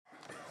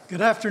Good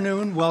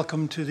afternoon.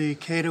 Welcome to the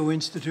Cato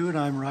Institute.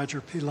 I'm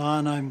Roger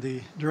Pilon. I'm the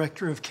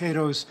director of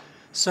Cato's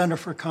Center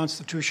for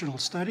Constitutional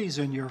Studies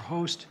and your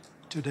host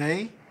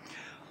today.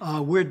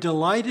 We're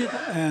delighted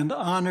and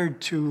honored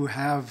to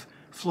have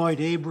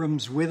Floyd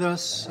Abrams with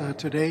us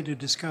today to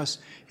discuss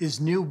his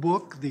new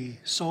book, The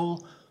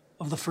Soul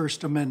of the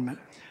First Amendment.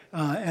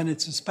 And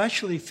it's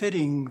especially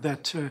fitting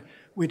that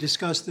we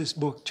discuss this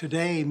book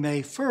today,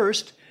 May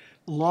 1st,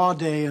 Law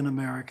Day in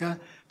America,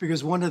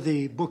 because one of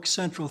the book's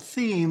central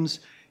themes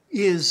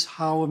is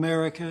how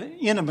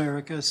in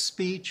America,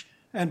 speech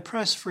and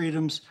press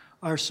freedoms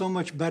are so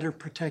much better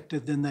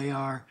protected than they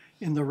are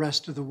in the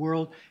rest of the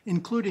world,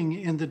 including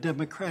in the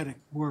democratic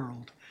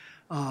world.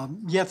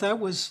 Yet that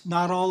was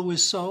not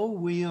always so.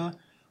 We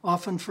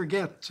often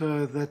forget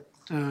that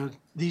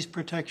these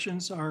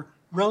protections are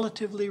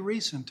relatively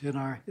recent in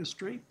our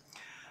history.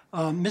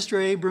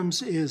 Mr.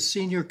 Abrams is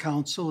senior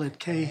counsel at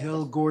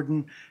Cahill,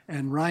 Gordon,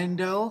 and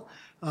Reindel.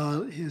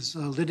 His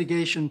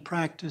litigation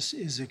practice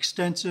is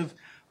extensive.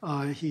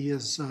 He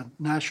has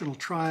national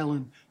trial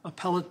and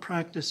appellate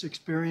practice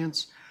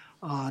experience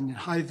on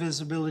high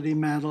visibility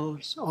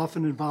matters,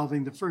 often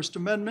involving the First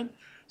Amendment,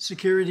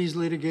 securities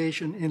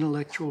litigation,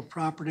 intellectual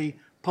property,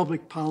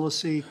 public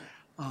policy,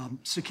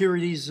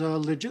 securities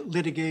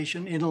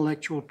litigation,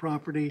 intellectual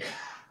property,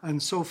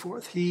 and so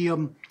forth.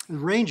 The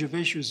range of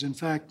issues, in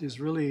fact,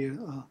 is really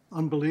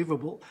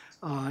unbelievable.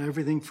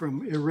 Everything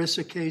from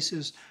ERISA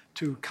cases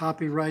to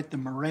copyright, the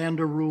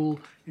Miranda rule,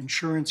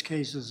 insurance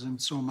cases,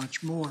 and so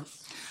much more.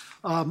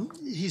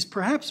 He's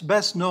perhaps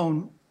best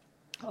known,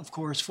 of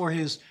course, for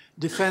his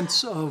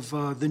defense of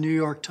the New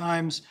York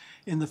Times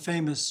in the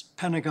famous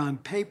Pentagon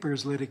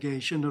Papers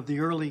litigation of the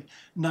early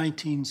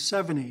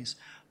 1970s.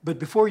 But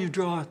before you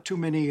draw too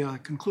many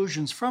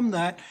conclusions from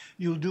that,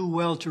 you'll do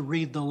well to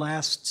read the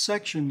last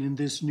section in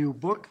this new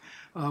book,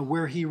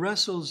 where he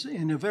wrestles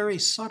in a very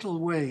subtle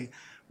way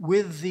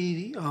with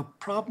the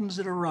problems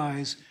that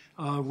arise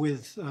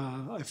with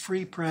a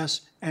free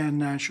press and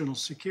national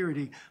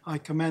security. I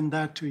commend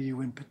that to you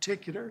in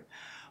particular.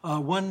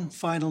 One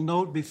final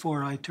note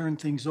before I turn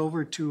things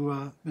over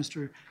to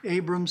Mr.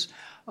 Abrams.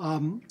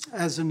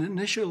 As an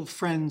initial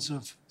Friends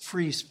of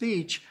Free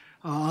Speech,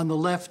 on the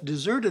left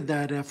deserted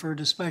that effort,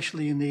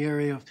 especially in the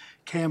area of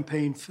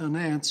campaign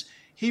finance.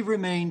 He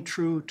remained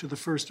true to the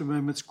First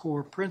Amendment's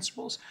core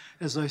principles.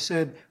 As I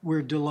said,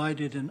 we're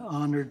delighted and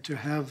honored to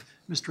have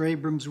Mr.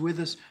 Abrams with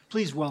us.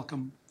 Please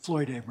welcome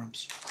Floyd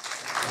Abrams.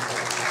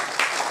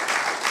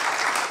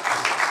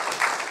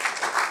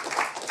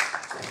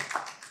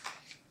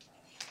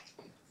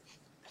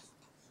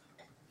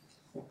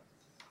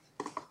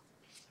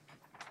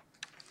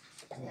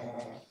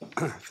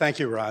 Thank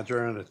you,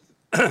 Roger, and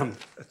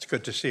it's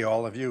good to see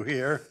all of you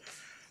here.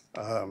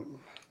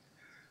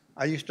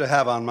 I used to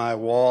have on my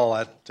wall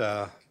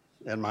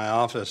in my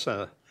office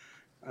a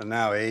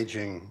now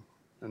aging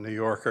New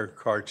Yorker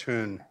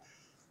cartoon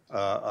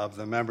of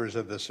the members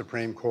of the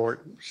Supreme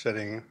Court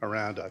sitting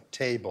around a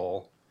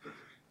table,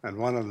 and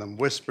one of them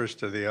whispers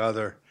to the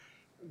other,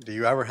 "Do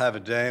you ever have a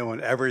day when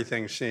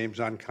everything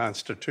seems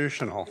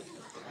unconstitutional?"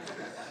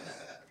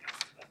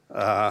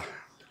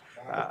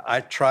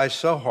 I try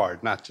so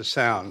hard not to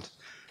sound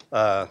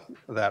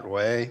that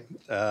way,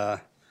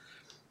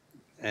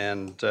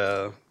 and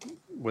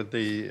with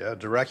the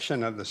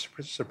direction of the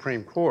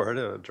Supreme Court,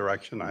 a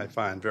direction I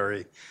find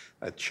very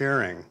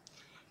cheering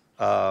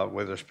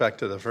with respect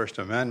to the First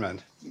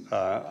Amendment,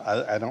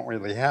 I don't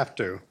really have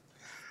to.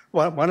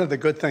 One of the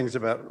good things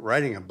about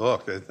writing a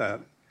book is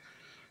that,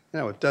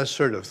 it does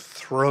sort of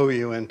throw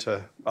you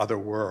into other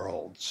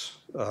worlds.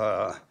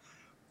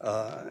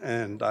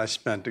 And I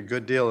spent a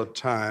good deal of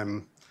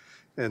time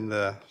in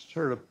the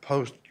sort of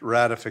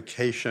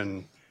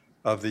post-ratification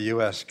of the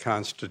U.S.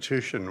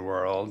 Constitution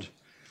world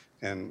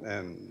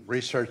and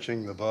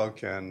researching the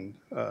book and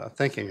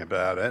thinking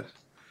about it.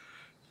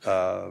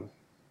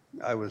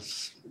 I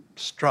was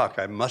struck,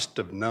 I must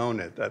have known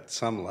it at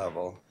some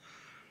level,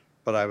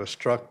 but I was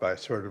struck by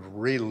sort of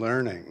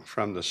relearning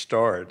from the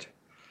start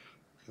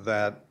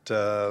that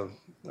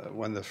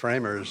when the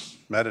framers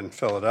met in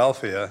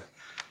Philadelphia,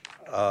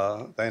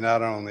 they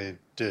not only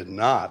did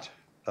not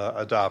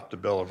adopt a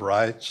Bill of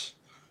Rights,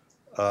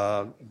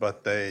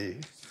 but they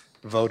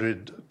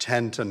voted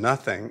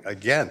 10-0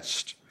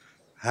 against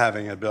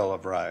having a Bill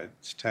of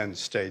Rights, 10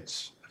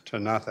 states to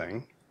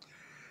nothing.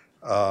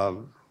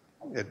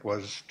 It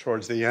was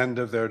towards the end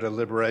of their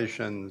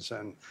deliberations,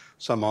 and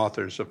some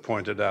authors have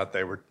pointed out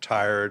they were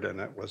tired and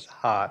it was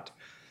hot.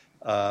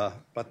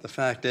 But the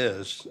fact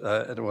is,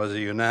 it was a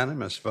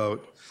unanimous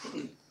vote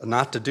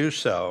not to do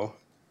so.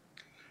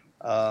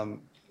 And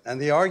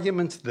the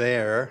arguments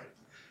there,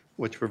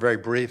 which were very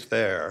brief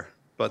there,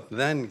 but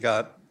then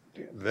got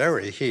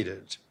very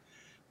heated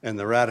in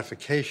the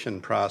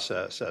ratification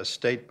process as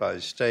state by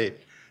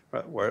state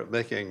were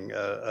making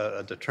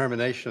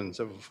determinations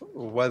of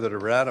whether to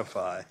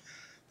ratify,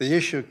 the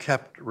issue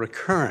kept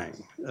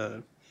recurring.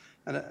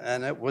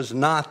 And it was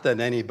not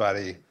that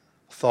anybody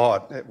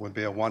thought it would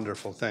be a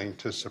wonderful thing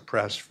to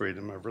suppress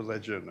freedom of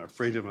religion or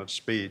freedom of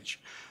speech.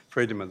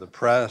 freedom of the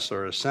press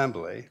or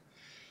assembly.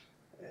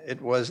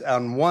 It was,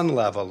 on one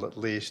level at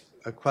least,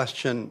 a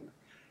question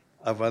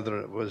of whether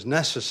it was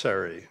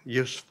necessary,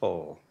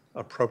 useful,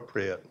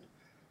 appropriate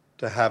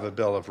to have a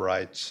Bill of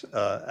Rights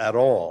at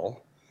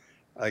all,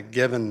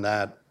 given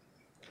that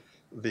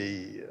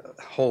the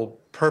whole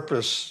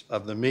purpose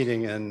of the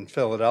meeting in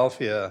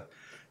Philadelphia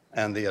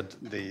and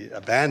the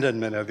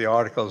abandonment of the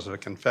Articles of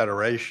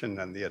Confederation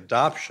and the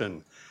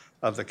adoption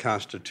of the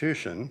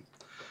Constitution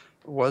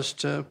was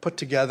to put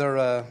together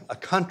a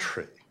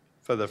country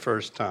for the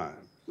first time.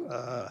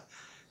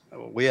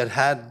 We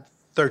had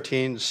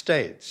 13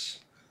 states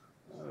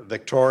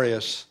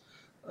victorious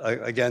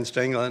against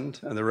England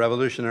in the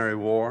Revolutionary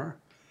War,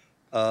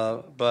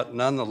 but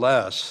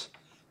nonetheless,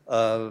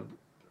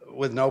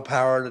 with no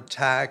power to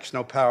tax,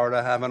 no power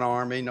to have an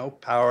army, no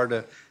power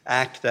to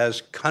act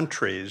as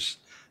countries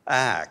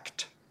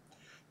act.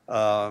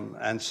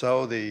 And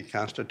so the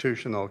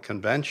Constitutional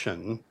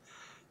Convention,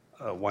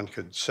 one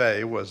could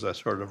say, was a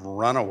sort of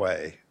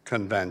runaway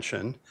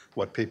convention,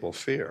 what people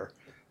fear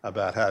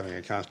about having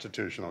a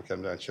Constitutional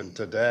Convention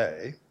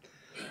today,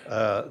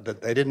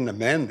 that they didn't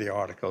amend the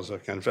Articles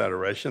of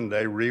Confederation,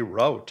 they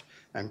rewrote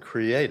and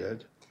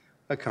created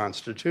a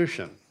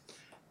Constitution.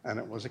 And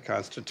it was a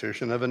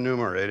Constitution of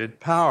enumerated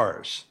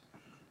powers.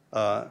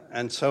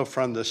 And so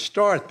from the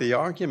start, the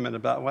argument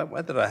about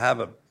whether to have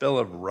a Bill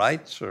of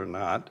Rights or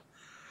not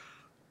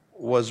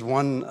was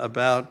one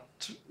about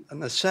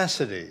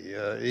necessity,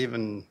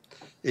 even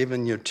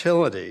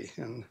utility.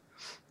 And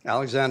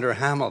Alexander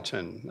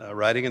Hamilton,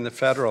 writing in The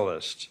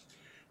Federalist,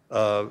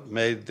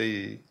 made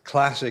the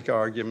classic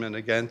argument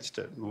against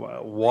it.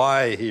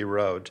 Why, he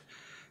wrote,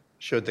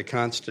 should the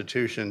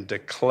Constitution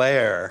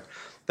declare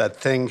that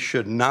things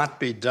should not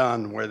be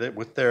done where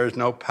there is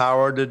no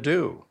power to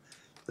do?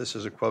 This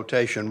is a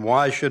quotation.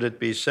 Why should it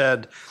be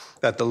said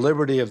that the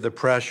liberty of the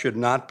press should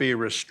not be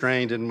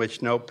restrained in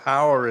which no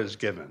power is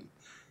given,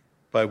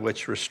 by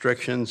which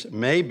restrictions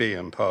may be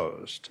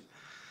imposed?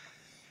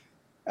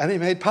 And he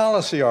made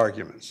policy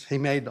arguments. He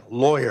made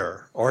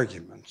lawyer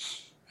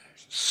arguments,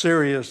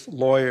 serious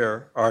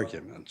lawyer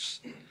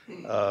arguments.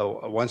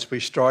 Once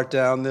we start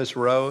down this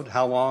road,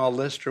 how long a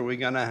list are we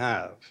going to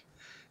have?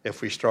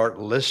 If we start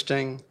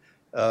listing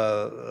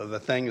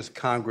the things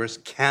Congress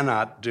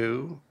cannot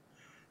do,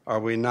 are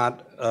we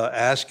not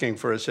asking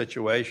for a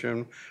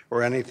situation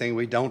where anything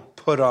we don't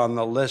put on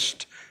the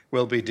list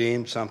will be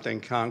deemed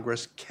something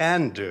Congress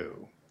can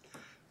do?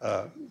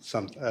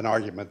 An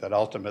argument that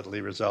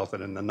ultimately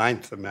resulted in the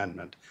Ninth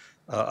Amendment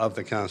of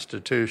the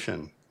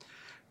Constitution.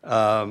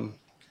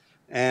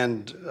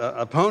 And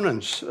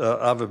opponents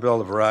of a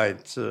Bill of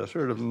Rights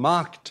sort of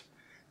mocked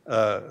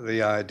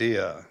the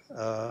idea.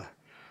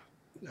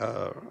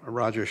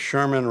 Roger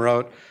Sherman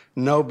wrote,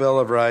 "No Bill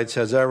of Rights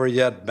has ever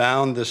yet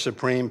bound the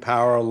supreme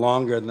power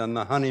longer than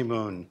the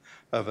honeymoon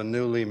of a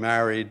newly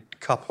married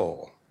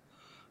couple."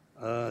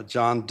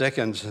 John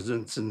Dickens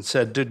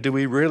said, do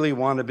we really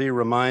want to be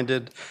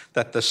reminded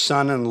that the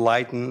sun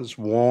enlightens,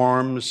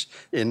 warms,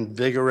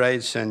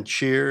 invigorates, and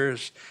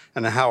cheers,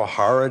 and how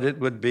horrid it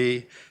would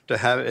be to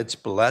have its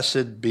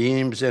blessed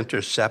beams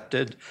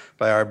intercepted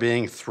by our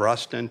being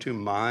thrust into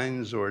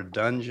mines or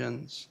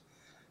dungeons?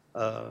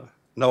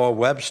 Noah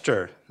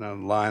Webster, a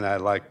line I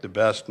like the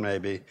best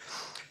maybe,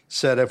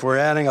 said, if we're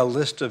adding a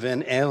list of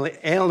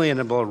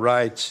inalienable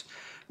rights,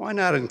 why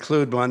not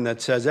include one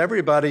that says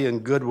everybody in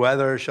good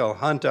weather shall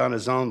hunt on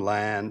his own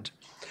land,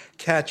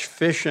 catch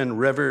fish in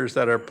rivers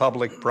that are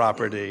public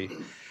property,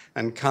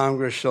 and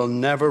Congress shall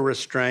never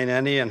restrain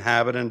any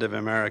inhabitant of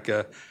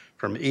America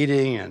from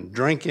eating and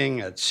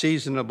drinking at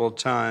seasonable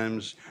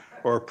times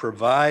or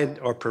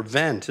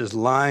prevent his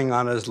lying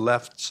on his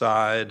left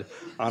side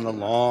on a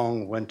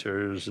long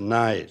winter's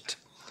night.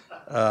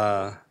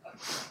 And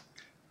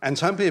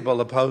some people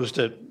opposed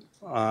it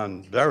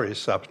on very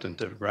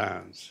substantive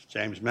grounds.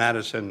 James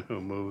Madison,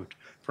 who moved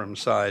from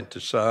side to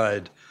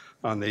side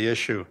on the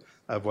issue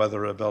of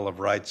whether a Bill of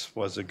Rights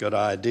was a good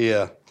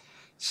idea,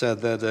 said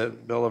that the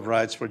Bill of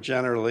Rights were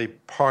generally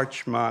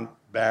parchment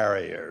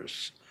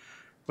barriers,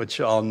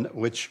 which,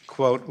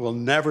 quote, will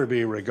never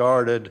be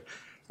regarded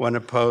when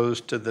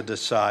opposed to the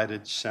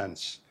decided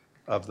sense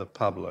of the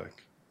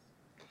public.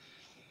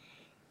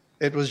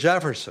 It was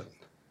Jefferson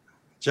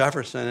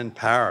in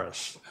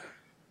Paris,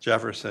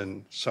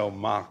 Jefferson so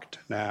mocked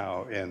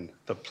now in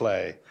the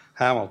play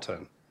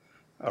Hamilton,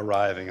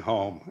 arriving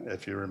home,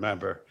 if you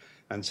remember,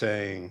 and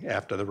saying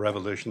after the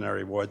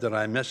Revolutionary War, did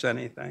I miss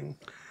anything?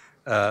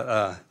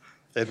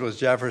 It was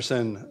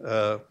Jefferson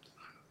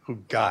who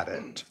got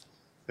it.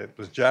 It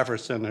was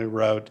Jefferson who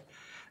wrote,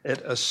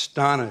 "It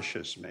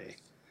astonishes me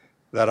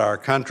that our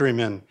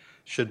countrymen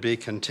should be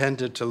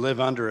contented to live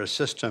under a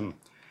system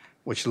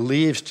which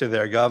leaves to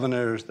their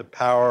governors the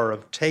power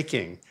of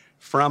taking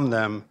from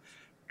them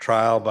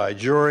trial by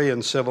jury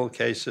in civil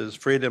cases,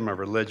 freedom of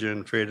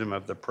religion, freedom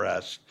of the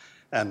press,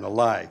 and the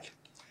like."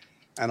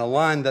 And a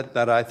line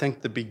that I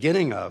think the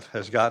beginning of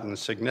has gotten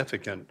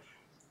significant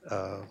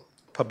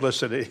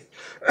publicity,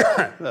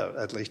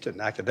 at least in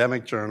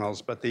academic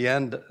journals, but the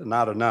end,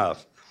 not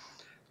enough.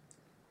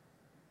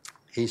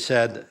 he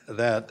said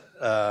that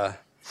a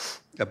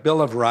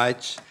Bill of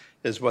Rights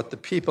is what the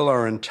people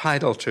are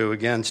entitled to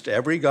against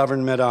every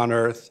government on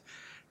earth,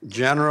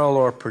 general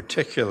or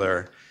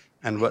particular,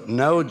 and what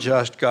no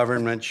just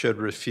government should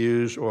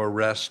refuse or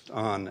rest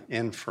on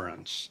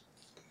inference.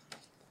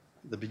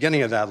 The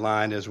beginning of that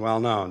line is well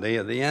known.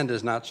 The end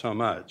is not so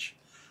much.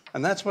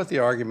 And that's what the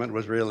argument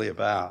was really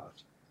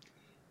about.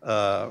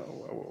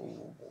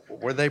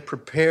 Were they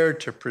prepared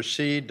to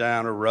proceed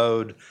down a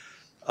road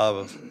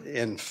of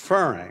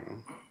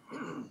inferring,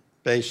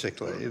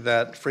 basically,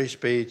 that free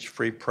speech,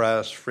 free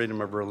press,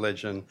 freedom of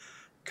religion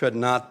could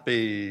not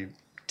be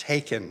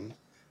taken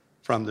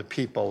from the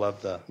people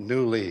of the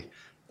newly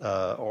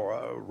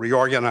or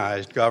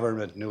reorganized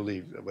government,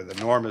 with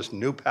enormous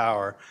new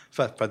power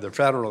for the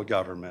federal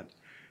government?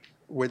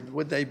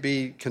 Would they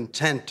be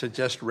content to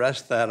just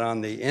rest that on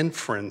the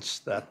inference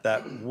that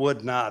that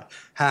would not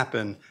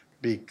happen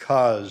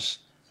because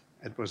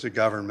it was a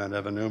government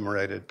of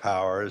enumerated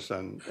powers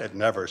and it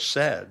never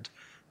said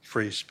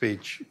free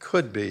speech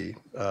could be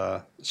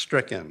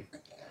stricken?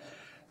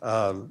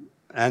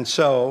 And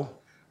so,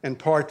 in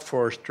part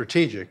for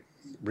strategic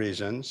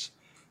reasons,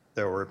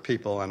 there were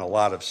people in a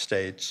lot of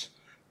states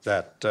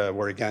that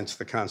were against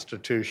the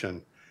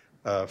Constitution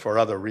for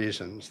other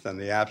reasons than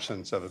the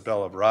absence of a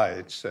Bill of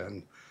Rights.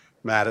 And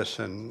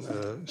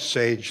Madison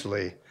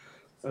sagely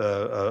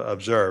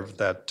observed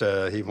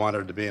that he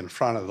wanted to be in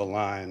front of the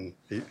line.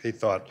 He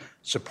thought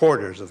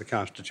supporters of the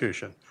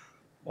Constitution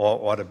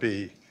ought to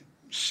be,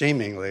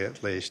 seemingly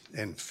at least,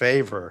 in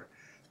favor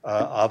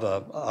of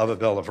a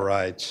Bill of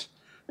Rights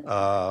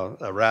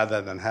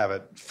rather than have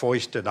it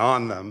foisted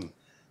on them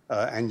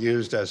and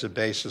used as a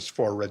basis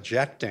for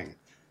rejecting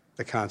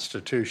the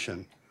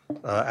Constitution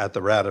at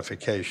the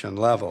ratification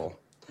level.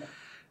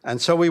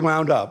 And so we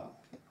wound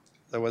up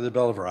with the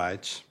Bill of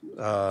Rights,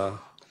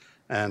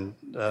 and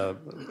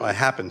by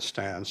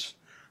happenstance,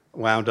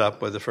 wound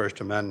up with the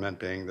First Amendment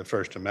being the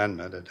First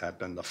Amendment. It had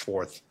been the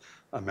Fourth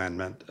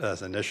Amendment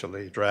as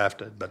initially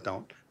drafted, but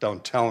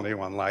don't tell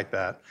anyone like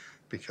that,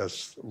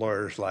 because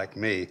lawyers like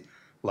me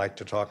like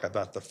to talk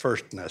about the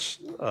firstness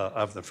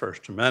of the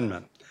First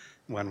Amendment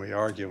when we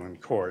argue in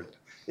court.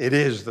 It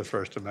is the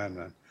First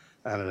Amendment,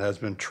 and it has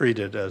been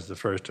treated as the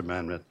First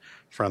Amendment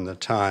from the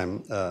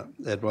time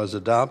it was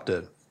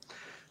adopted.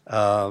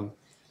 And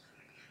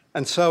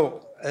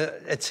so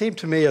it seemed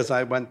to me as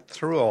I went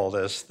through all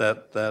this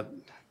that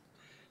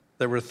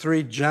there were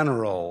three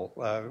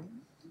general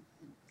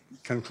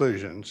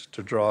conclusions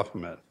to draw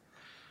from it.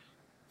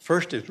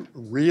 First, it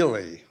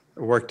really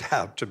worked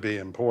out to be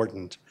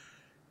important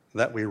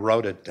that we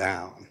wrote it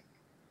down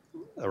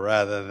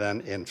rather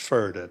than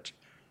inferred it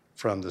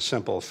from the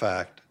simple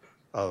fact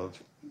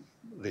of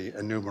the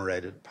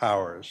enumerated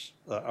powers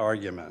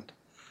argument.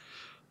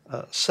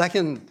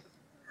 Second,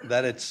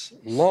 that it's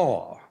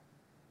law,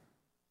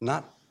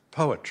 not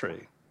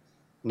poetry,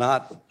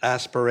 not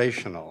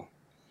aspirational,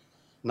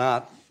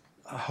 not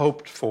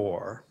hoped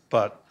for,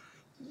 but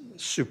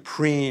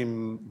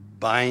supreme,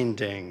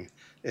 binding,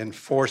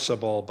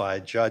 enforceable by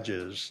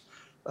judges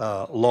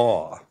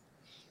law.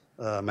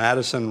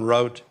 Madison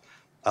wrote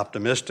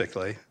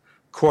optimistically,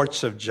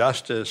 courts of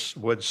justice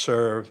would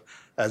serve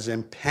as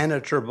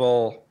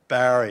impenetrable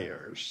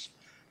barriers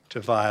to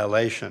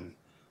violation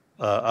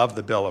of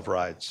the Bill of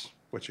Rights,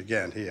 which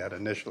again he had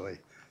initially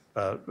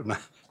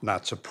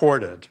not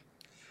supported.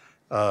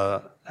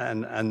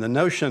 And the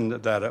notion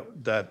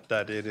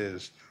that it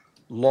is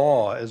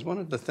law is one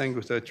of the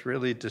things that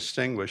really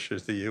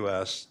distinguishes the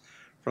U.S.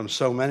 from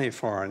so many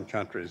foreign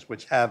countries,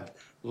 which have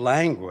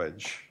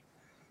language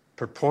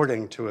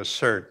purporting to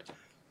assert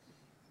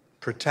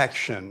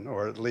protection,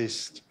 or at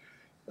least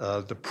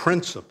the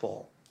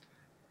principle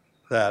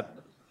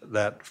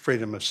that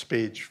freedom of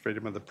speech,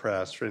 freedom of the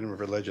press, freedom of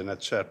religion,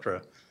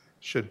 etc.,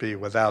 should be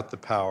without the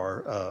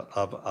power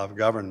of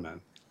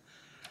government.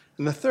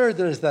 And the third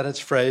is that it's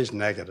phrased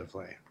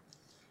negatively.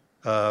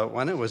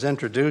 When it was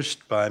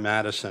introduced by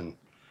Madison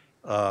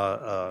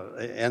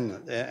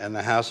in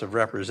the House of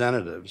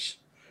Representatives,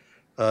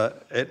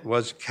 it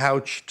was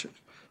couched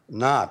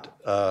not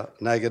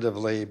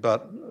negatively,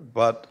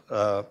 but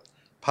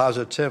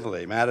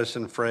positively.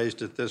 Madison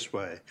phrased it this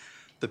way: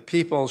 the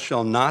people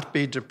shall not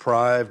be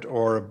deprived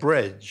or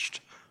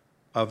abridged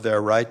of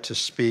their right to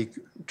speak,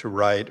 to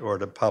write, or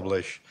to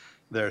publish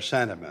their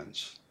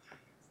sentiments.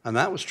 And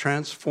that was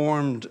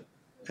transformed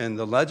in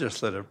the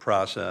legislative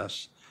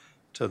process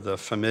to the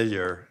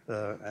familiar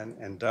and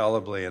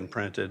indelibly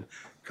imprinted,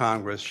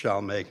 Congress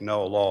shall make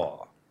no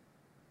law.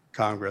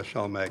 Congress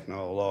shall make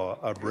no law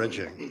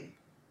abridging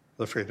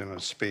the freedom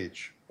of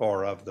speech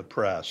or of the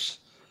press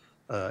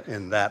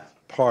in that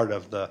part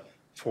of the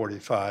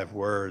 45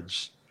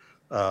 words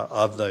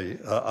of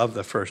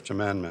the First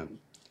Amendment.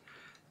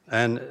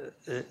 And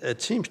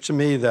it seems to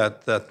me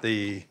that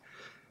the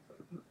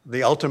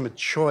ultimate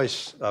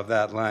choice of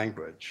that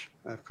language,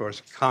 of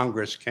course,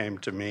 Congress came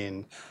to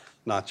mean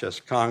not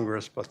just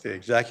Congress, but the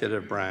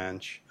executive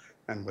branch,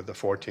 and with the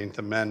 14th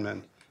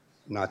Amendment,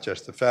 not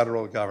just the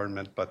federal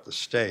government, but the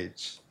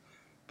states.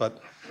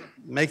 But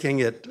making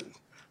it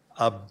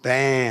a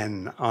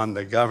ban on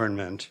the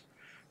government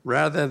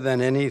rather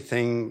than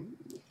anything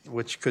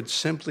which could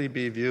simply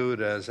be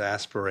viewed as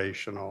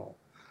aspirational,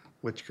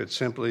 which could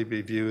simply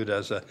be viewed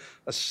as a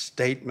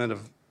statement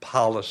of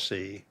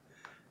policy,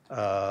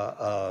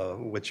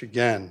 which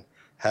again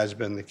has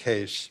been the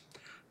case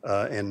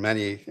in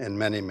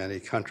many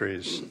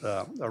countries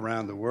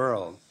around the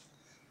world.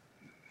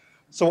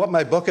 So what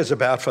my book is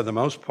about for the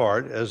most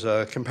part is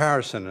a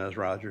comparison, as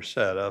Roger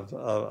said, of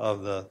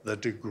the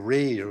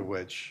degree to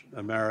which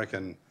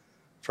American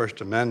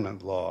First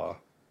Amendment law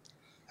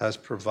has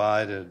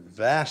provided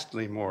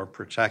vastly more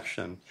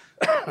protection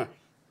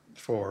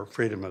for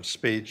freedom of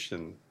speech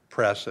and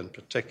press in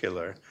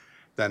particular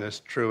than is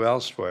true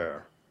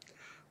elsewhere.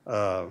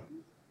 And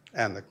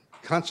the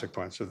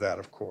consequence of that,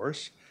 of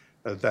course,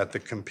 that the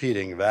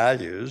competing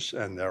values,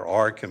 and there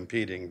are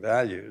competing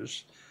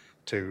values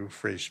to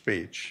free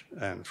speech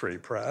and free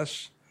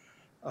press,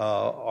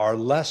 are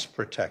less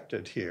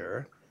protected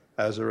here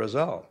as a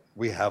result.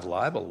 We have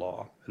libel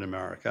law in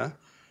America,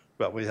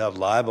 but we have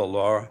libel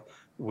law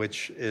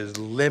which is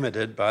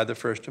limited by the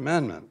First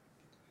Amendment.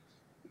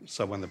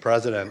 So when the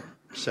president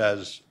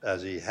says,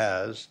 as he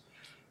has,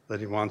 that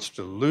he wants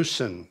to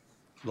loosen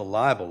the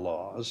libel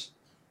laws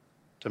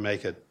to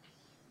make it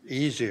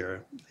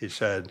easier, he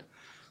said,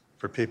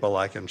 for people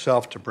like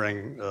himself to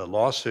bring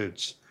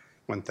lawsuits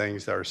when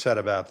things are said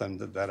about them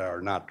that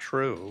are not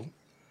true,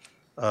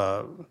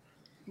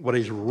 what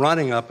he's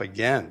running up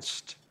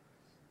against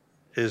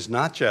is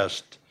not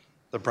just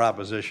the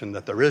proposition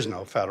that there is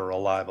no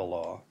federal libel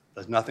law.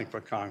 There's nothing for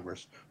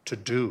Congress to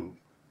do.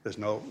 There's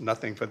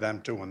nothing for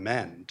them to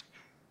amend.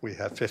 We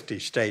have 50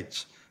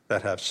 states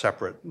that have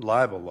separate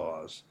libel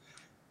laws.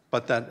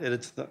 But that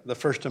it's the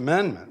First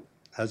Amendment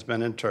has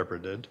been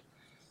interpreted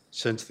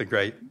since the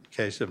great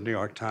case of New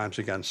York Times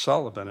against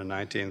Sullivan in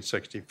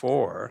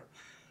 1964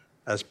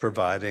 as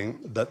providing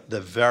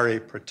the very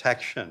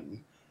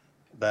protection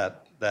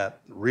that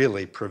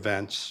really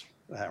prevents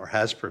or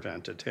has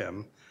prevented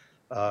him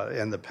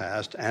in the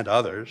past and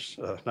others,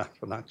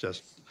 not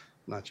just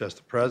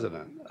the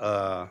president.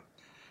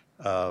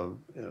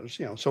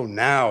 So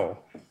now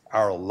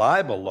our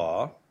libel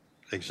law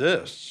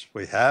exists.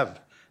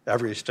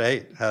 Every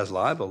state has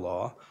libel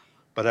law,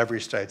 but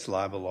every state's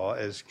libel law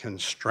is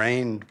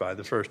constrained by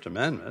the First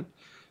Amendment,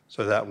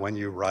 so that when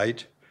you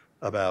write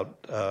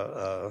about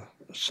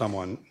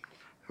someone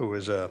who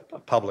is a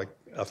public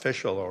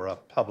official or a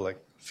public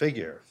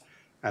figure,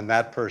 and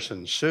that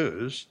person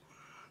sues,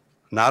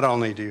 not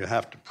only do you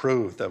have to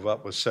prove that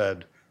what was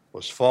said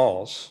was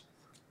false,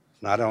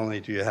 not only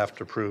do you have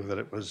to prove that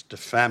it was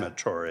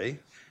defamatory,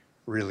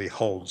 really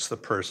holds the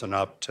person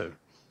up to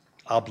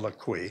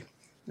obloquy,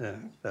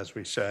 as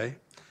we say,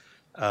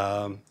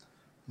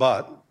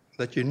 but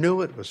that you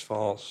knew it was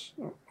false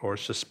or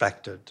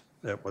suspected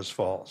it was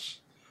false.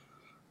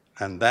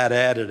 And that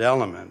added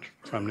element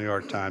from New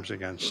York Times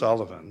against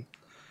Sullivan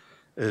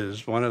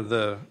is one of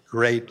the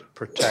great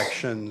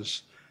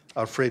protections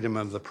of freedom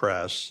of the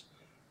press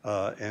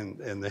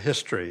in the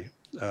history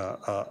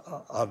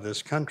of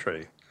this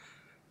country.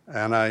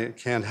 And I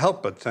can't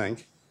help but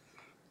think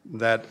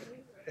that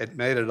it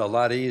made it a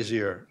lot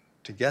easier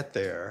to get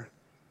there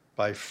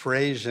by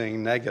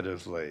phrasing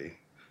negatively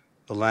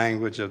the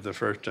language of the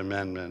First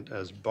Amendment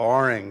as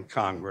barring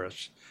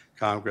Congress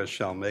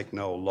shall make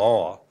no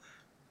law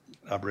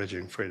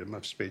abridging freedom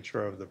of speech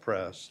or of the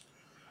press,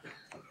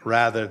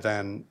 rather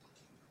than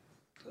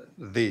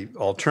the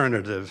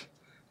alternative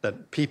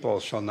that people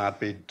shall not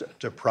be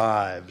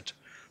deprived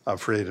of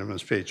freedom of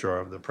speech or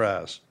of the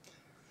press.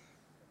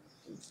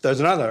 There's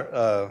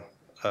another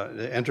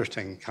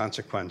interesting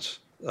consequence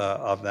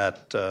of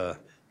that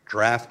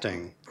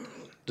drafting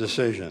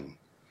decision.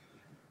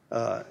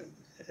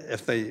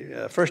 If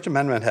the First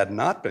Amendment had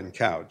not been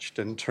couched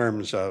in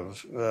terms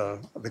of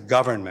the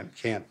government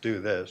can't do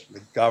this,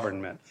 the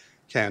government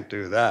can't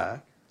do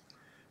that,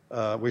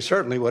 we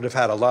certainly would have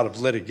had a lot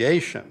of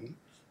litigation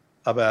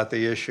about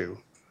the issue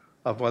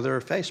of whether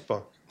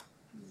Facebook,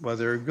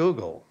 whether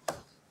Google,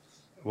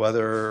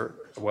 whether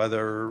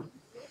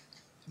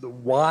the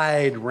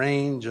wide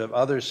range of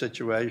other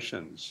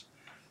situations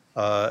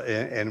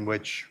in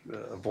which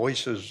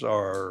voices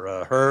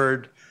are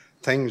heard,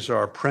 things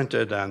are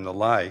printed and the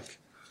like,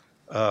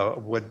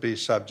 would be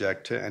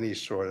subject to any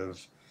sort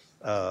of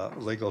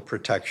legal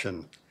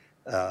protection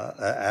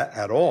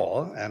at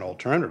all, and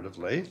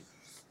alternatively,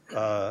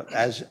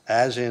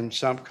 as in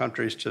some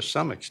countries to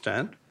some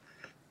extent,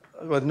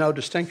 with no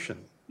distinction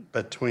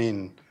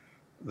between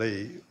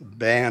the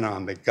ban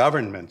on the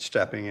government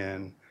stepping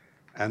in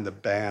and the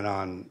ban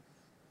on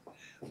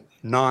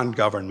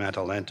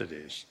non-governmental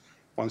entities.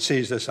 One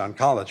sees this on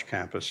college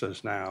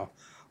campuses now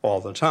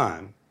all the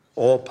time.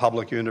 All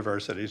public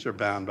universities are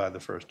bound by the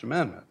First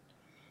Amendment.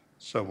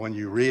 So when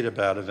you read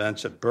about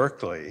events at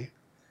Berkeley,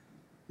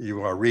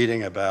 you are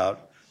reading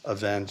about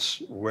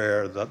events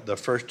where the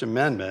First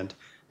Amendment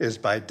is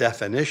by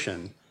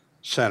definition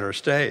center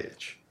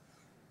stage.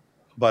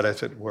 But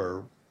if it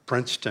were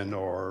Princeton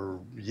or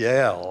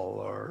Yale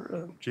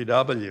or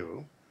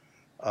GW,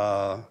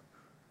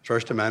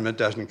 First Amendment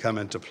doesn't come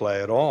into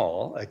play at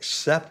all,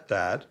 except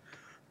that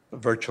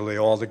virtually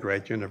all the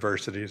great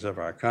universities of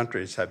our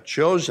countries have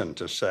chosen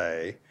to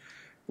say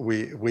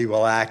we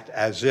will act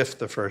as if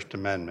the First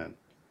Amendment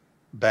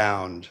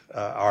bound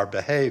our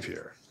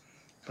behavior.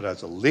 But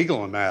as a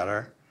legal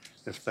matter,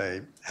 if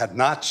they had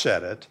not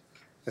said it,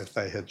 if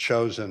they had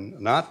chosen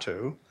not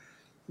to,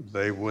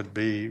 they would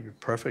be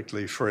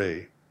perfectly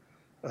free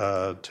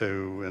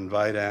to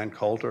invite Ann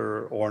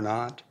Coulter or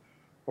not,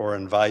 or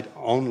invite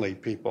only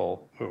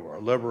people who are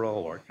liberal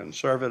or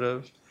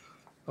conservative,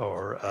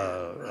 or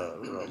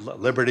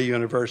Liberty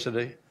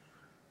University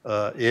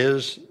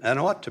is and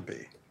ought to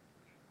be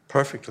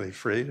perfectly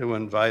free to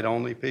invite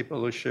only people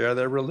who share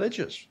their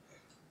religious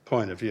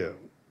point of view.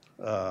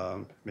 I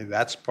mean,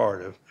 that's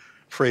part of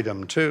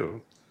freedom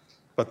too.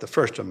 But the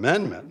First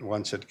Amendment,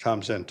 once it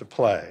comes into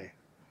play,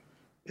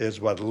 is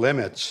what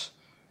limits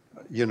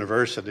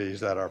universities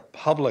that are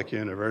public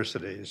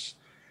universities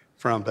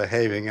from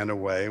behaving in a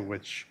way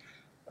which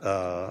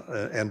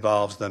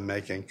involves them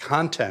making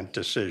content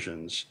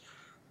decisions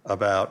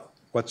about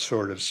what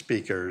sort of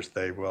speakers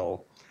they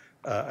will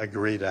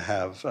agree to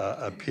have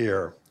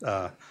appear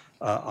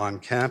on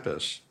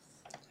campus.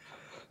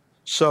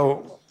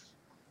 So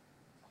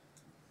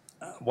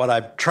what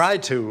I've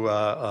tried to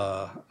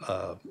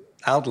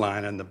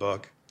outline in the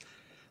book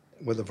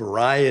with a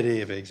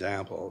variety of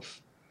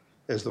examples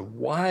is the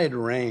wide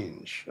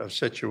range of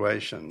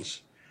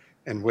situations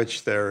in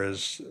which there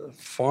is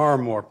far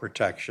more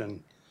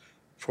protection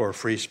for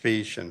free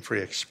speech and free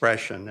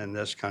expression in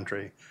this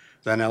country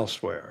than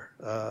elsewhere.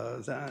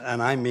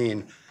 And I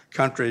mean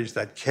countries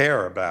that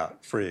care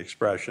about free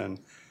expression,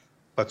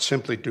 but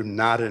simply do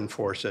not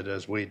enforce it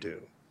as we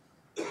do.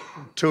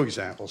 Two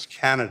examples.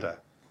 Canada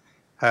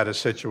had a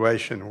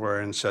situation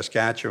where in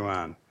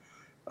Saskatchewan,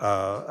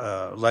 high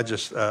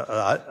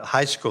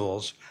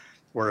schools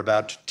were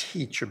about to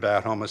teach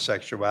about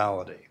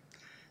homosexuality.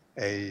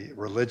 A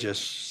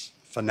religious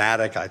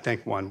fanatic, I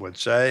think one would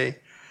say,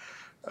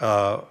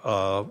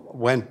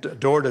 went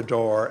door to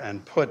door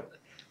and put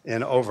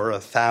in over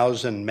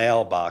 1,000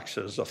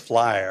 mailboxes a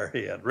flyer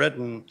he had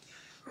written,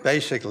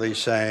 basically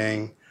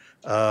saying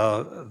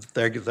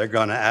they're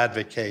going to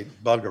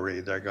advocate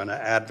buggery, they're going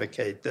to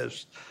advocate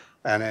this,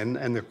 and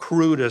in the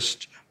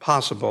crudest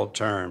possible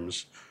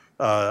terms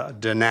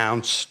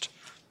denounced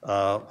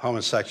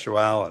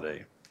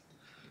homosexuality.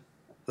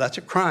 That's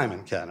a crime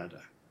in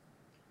Canada.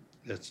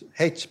 It's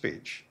hate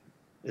speech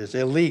is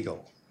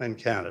illegal in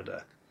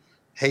Canada.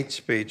 Hate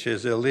speech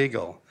is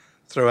illegal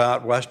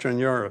throughout Western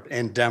Europe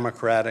in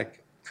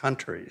democratic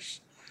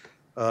countries.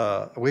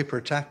 We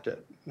protect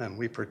it, and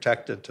we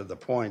protect it to the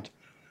point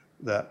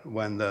that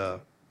when the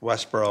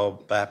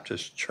Westboro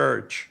Baptist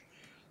Church,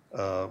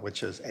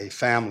 which is a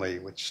family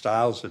which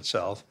styles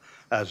itself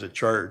as a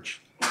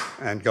church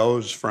and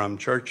goes from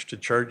church to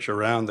church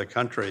around the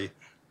country,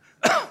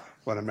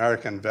 when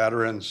American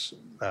veterans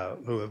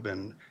who have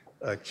been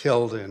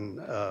killed in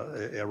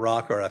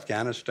Iraq or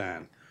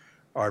Afghanistan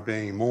are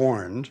being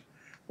mourned,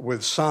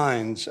 with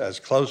signs as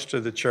close to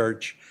the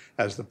church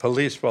as the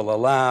police will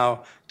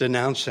allow,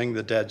 denouncing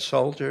the dead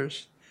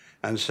soldiers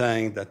and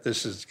saying that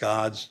this is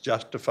God's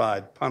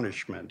justified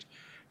punishment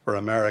for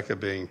America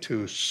being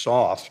too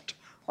soft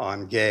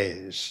on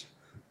gays,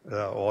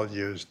 all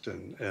used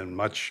in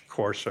much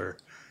coarser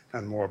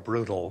and more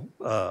brutal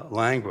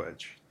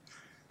language.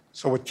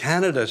 So what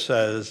Canada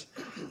says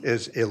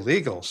is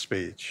illegal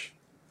speech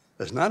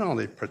is not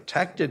only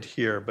protected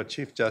here, but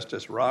Chief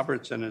Justice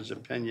Roberts, in his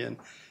opinion,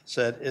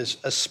 said is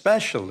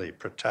especially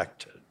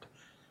protected,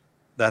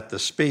 that the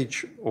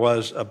speech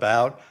was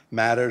about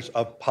matters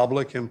of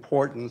public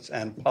importance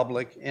and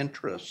public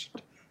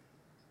interest.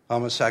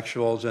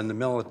 Homosexuals in the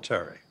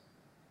military,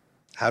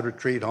 how to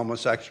treat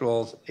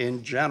homosexuals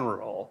in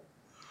general.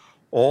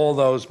 All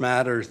those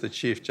matters, the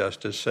Chief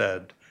Justice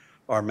said,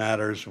 are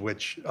matters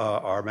which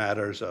are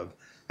matters of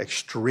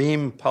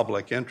extreme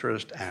public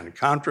interest and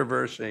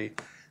controversy,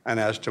 and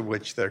as to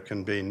which there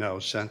can be no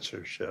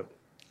censorship.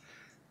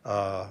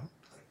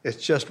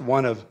 It's just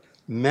one of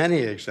many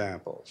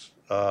examples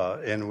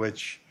in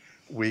which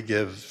we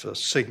give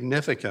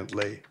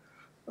significantly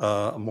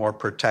more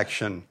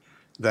protection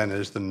than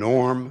is the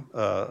norm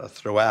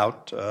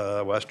throughout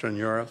Western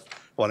Europe.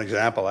 One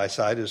example I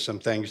cite is some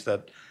things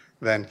that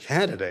then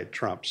candidate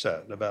Trump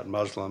said about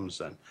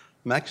Muslims and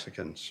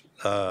Mexicans,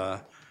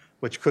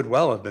 which could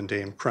well have been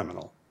deemed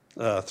criminal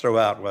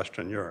throughout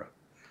Western Europe.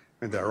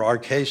 I mean, there are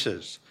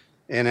cases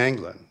in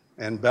England,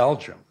 in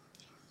Belgium,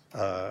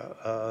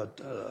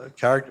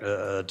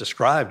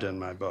 described in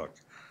my book,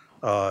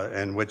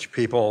 in which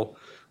people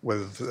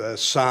with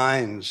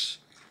signs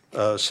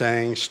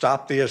saying,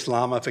 "Stop the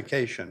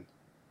Islamification,"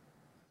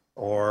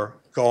 or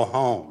 "Go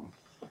home,"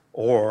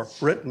 or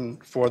 "Britain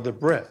for the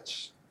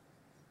Brits."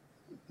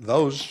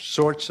 Those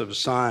sorts of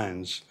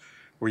signs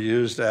were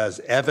used as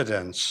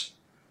evidence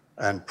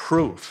and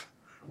proof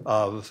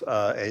of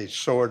a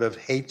sort of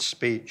hate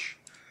speech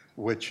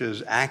which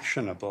is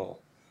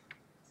actionable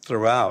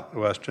throughout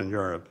Western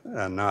Europe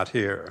and not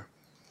here.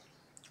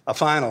 A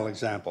final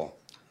example.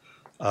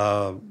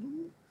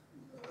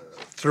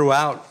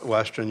 throughout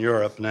Western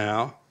Europe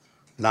now,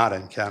 not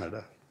in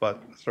Canada, but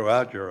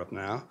throughout Europe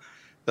now,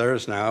 there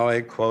is now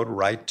a, quote,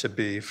 right to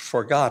be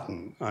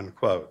forgotten,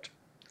 unquote.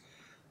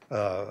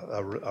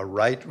 A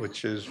right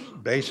which is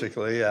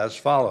basically as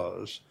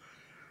follows.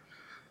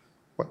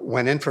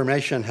 When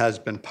information has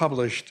been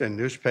published in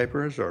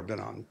newspapers or been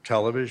on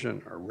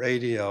television or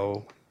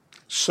radio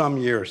some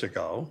years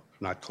ago,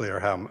 not clear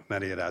how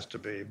many it has to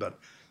be, but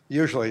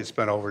usually it's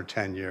been over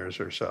 10 years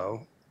or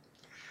so,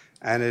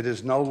 and it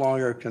is no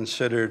longer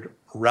considered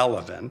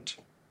relevant,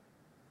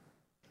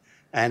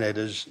 and it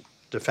is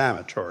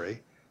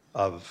defamatory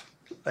of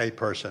a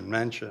person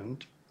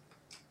mentioned,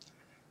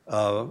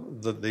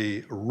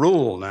 the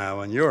rule now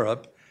in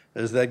Europe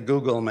is that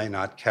Google may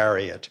not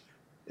carry it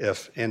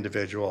if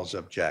individuals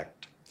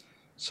object.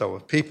 So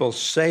if people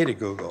say to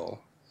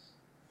Google,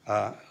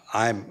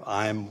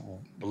 I'm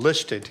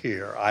listed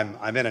here,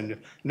 I'm in a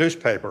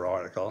newspaper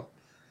article,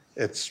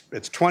 it's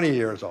 20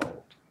 years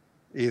old.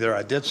 Either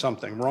I did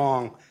something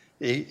wrong,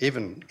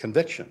 even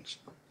convictions.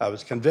 I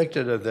was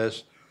convicted of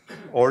this,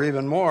 or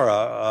even more,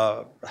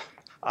 I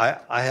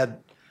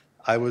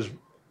was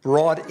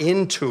brought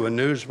into a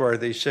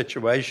newsworthy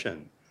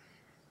situation,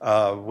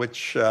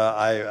 which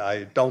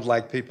I don't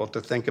like people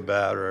to think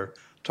about or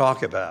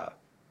talk about.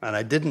 And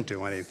I didn't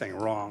do anything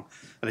wrong,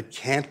 and it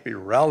can't be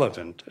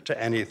relevant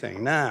to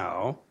anything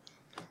now.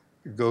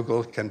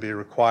 Google can be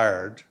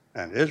required,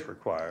 and is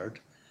required,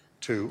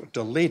 to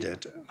delete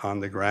it on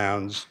the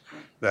grounds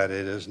that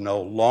it is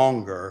no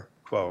longer,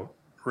 quote,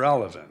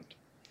 relevant.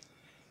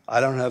 I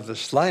don't have the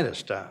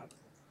slightest doubt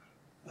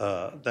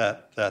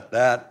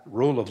that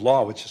rule of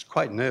law, which is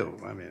quite new,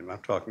 I mean, I'm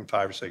talking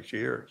 5 or 6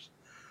 years,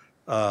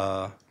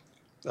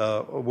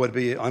 would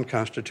be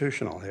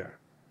unconstitutional here,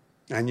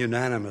 and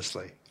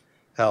unanimously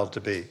held to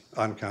be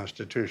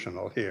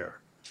unconstitutional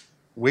here.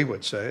 We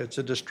would say it's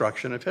a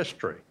destruction of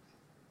history.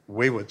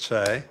 We would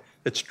say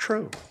it's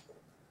true,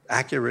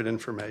 accurate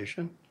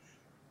information.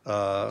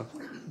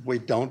 We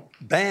don't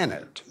ban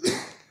it.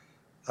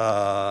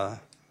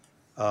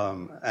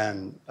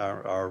 And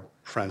our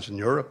friends in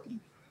Europe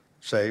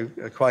say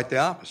quite the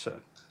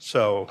opposite.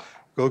 So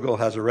Google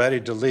has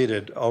already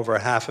deleted over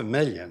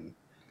 500,000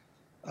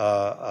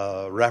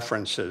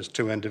 references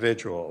to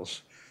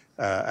individuals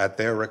at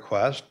their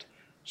request,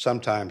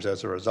 sometimes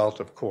as a result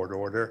of court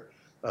order,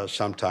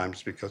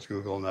 sometimes because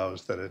Google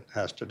knows that it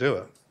has to do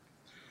it.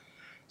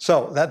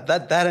 So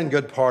that in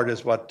good part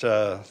is what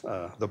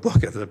the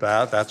book is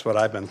about. That's what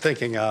I've been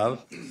thinking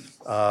of.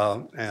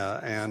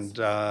 And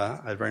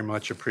I very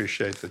much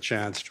appreciate the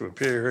chance to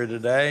appear here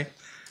today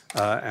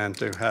and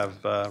to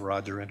have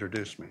Roger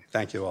introduce me.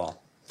 Thank you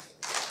all.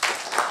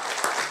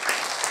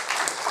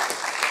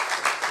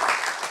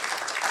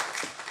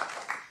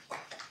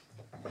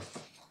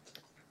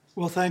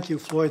 Well, thank you,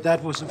 Floyd.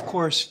 That was, of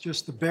course,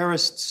 just the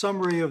barest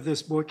summary of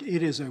this book.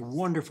 It is a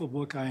wonderful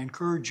book. I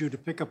encourage you to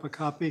pick up a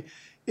copy.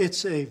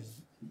 It's a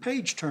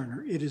page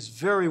turner. It is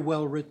very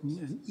well written,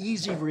 an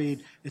easy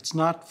read. It's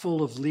not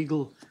full of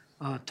legal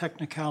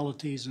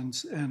technicalities,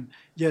 and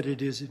yet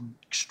it is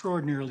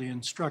extraordinarily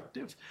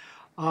instructive.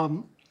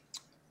 The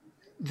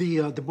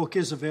book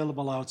is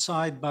available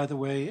outside, by the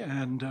way,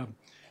 and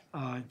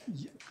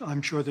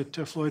I'm sure that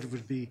Floyd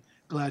would be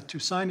glad to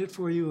sign it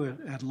for you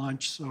at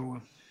lunch.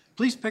 So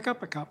please pick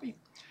up a copy.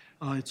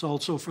 It's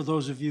also for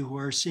those of you who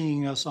are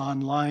seeing us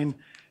online.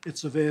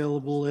 It's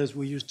available, as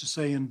we used to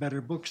say, in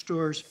better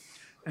bookstores,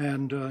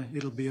 and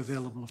it'll be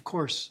available, of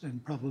course,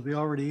 and probably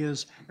already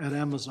is at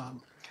Amazon.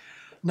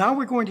 Now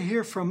we're going to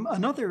hear from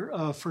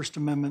another First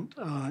Amendment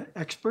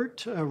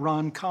expert,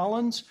 Ron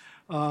Collins,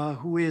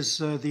 who is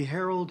the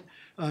Harold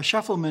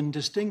Scheffelman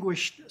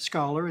Distinguished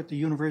Scholar at the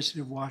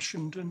University of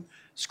Washington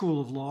School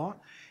of Law.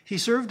 He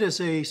served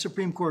as a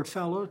Supreme Court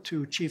Fellow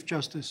to Chief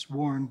Justice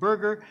Warren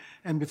Burger,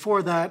 and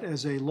before that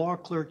as a law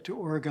clerk to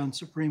Oregon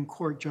Supreme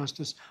Court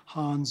Justice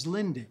Hans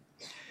Linde.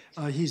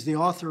 He's the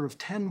author of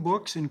 10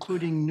 books,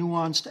 including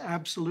Nuanced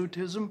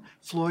Absolutism,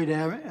 Floyd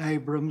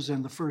Abrams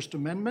and the First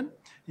Amendment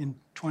in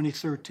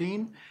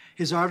 2013.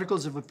 His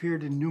articles have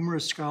appeared in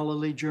numerous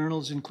scholarly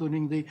journals,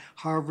 including the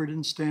Harvard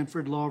and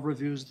Stanford Law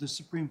Reviews, the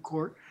Supreme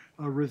Court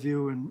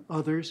Review, and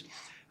others.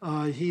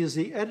 He is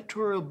the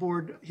editorial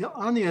board,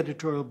 on the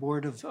editorial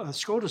board of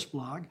SCOTUS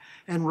blog,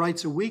 and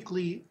writes a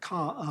weekly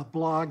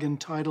blog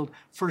entitled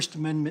First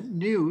Amendment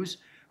News,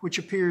 which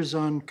appears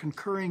on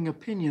Concurring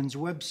Opinions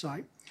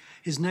website.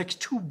 His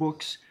next 2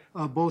 books,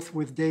 both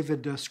with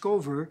David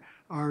Scover,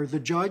 are The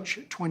Judge,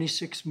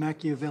 26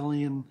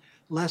 Machiavellian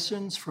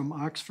Lessons from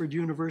Oxford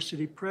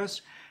University Press,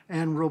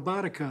 and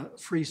Robotica,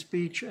 Free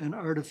Speech and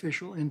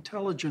Artificial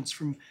Intelligence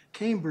from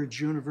Cambridge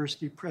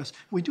University Press.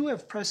 We do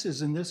have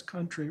presses in this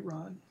country,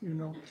 Ron, you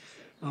know,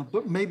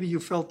 but maybe you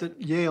felt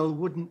that Yale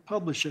wouldn't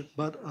publish it,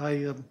 but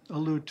I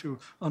allude to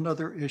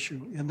another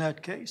issue in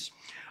that case.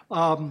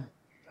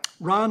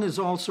 Ron is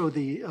also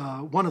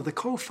one of the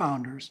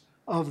co-founders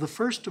of the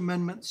First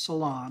Amendment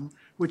Salon,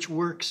 which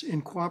works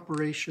in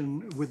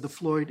cooperation with the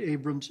Floyd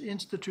Abrams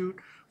Institute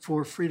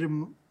for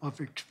Freedom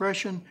of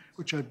Expression,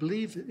 which I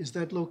believe, is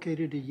that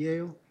located at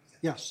Yale?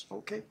 Yes,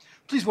 okay.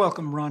 Please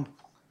welcome Ron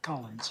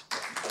Collins.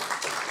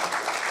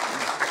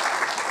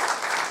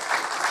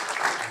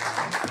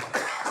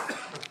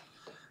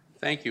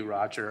 Thank you,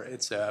 Roger.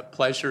 It's a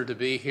pleasure to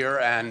be here,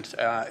 and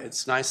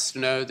it's nice to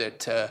know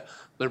that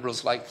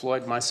liberals like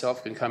Floyd and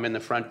myself can come in the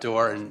front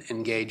door and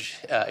engage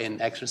in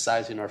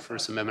exercising our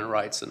First Amendment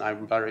rights, and I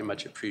very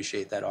much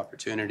appreciate that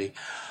opportunity.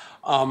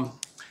 I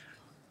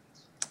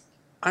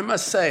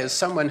must say, as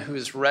someone who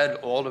has read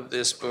all of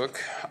this book,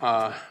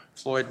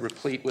 Floyd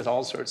replete with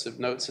all sorts of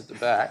notes at the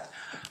back,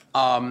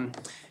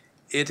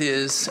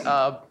 it's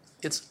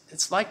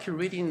like you're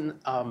reading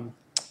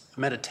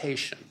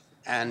meditation,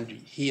 and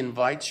he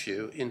invites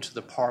you into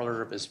the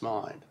parlor of his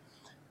mind.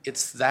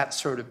 It's that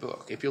sort of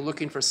book. If you're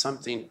looking for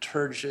something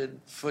turgid,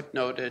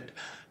 footnoted,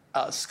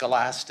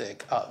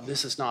 scholastic,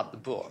 this is not the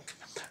book.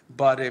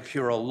 But if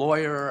you're a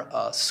lawyer,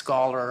 a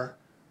scholar,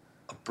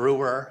 a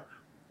brewer,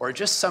 or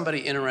just somebody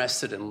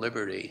interested in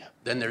liberty,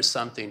 then there's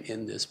something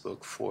in this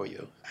book for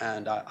you,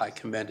 and I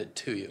commend it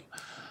to you.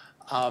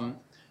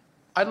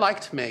 I'd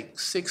like to make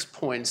 6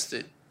 points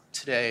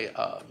today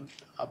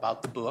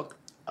about the book.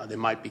 They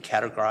might be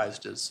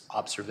categorized as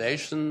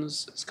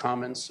observations, as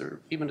comments, or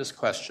even as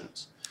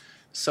questions.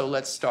 So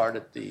let's start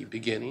at the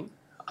beginning.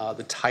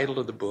 The title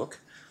of the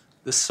book,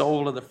 The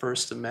Soul of the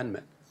First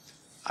Amendment.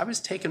 I was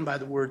taken by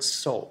the word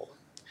soul.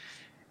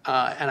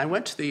 And I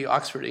went to the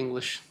Oxford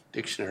English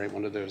Dictionary,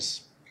 one of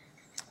those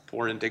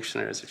foreign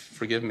dictionaries,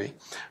 forgive me.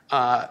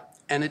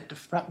 And it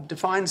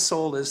defines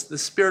soul as the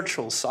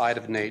spiritual side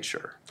of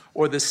nature,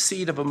 or the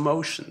seat of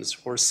emotions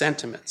or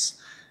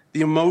sentiments,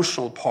 the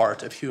emotional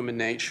part of human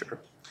nature.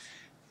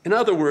 In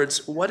other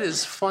words, what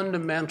is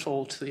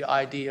fundamental to the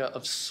idea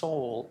of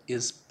soul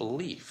is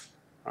belief,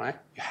 right?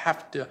 You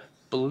have to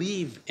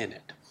believe in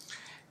it.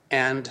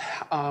 And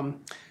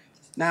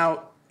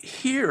now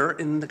here,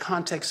 in the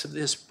context of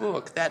this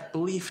book, that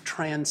belief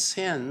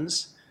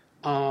transcends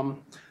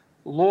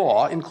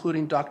law,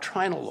 including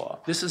doctrinal law.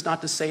 This is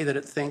not to say that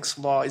it thinks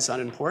law is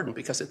unimportant,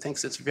 because it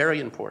thinks it's very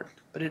important,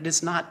 but it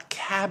is not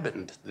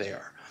cabined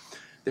there.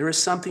 There is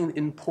something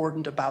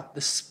important about the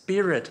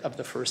spirit of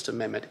the First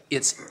Amendment,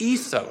 its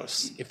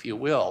ethos, if you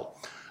will,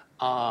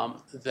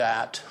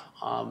 that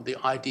the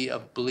idea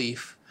of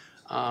belief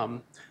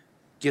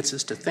gets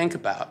us to think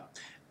about.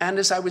 And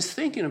as I was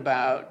thinking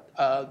about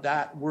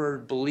that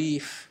word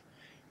belief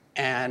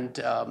and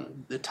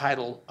the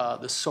title,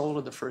 The Soul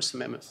of the First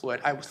Amendment,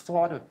 Floyd, I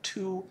thought of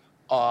two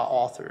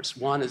authors.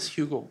 One is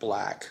Hugo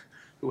Black,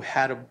 who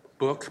had a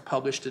book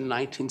published in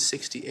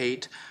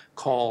 1968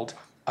 called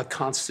A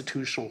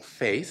Constitutional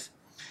Faith,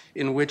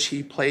 in which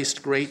he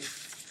placed great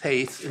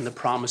faith in the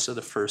promise of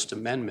the First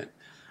Amendment.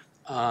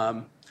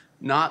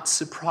 Not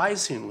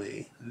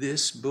surprisingly,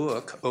 this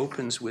book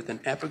opens with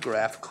an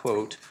epigraph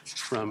quote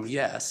from,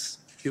 yes,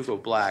 Hugo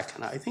Black,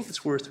 and I think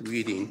it's worth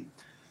reading.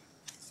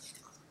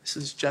 This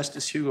is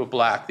Justice Hugo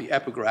Black, the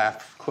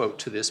epigraph quote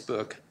to this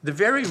book. The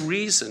very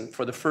reason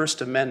for the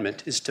First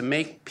Amendment is to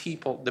make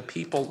the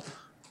people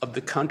of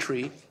the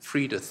country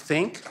free to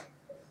think,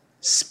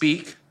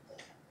 speak,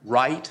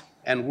 write,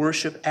 and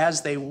worship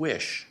as they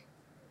wish,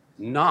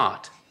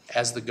 not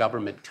as the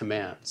government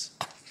commands.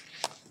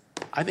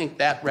 I think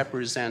that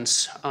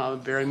represents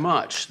very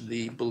much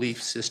the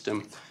belief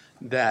system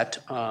that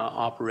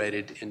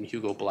operated in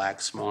Hugo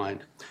Black's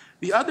mind.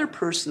 The other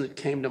person that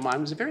came to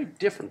mind was a very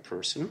different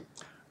person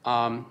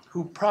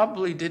who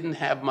probably didn't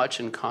have much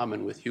in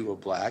common with Hugo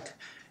Black,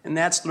 and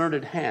that's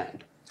Learned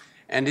Hand.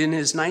 And in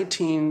his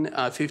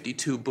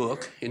 1952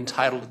 book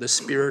entitled The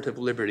Spirit of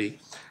Liberty,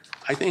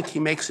 I think he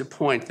makes a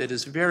point that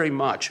is very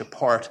much a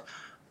part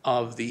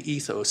of the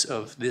ethos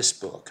of this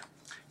book,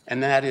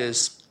 and that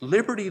is,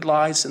 liberty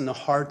lies in the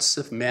hearts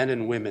of men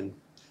and women.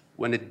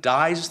 When it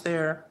dies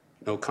there,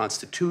 no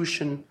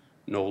constitution,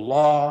 no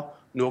law,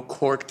 no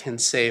court can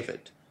save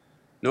it.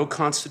 No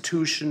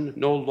constitution,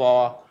 no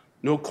law,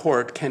 no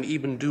court can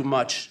even do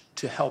much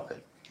to help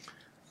it.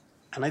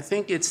 And I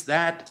think it's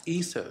that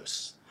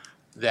ethos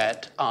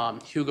that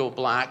Hugo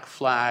Black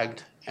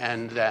flagged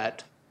and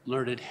that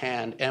Learned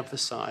Hand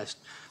emphasized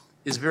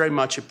is very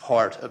much a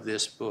part of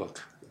this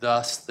book,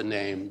 thus the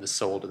name, The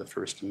Soul of the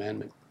First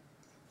Amendment.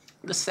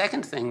 The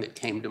second thing that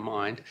came to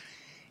mind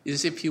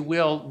is, if you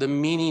will, the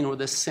meaning or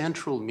the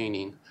central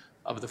meaning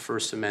of the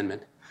First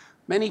Amendment.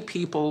 Many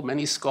people,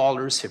 many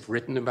scholars have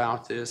written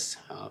about this,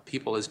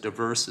 people as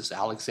diverse as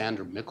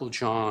Alexander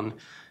Meiklejohn,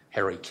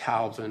 Harry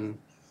Calvin,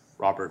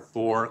 Robert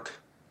Bork,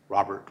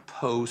 Robert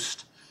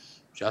Post,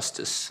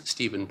 Justice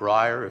Stephen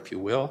Breyer, if you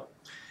will.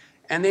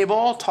 And they've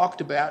all talked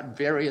about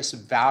various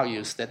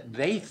values that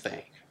they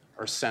think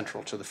are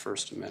central to the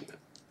First Amendment.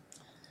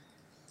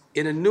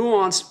 In a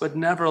nuanced but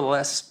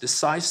nevertheless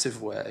decisive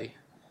way,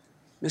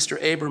 Mr.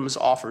 Abrams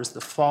offers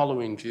the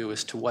following view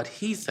as to what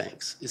he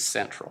thinks is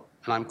central,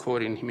 and I'm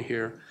quoting him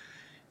here.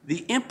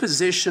 The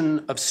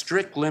imposition of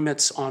strict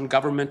limits on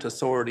government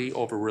authority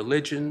over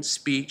religion,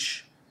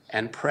 speech,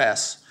 and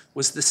press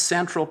was the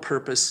central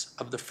purpose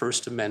of the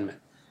First Amendment.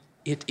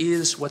 It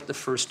is what the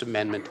First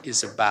Amendment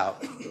is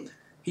about.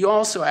 He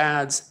also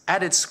adds,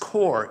 at its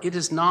core, it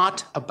is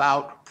not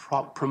about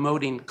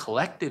promoting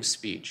collective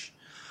speech,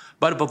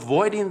 but of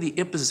avoiding the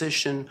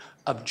imposition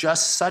of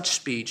just such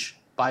speech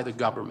by the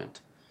government.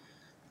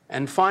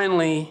 And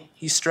finally,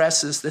 he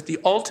stresses that the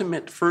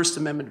ultimate First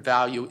Amendment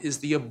value is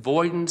the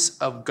avoidance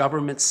of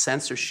government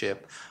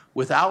censorship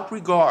without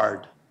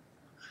regard,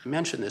 I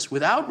mentioned this,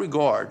 without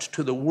regard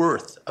to the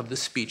worth of the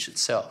speech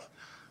itself.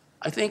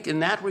 I think in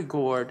that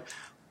regard,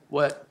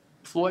 what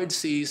Floyd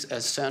sees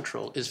as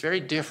central is very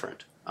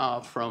different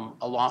from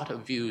a lot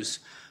of views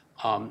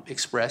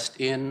expressed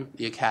in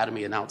the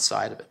Academy and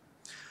outside of it.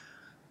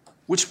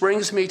 Which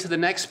brings me to the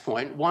next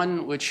point,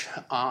 one which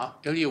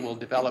Ilya will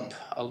develop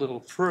a little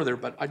further,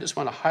 but I just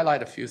want to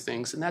highlight a few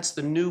things, and that's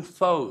the new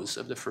foes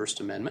of the First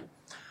Amendment.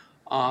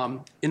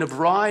 In a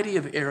variety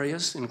of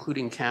areas,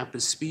 including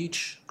campus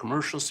speech,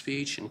 commercial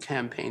speech, and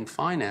campaign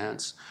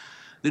finance,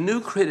 the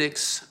new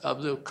critics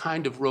of the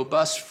kind of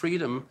robust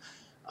freedom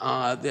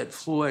that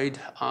Floyd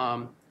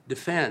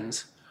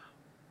defends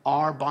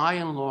are by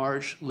and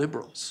large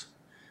liberals.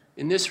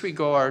 In this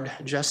regard,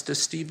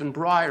 Justice Stephen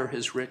Breyer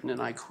has written,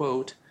 and I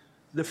quote,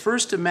 "The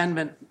First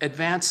Amendment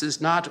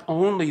advances not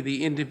only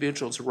the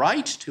individual's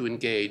right to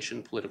engage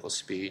in political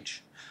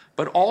speech,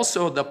 but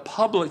also the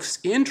public's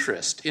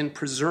interest in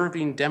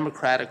preserving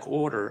democratic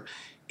order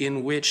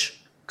in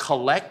which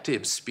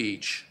collective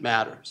speech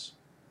matters."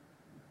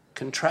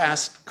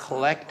 Contrast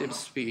collective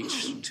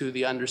speech to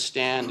the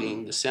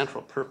understanding, the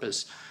central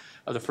purpose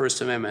of the First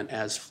Amendment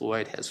as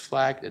Floyd has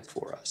flagged it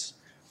for us.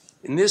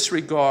 In this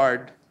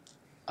regard,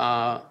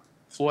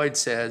 Floyd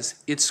says,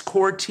 its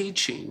core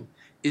teaching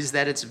is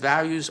that its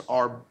values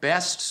are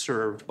best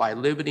served by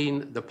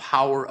limiting the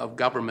power of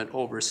government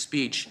over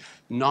speech,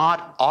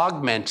 not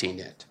augmenting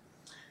it.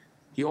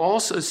 He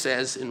also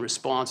says, in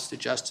response to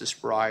Justice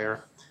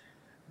Breyer,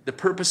 the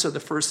purpose of the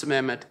First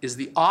Amendment is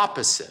the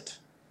opposite.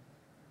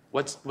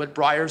 What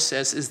Breyer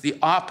says is the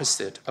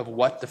opposite of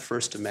what the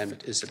First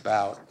Amendment is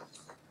about.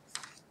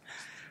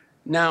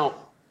 Now,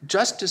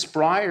 Justice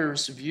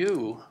Breyer's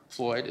view,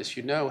 Floyd, as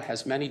you know,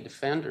 has many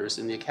defenders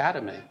in the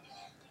Academy.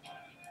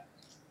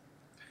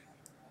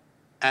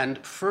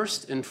 And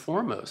first and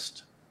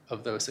foremost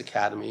of those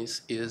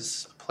academies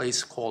is a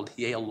place called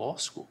Yale Law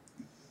School.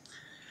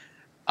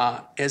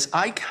 As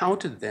I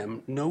counted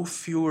them, no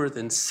fewer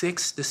than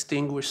 6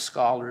 distinguished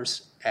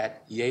scholars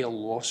at Yale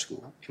Law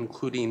School,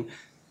 including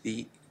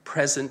the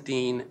present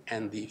dean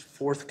and the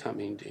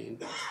forthcoming dean,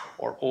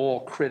 are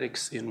all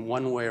critics in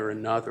one way or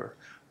another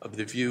of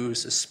the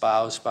views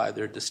espoused by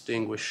their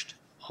distinguished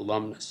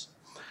alumnus.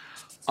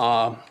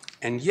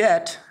 And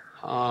yet,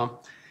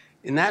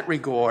 in that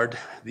regard,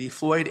 the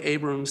Floyd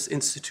Abrams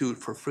Institute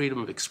for Freedom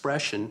of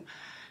Expression,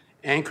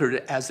 anchored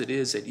as it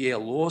is at Yale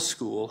Law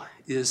School,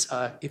 is,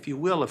 if you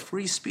will, a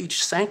free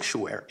speech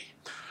sanctuary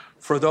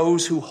for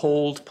those who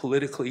hold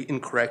politically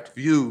incorrect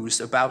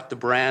views about the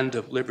brand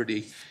of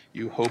liberty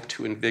you hope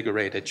to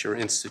invigorate at your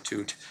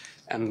institute.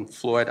 And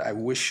Floyd, I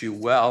wish you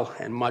well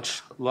and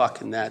much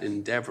luck in that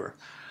endeavor.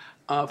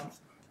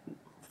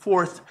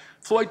 Fourth,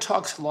 Floyd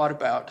talks a lot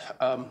about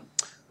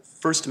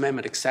First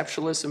Amendment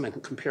exceptionalism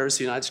and compares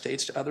the United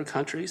States to other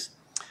countries.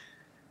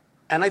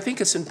 And I think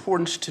it's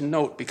important to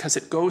note because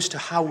it goes to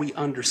how we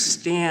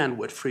understand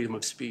what freedom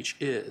of speech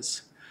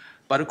is.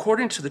 But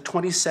according to the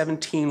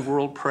 2017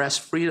 World Press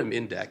Freedom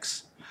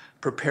Index,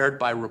 prepared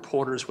by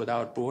Reporters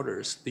Without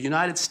Borders, the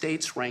United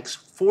States ranks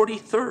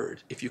 43rd,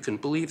 if you can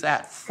believe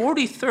that,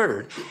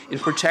 43rd in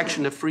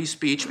protection of free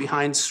speech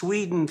behind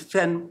Sweden,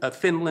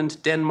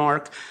 Finland,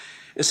 Denmark,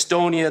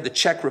 Estonia, the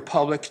Czech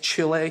Republic,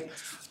 Chile.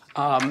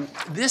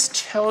 This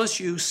tells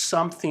you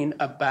something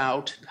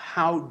about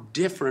how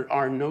different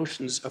our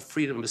notions of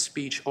freedom of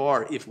speech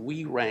are if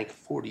we rank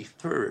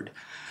 43rd.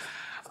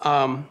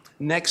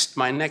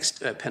 My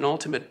next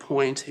penultimate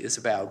point is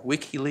about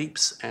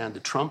WikiLeaks and the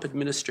Trump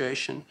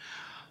administration.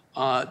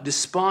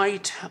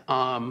 Despite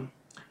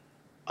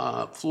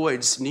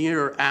Floyd's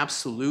near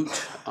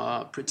absolute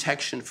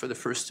protection for the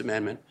First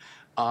Amendment,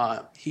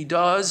 he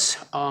does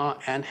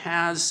and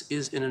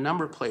is in a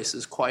number of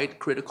places quite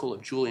critical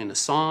of Julian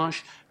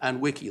Assange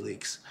and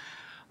WikiLeaks.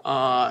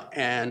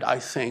 And I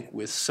think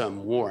with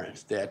some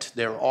warrant that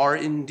there are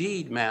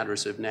indeed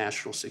matters of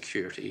national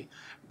security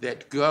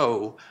that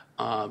go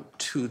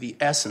to the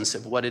essence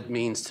of what it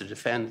means to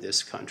defend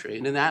this country.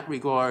 And in that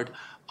regard,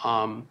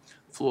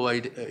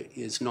 Floyd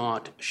is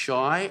not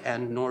shy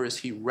and nor is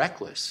he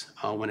reckless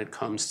when it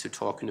comes to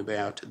talking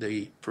about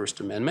the First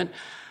Amendment.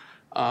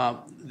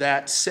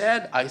 That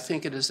said, I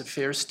think it is a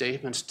fair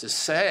statement to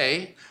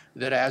say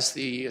that as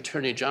the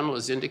Attorney General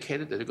has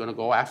indicated that they're going to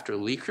go after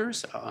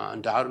leakers,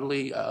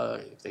 undoubtedly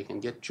if they can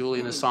get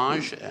Julian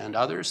Assange and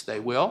others, they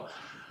will.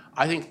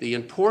 I think the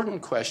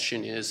important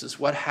question is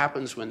what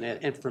happens when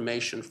that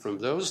information from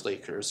those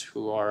leakers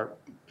who are,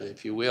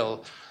 if you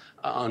will,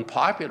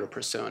 unpopular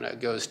persona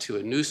goes to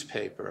a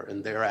newspaper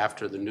and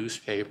thereafter the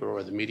newspaper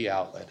or the media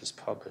outlet is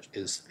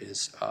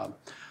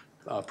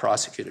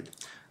prosecuted.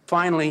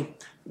 Finally,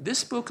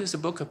 this book is a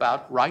book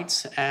about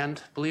rights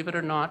and, believe it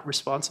or not,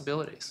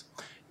 responsibilities.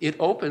 It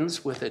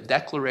opens with a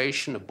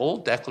declaration, a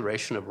bold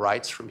declaration of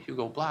rights from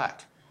Hugo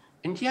Black,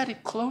 and yet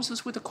it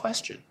closes with a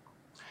question.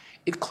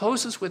 It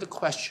closes with a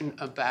question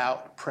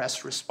about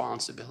press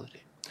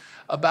responsibility,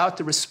 about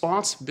the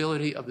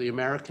responsibility of the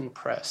American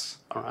press,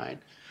 all right,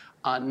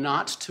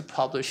 not to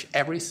publish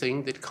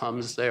everything that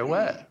comes their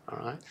way, all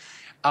right?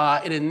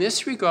 And in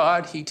this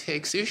regard, he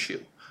takes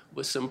issue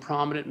with some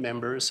prominent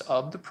members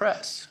of the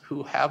press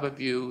who have a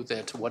view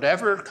that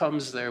whatever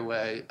comes their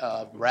way,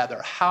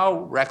 rather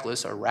how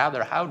reckless or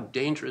rather how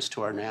dangerous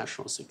to our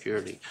national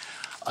security,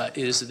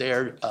 is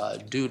their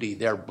duty,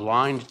 their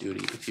blind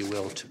duty, if you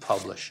will, to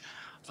publish.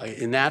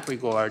 In that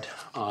regard,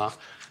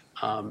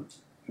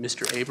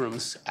 Mr.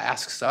 Abrams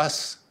asks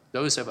us,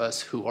 those of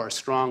us who are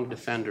strong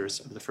defenders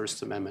of the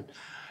First Amendment,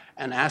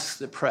 and asks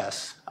the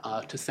press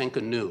to think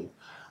anew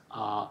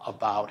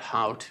about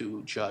how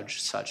to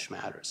judge such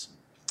matters.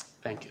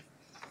 Thank you.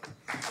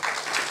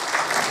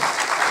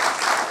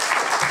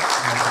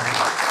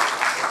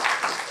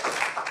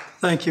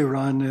 Thank you,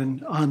 Ron.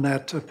 And on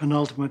that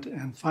penultimate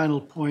and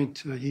final point,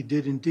 he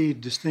did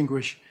indeed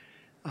distinguish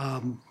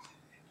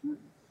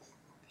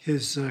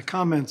his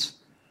comments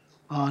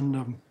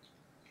on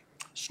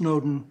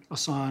Snowden,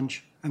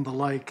 Assange, and the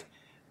like,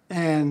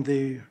 and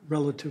the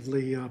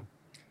relatively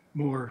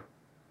more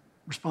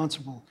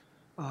responsible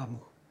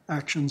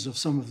actions of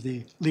some of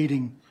the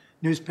leading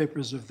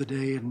newspapers of the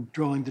day, and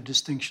drawing the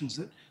distinctions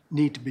that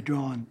need to be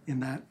drawn in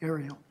that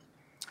area.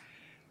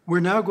 We're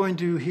now going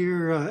to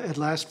hear at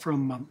last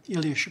from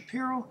Ilya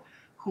Shapiro,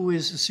 who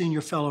is a senior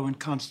fellow in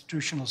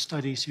constitutional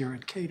studies here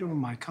at Cato,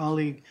 my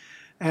colleague,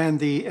 and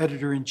the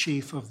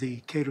editor-in-chief of the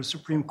Cato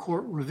Supreme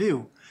Court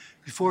Review.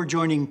 Before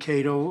joining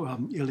Cato,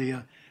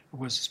 Ilya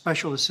was a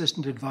special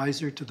assistant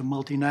advisor to the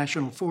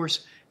multinational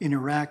force in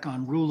Iraq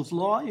on rule of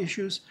law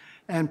issues,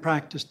 and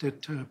practiced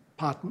at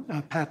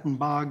Patton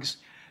Boggs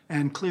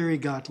and Cleary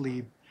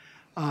Gottlieb.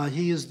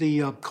 He is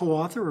the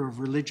co-author of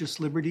Religious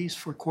Liberties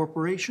for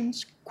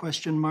Corporations, ?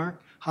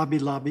 Hobby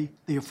Lobby,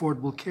 the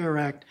Affordable Care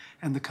Act,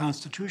 and the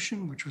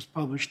Constitution, which was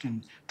published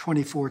in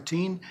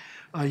 2014.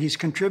 He's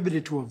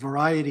contributed to a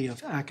variety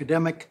of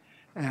academic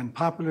and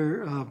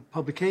popular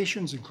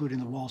publications, including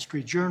the Wall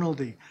Street Journal,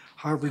 the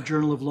Harvard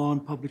Journal of Law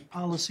and Public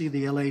Policy,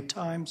 the LA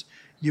Times,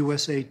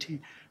 USA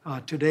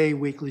Today,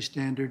 Weekly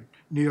Standard,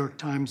 New York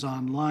Times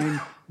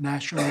Online,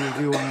 National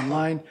Review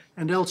Online,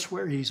 and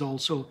elsewhere. He's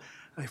also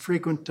a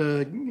frequent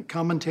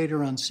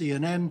commentator on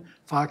CNN,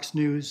 Fox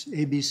News,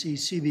 ABC,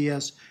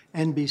 CBS,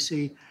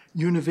 NBC,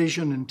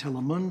 Univision, and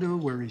Telemundo,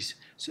 where he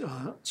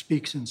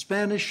speaks in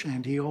Spanish,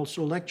 and he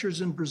also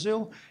lectures in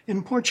Brazil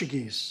in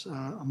Portuguese,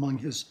 among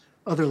his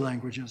other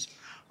languages.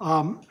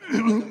 I'm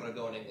going to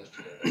go in English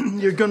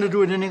today. You're going to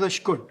do it in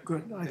English? Good,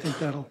 good. I think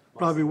that'll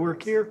probably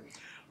work here.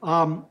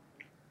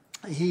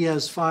 He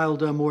has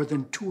filed more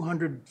than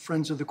 200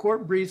 Friends of the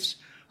Court briefs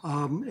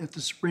at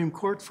the Supreme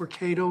Court for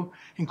Cato,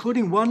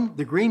 including one,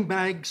 the Green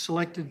Bag,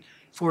 selected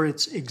for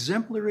its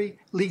exemplary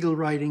legal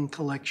writing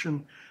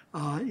collection.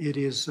 It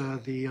is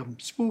the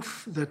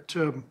spoof that,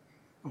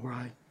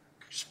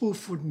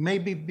 spoof would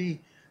maybe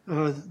be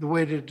the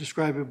way to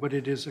describe it, but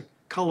it is a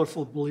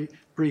colorful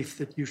brief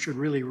that you should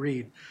really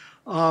read.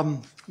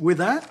 With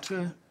that,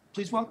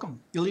 please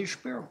welcome Ilya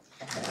Shapiro.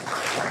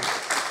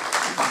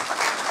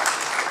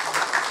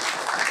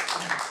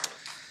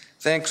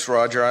 Thanks,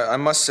 Roger. I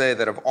must say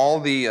that of all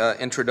the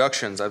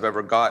introductions I've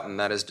ever gotten,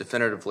 that is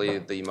definitively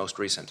the most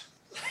recent.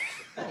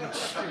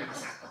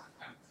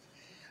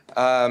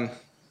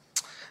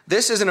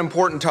 This is an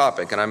important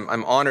topic, and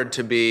I'm honored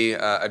to be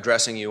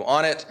addressing you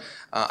on it.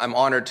 I'm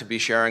honored to be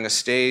sharing a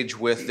stage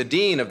with the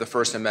Dean of the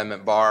First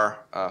Amendment Bar,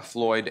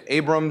 Floyd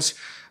Abrams,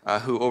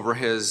 who over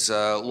his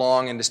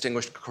long and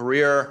distinguished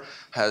career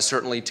has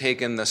certainly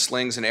taken the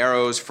slings and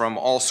arrows from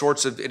all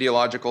sorts of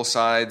ideological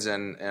sides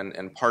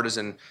and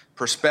partisan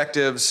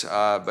perspectives,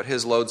 but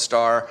his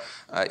lodestar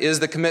is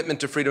the commitment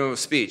to freedom of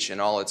speech in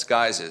all its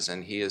guises,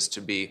 and he is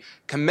to be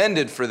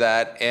commended for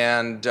that,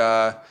 and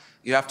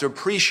you have to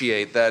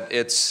appreciate that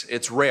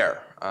it's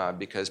rare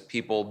because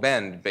people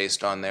bend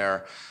based on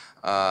their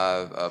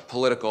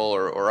political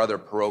or other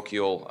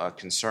parochial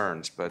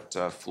concerns, but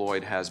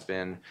Floyd has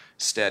been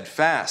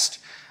steadfast.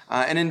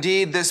 And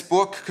indeed, this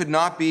book could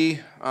not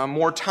be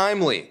more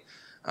timely.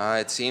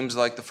 It seems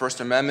like the First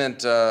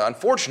Amendment,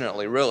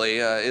 unfortunately, really,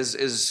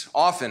 is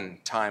often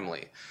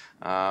timely.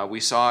 We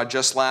saw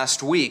just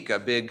last week a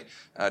big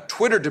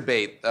Twitter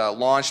debate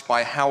launched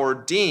by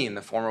Howard Dean,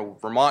 the former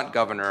Vermont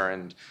governor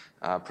and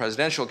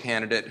presidential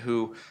candidate,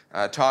 who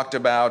talked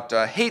about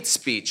hate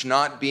speech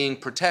not being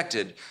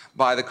protected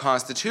by the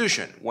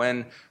Constitution,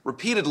 when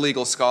repeated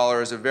legal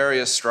scholars of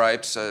various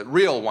stripes,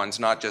 real ones,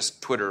 not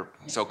just Twitter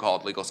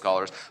so-called legal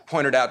scholars,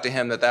 pointed out to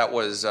him that that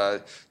was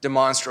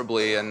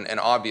demonstrably and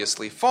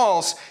obviously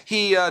false.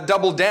 He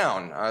doubled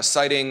down,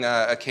 citing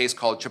a case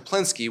called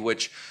Chaplinsky,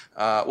 which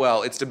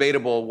well, it's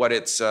debatable what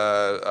its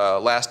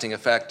lasting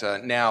effect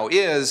now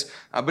is,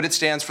 but it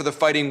stands for the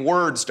fighting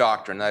words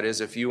doctrine. That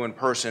is, if you in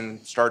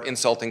person start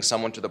insulting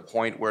someone to the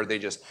point where they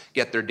just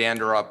get their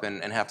dander up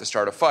and have to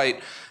start a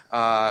fight,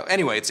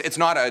 Anyway, it's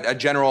not a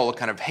general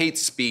kind of hate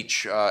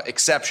speech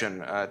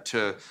exception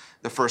to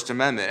the First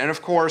Amendment. And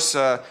of course,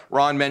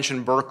 Ron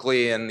mentioned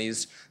Berkeley and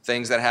these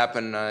things that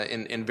happen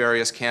in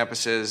various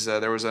campuses.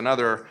 There was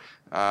another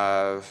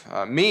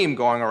meme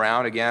going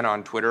around, again,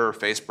 on Twitter or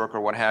Facebook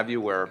or what have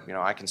you, where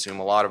I consume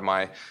a lot of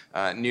my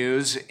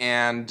news,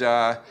 and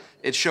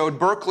it showed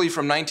Berkeley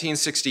from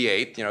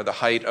 1968, the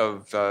height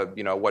of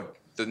what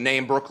the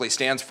name Berkeley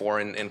stands for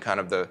in kind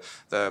of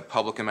the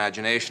public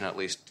imagination, at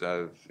least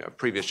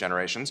previous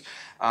generations.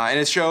 And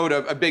it showed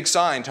a big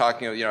sign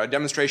talking, a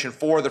demonstration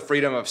for the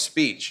freedom of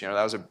speech.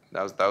 That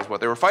was what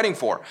they were fighting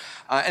for.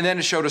 And then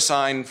it showed a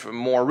sign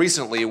more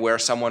recently where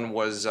someone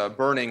was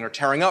burning or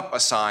tearing up a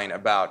sign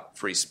about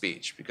free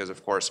speech, because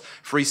of course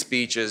free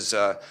speech is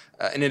an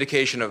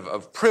indication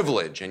of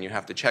privilege, and you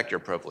have to check your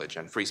privilege.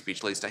 And free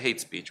speech leads to hate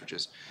speech, which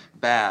is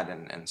bad,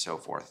 and so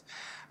forth.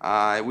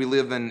 We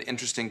live in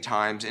interesting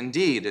times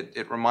indeed.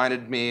 It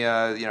reminded me,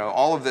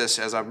 all of this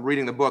as I'm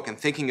reading the book and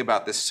thinking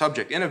about this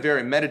subject in a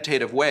very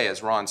meditative way,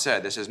 as Ron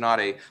said. This is not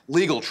a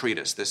legal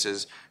treatise. This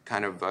is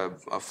kind of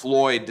a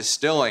Floyd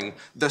distilling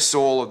the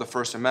soul of the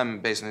First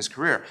Amendment based on his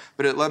career.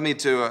 But it led me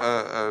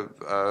to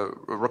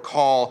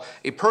recall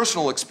a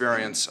personal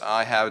experience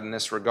I had in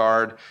this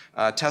regard,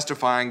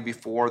 testifying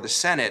before the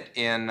Senate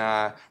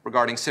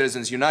regarding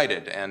Citizens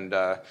United and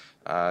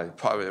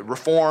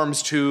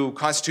reforms to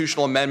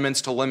constitutional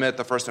amendments to limit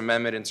the First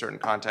Amendment in certain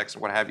contexts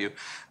and what have you.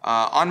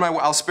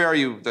 I'll spare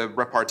you the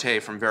repartee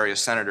from various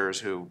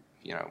senators who,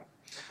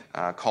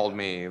 called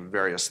me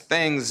various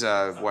things,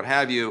 what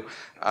have you.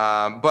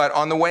 But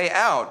on the way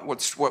out,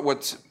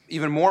 what's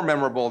even more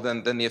memorable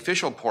than the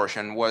official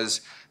portion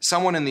was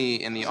someone in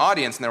the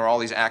audience, and there were all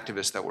these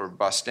activists that were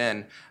bussed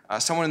in.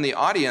 Someone in the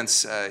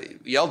audience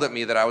yelled at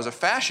me that I was a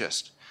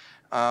fascist,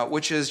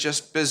 which is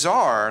just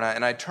bizarre.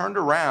 And I turned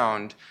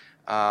around.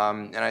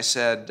 And I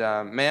said,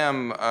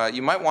 ma'am,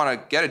 you might want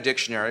to get a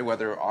dictionary,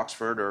 whether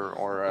Oxford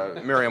or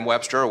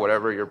Merriam-Webster or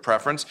whatever your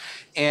preference,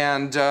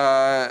 and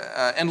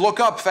look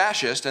up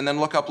fascist and then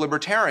look up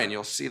libertarian.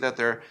 You'll see that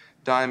they're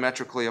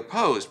diametrically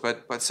opposed.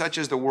 But such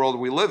is the world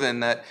we live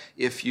in, that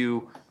if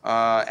you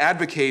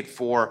advocate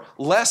for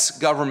less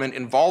government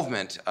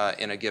involvement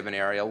in a given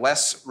area,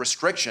 less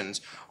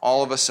restrictions,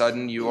 all of a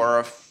sudden you are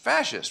a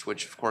fascist,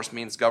 which of course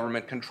means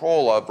government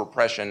control of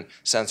repression,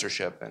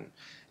 censorship, and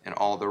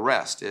all the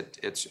rest.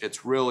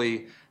 It's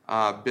really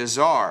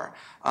bizarre.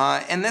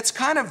 And that's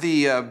kind of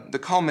the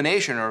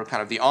culmination, or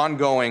kind of the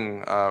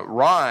ongoing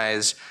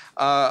rise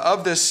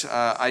of this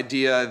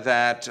idea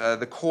that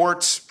the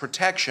court's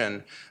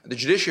protection, the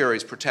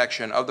judiciary's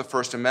protection of the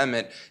First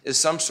Amendment is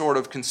some sort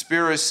of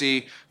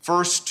conspiracy,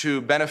 first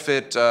to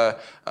benefit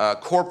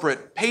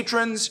corporate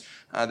patrons.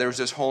 There was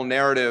this whole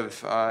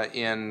narrative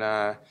in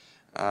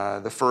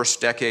the first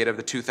decade of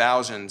the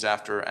 2000s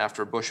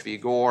after Bush v.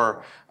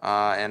 Gore,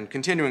 and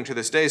continuing to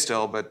this day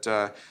still, but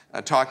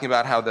talking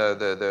about how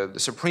the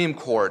Supreme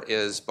Court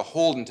is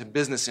beholden to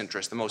business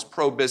interests, the most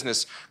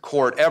pro-business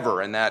court ever,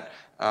 and that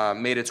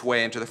made its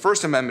way into the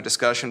First Amendment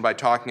discussion by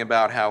talking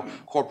about how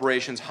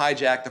corporations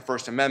hijack the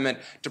First Amendment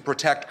to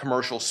protect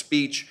commercial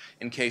speech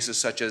in cases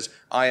such as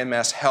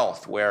IMS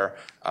Health, where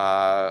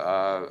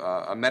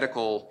a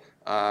medical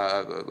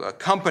a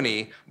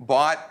company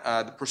bought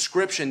the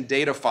prescription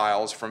data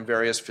files from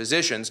various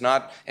physicians,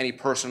 not any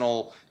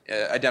personal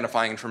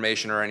identifying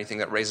information or anything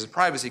that raises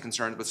privacy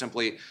concerns, but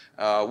simply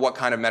what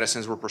kind of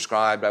medicines were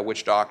prescribed by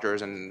which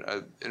doctors and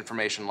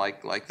information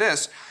like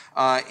this.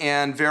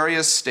 And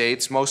various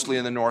states, mostly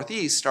in the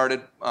Northeast,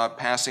 started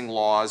passing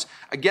laws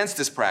against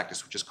this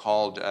practice, which is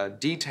called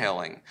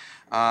detailing.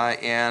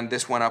 And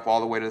this went up all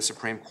the way to the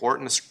Supreme Court,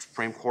 and the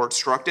Supreme Court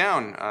struck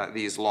down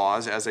these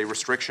laws as a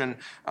restriction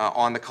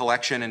on the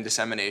collection and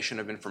dissemination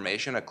of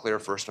information, a clear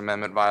First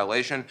Amendment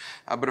violation.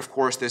 But of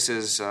course, this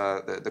is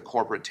the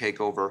corporate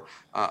takeover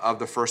of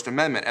the First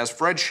Amendment. As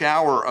Fred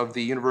Schauer of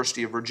the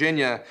University of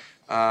Virginia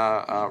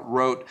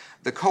wrote,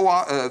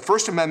 the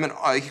First Amendment,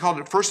 he called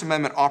it First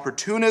Amendment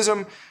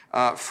opportunism.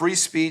 Free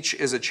speech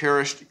is a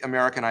cherished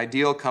American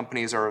ideal.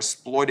 Companies are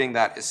exploiting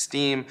that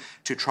esteem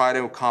to try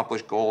to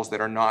accomplish goals that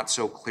are not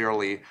so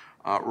clearly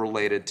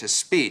related to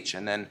speech.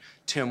 And then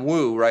Tim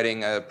Wu,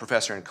 a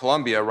professor in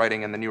Columbia,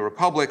 writing in the New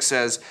Republic,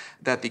 says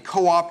that the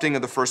co-opting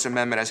of the First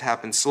Amendment has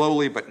happened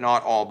slowly, but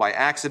not all by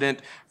accident.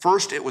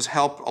 First, it was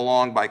helped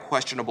along by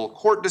questionable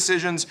court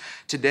decisions.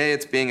 Today,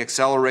 it's being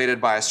accelerated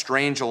by a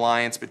strange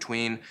alliance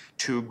between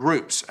two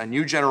groups, a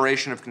new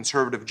generation of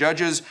conservative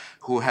judges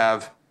who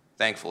have,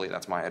 thankfully,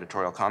 that's my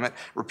editorial comment,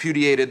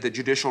 repudiated the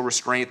judicial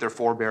restraint their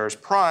forebears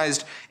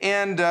prized,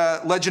 and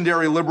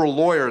legendary liberal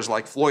lawyers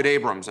like Floyd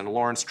Abrams and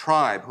Lawrence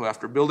Tribe, who,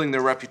 after building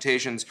their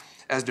reputations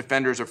as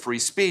defenders of free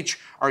speech,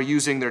 are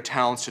using their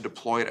talents to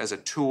deploy it as a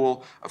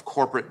tool of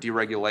corporate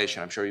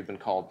deregulation. I'm sure you've been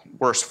called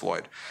worse,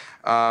 Floyd.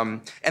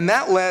 And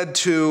that led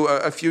to,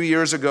 a few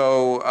years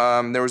ago,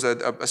 there was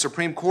a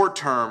Supreme Court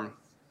term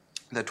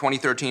the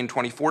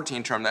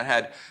 2013-2014 term that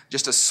had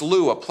just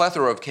a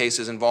plethora of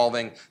cases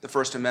involving the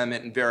First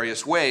Amendment in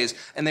various ways,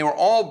 and they were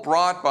all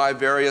brought by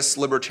various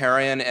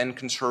libertarian and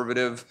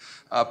conservative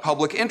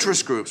public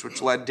interest groups,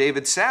 which led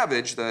David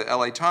Savage, the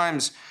LA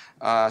Times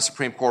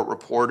Supreme Court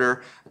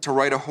reporter, to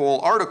write a whole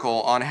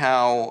article on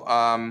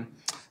how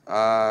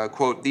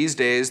quote, these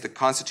days the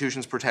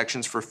Constitution's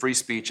protections for free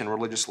speech and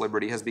religious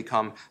liberty has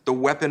become the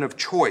weapon of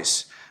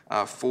choice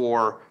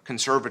for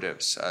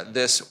conservatives.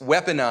 This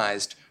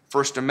weaponized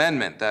First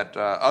Amendment that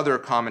other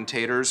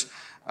commentators,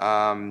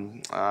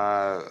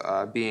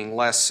 being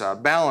less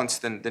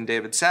balanced than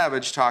David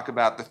Savage, talk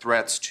about the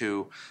threats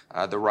to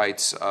the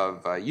rights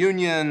of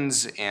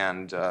unions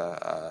and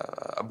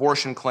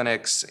abortion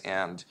clinics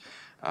and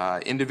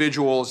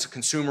individuals,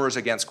 consumers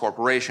against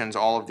corporations,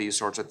 all of these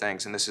sorts of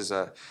things. And this is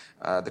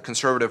the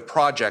conservative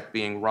project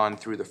being run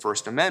through the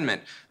First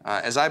Amendment.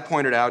 As I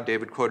pointed out,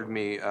 David quoted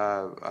me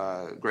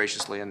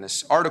graciously in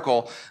this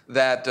article,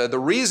 that the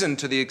reason,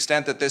 to the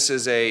extent that this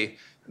is a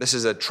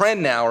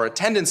trend now, or a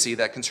tendency,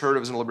 that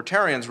conservatives and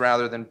libertarians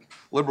rather than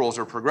liberals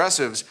or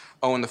progressives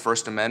own the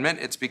First Amendment,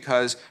 it's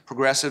because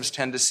progressives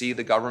tend to see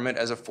the government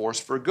as a force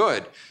for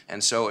good.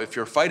 And so if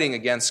you're fighting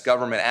against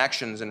government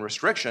actions and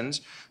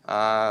restrictions,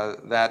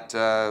 that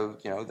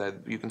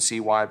you can see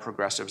why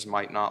progressives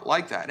might not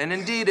like that. And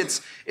indeed,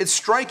 it's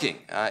striking.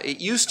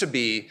 It used to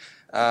be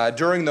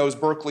during those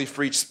Berkeley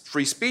free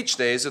speech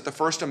days that the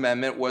First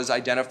Amendment was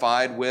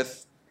identified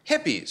with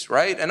hippies,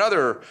 right, and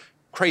other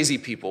crazy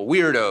people,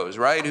 weirdos,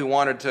 right, who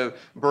wanted to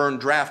burn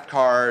draft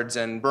cards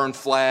and burn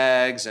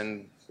flags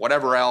and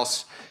whatever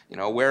else,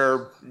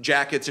 wear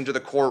jackets into the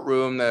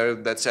courtroom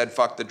that said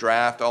 "fuck the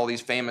draft," all these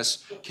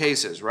famous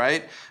cases,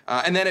 right?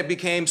 And then it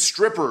became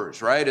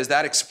strippers, right, as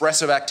that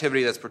expressive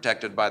activity that's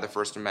protected by the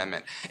First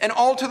Amendment. And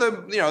all to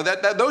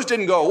the, those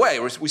didn't go away.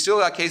 We still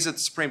got cases at the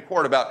Supreme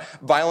Court about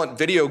violent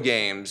video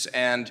games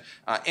and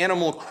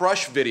Animal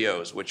Crush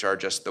videos, which are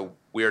just the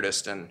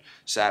weirdest and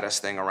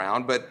saddest thing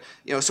around. But,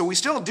 so we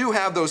still do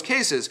have those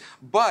cases,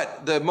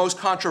 but the most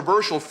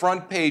controversial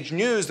front page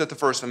news that the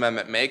First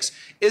Amendment makes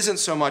isn't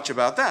so much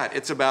about that.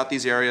 It's about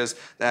these areas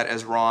that,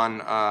 as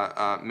Ron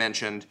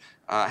mentioned,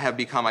 have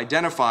become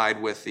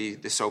identified with the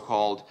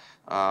so-called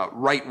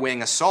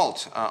right-wing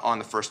assault on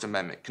the First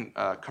Amendment.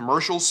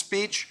 Commercial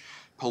speech,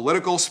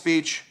 political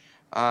speech,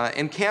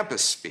 and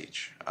campus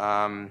speech.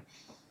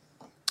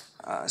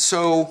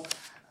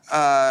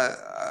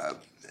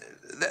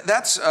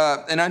 That's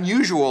an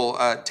unusual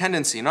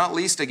tendency, not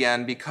least,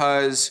 again,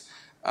 because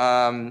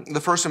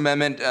the First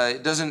Amendment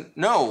doesn't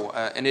know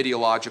an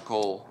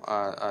ideological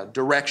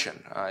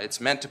direction.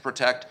 It's meant to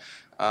protect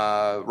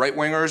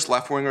right-wingers,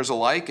 left-wingers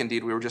alike.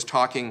 Indeed, we were just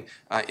talking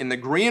in the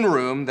green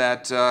room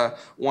that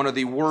one of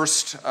the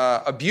worst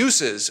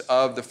abuses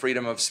of the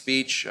freedom of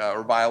speech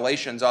or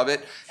violations of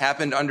it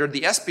happened under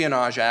the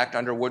Espionage Act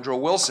under Woodrow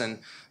Wilson,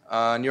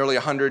 nearly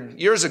 100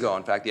 years ago.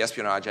 In fact, the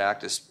Espionage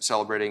Act is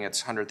celebrating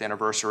its 100th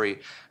anniversary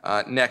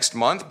next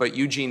month, but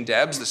Eugene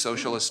Debs, the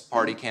Socialist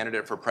Party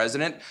candidate for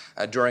president,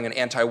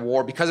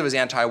 because of his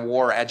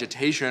anti-war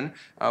agitation,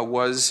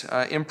 was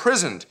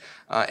imprisoned.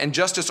 And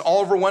Justice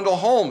Oliver Wendell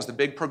Holmes, the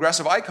big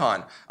progressive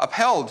icon,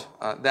 upheld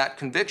that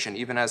conviction,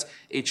 even as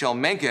H.L.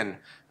 Mencken,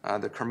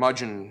 the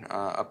curmudgeon,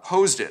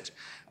 opposed it.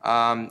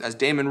 As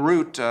Damon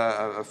Root,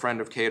 a friend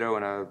of Cato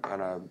and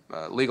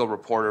a legal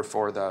reporter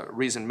for the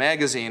Reason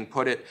magazine,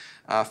 put it,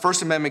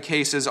 First Amendment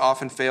cases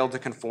often fail to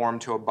conform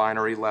to a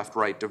binary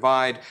left-right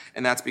divide,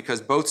 and that's because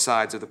both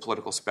sides of the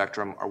political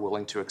spectrum are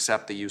willing to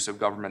accept the use of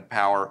government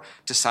power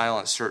to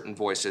silence certain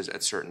voices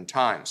at certain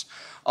times.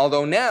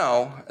 Although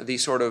now the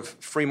sort of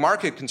free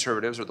market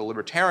conservatives, or the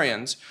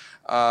libertarians,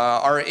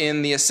 are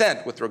in the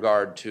ascent with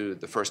regard to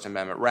the First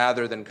Amendment,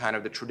 rather than kind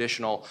of the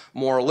traditional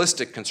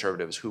moralistic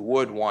conservatives who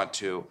would want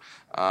to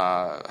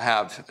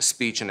have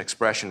speech and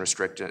expression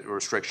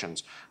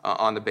restrictions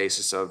on the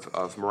basis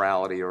of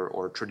morality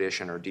or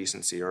tradition or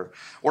decency or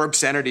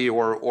obscenity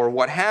or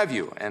what have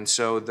you. And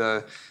so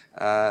the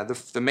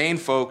main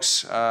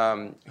folks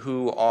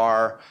who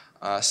are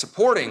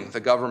supporting the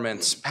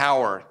government's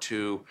power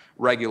to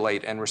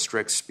regulate and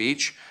restrict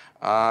speech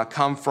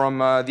come from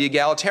the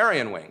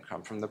egalitarian wing,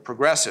 come from the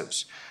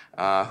progressives,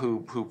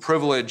 who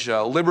privilege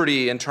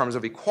liberty in terms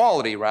of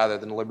equality rather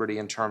than liberty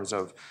in terms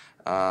of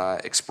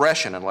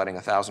expression and letting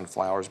 1,000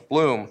 flowers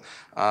bloom,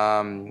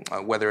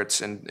 whether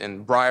it's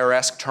in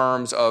Breyer-esque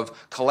terms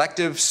of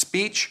collective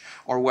speech,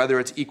 or whether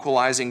it's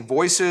equalizing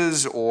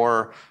voices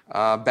or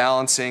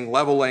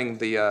leveling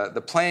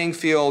the playing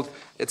field.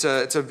 It's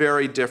a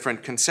very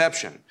different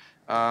conception.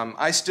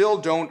 I still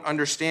don't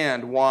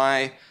understand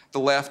why the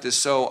left is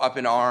so up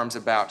in arms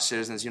about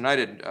Citizens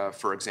United,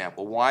 for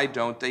example. Why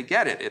don't they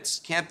get it?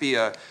 It can't be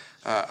a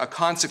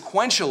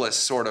consequentialist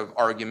sort of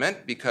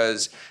argument,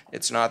 because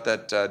it's not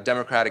that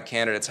Democratic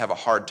candidates have a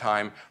hard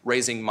time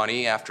raising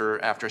money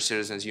after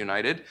Citizens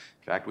United.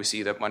 In fact, we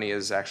see that money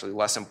is actually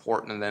less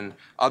important than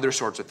other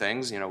sorts of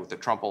things. With the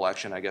Trump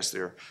election, I guess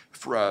they're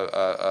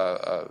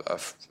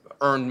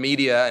earned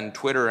media and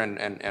Twitter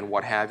and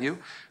what have you.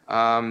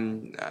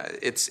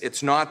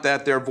 It's not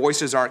that their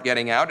voices aren't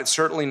getting out. It's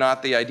certainly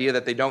not the idea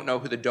that they don't know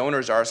who the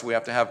donors are, so we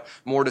have to have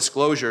more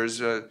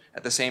disclosures.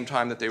 At the same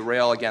time that they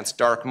rail against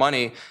dark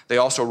money, they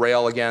also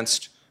rail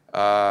against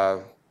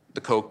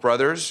the Koch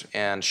brothers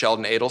and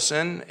Sheldon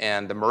Adelson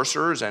and the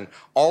Mercers and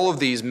all of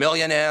these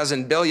millionaires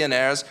and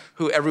billionaires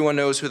who everyone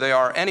knows who they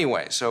are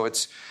anyway. So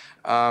it's,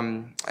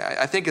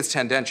 I think it's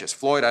tendentious.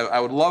 Floyd, I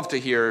would love to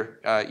hear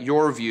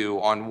your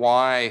view on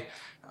why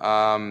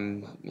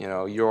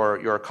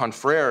your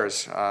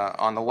confreres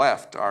on the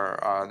left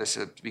are this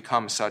has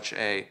become such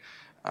a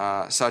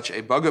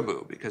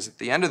bugaboo. Because at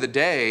the end of the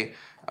day,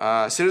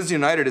 Citizens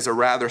United is a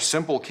rather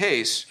simple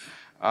case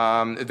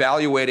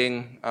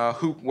evaluating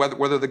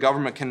whether the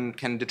government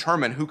can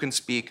determine who can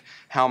speak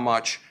how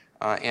much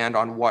and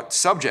on what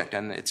subject.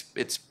 And it's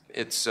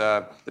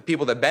the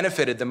people that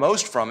benefited the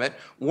most from it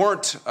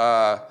weren't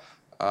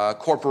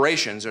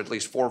corporations, or at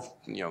least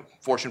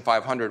Fortune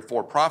 500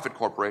 for-profit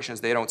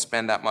corporations. They don't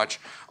spend that much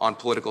on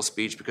political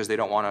speech because they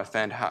don't want to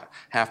offend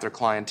half their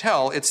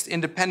clientele. It's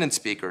independent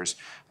speakers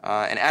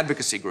and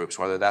advocacy groups,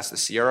 whether that's the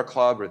Sierra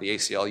Club or the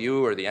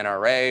ACLU or the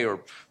NRA or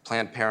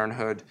Planned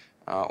Parenthood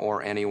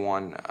or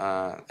anyone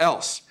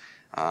else.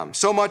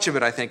 So much of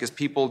it, I think, is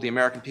the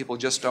American people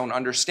just don't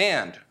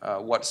understand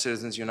what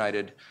Citizens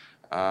United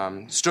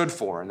stood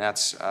for, and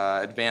that's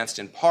advanced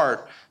in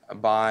part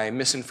by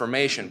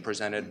misinformation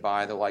presented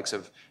by the likes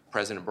of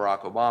President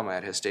Barack Obama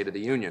at his State of the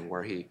Union,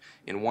 where he,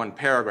 in one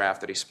paragraph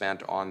that he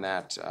spent on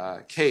that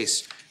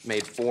case,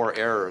 made 4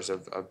 errors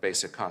of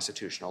basic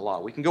constitutional law.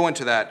 We can go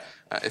into that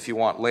if you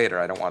want later.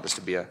 I don't want this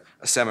to be a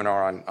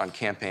seminar on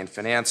campaign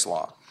finance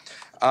law.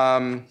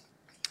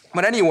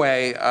 But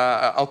anyway,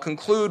 I'll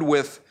conclude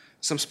with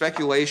some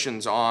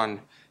speculations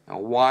on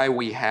why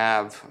we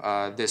have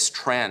this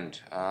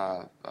trend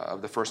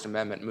of the First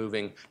Amendment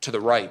moving to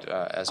the right,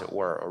 as it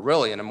were, or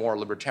really in a more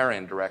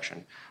libertarian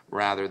direction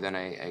rather than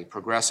a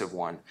progressive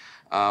one.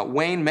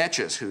 Wayne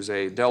Metches, who's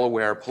a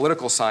Delaware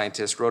political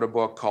scientist, wrote a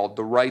book called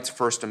The Right's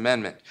First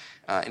Amendment,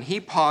 and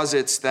he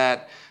posits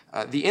that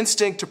the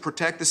instinct to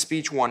protect the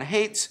speech one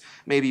hates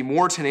may be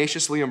more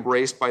tenaciously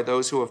embraced by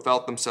those who have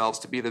felt themselves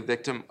to be the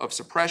victim of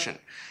suppression.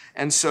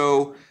 And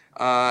so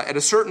at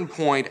a certain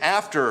point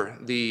after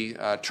the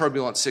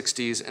turbulent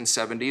 60s and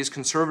 70s,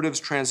 conservatives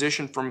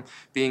transitioned from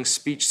being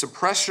speech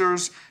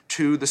suppressors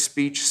to the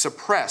speech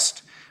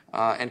suppressed,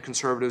 and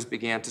conservatives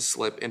began to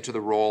slip into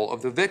the role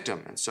of the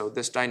victim. And so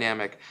this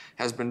dynamic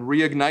has been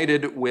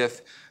reignited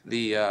with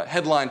the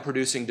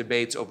headline-producing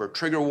debates over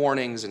trigger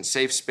warnings and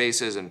safe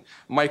spaces and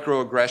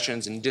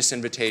microaggressions and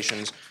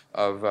disinvitations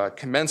of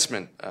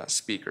commencement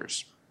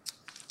speakers.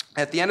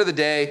 At the end of the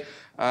day,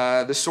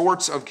 the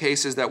sorts of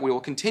cases that we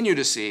will continue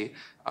to see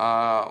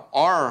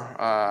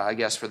are, I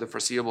guess, for the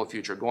foreseeable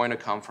future, going to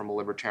come from a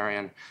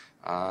libertarian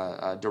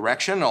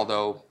direction,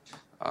 although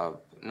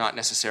not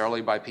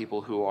necessarily by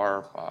people who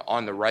are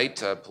on the right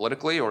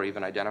politically or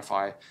even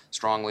identify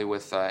strongly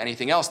with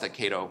anything else that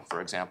Cato, for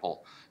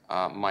example,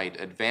 might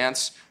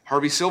advance.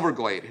 Harvey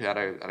Silverglate, who had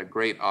a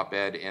great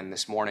op-ed in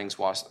this morning's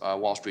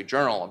Wall Street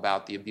Journal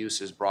about the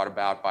abuses brought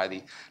about by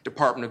the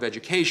Department of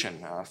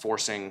Education,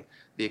 forcing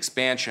the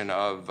expansion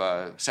of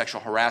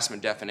sexual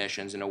harassment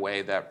definitions in a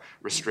way that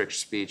restricts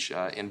speech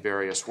in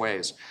various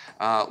ways.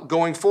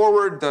 Going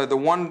forward, the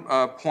one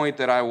point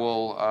that I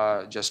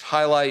will just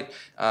highlight,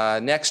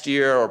 next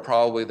year or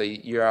probably the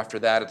year after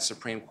that at the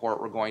Supreme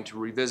Court, we're going to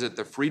revisit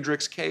the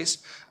Friedrichs case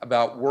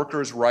about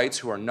workers' rights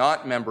who are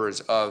not members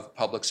of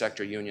public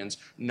sector unions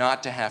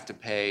not to have to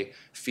pay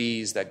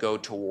fees that go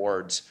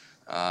towards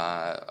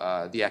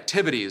the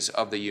activities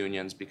of the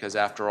unions, because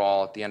after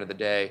all, at the end of the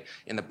day,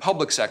 in the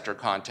public sector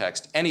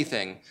context,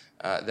 anything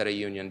that a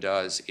union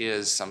does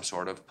is some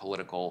sort of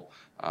political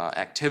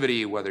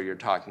activity, whether you're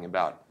talking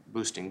about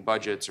boosting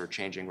budgets or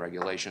changing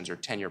regulations or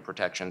tenure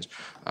protections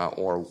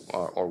or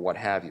what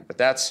have you. But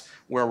that's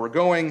where we're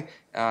going,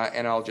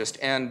 and I'll just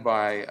end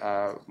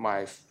by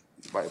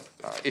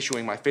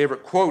issuing my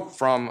favorite quote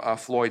from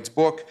Floyd's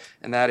book,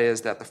 and that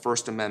is that the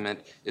First Amendment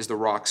is the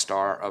rock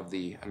star of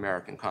the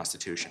American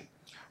Constitution.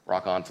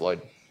 Rock on,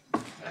 Floyd.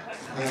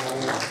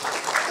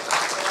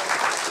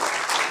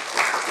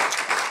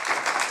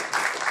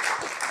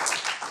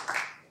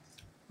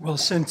 Well,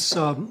 since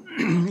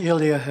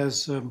Ilya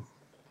has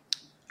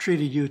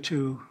treated you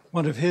to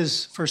one of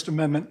his First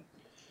Amendment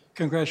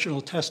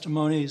congressional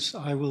testimonies,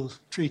 I will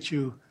treat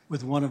you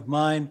with one of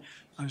mine.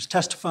 I was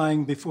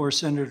testifying before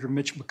Senator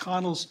Mitch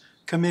McConnell's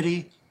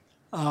committee,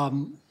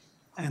 and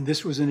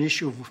this was an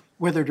issue of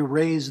whether to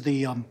raise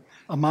the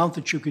amount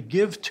that you could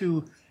give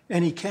to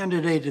any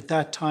candidate. At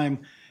that time,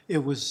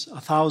 it was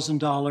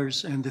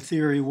 $1,000, and the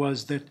theory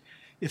was that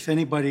if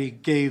anybody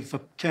gave a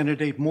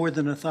candidate more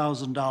than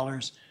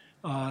 $1,000,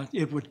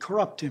 it would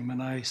corrupt him.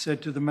 And I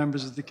said to the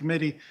members of the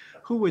committee,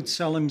 who would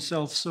sell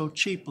himself so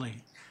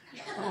cheaply?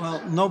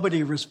 Well,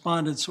 nobody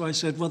responded, so I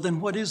said, well,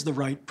 then what is the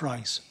right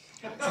price?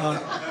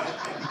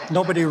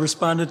 Nobody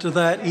responded to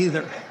that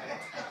either.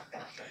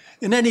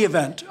 In any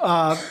event,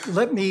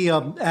 let me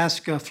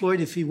ask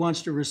Floyd if he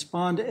wants to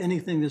respond to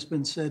anything that's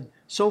been said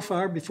so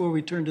far before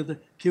we turn to the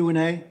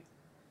Q&A.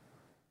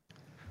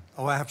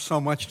 Oh, I have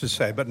so much to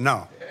say, but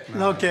no.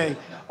 Okay.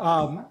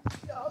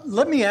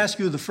 Let me ask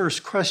you the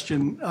first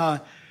question.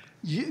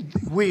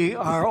 We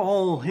are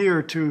all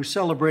here to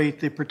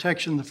celebrate the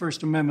protection the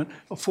First Amendment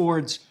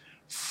affords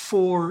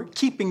for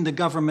keeping the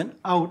government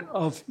out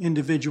of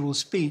individual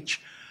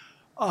speech.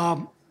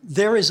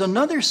 There is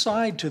another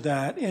side to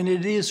that, and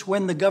it is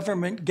when the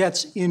government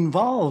gets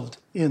involved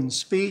in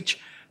speech,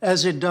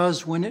 as it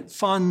does when it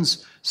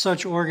funds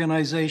such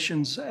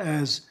organizations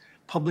as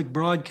public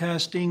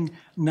broadcasting,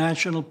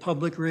 national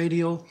public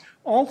radio.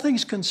 All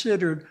things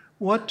considered,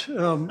 what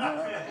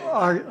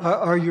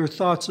are your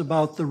thoughts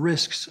about the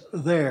risks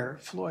there,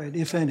 Floyd,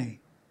 if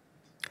any?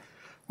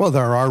 Well,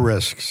 there are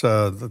risks,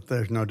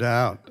 there's no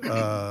doubt.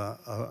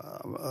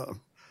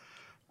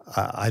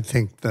 I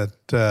think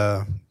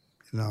that,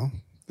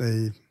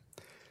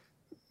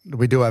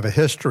 we do have a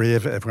history,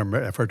 if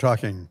we're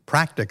talking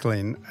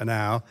practically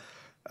now,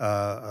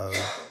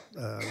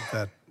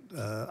 that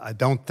I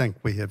don't think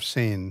we have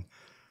seen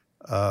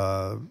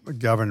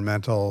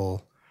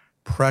governmental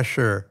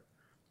pressure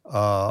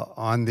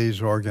on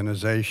these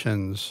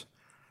organizations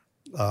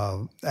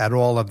at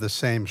all of the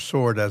same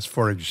sort as,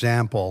 for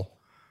example,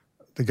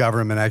 the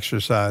government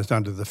exercised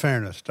under the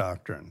Fairness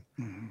Doctrine,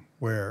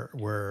 where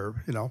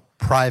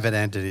private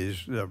entities,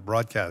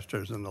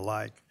 broadcasters and the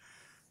like,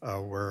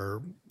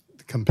 were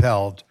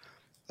compelled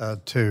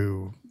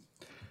to,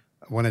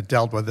 when it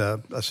dealt with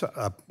a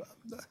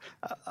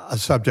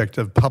subject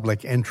of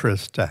public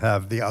interest, to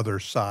have the other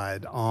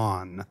side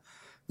on.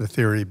 The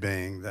theory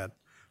being that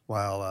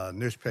while a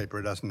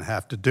newspaper doesn't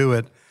have to do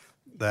it,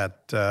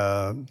 that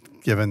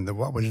given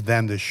what was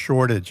then the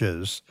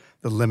shortages,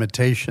 the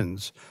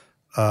limitations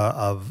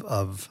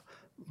of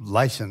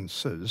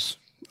licenses,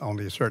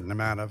 only a certain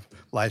amount of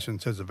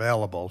licenses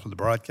available for the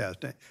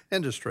broadcasting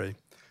industry,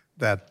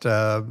 that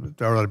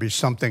there ought to be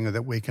something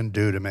that we can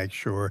do to make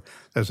sure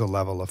there's a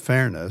level of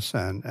fairness.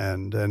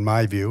 And in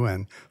my view,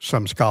 and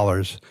some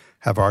scholars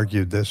have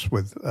argued this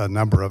with a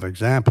number of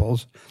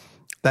examples,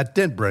 that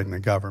did bring the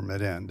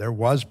government in. There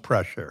was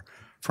pressure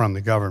from the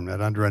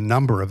government under a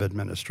number of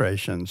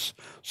administrations,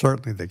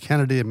 certainly the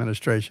Kennedy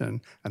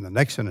administration and the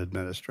Nixon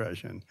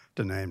administration,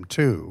 to name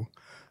two,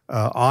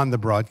 on the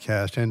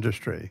broadcast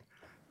industry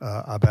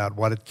about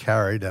what it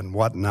carried and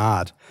what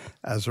not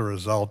as a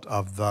result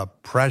of the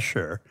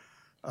pressure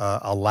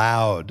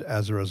allowed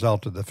as a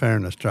result of the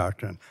Fairness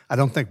Doctrine. I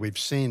don't think we've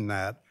seen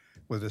that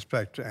with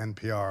respect to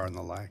NPR and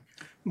the like.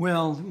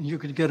 Well, you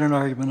could get an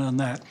argument on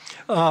that.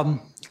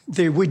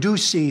 We do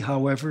see,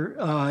 however,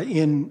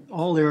 in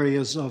all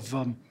areas of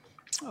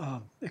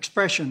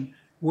expression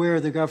where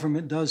the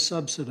government does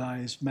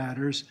subsidize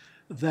matters,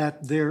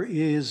 that there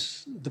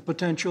is the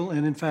potential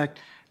and, in fact,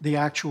 the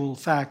actual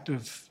fact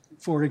of,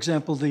 for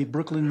example, the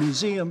Brooklyn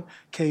Museum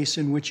case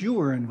in which you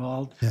were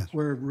involved, yes,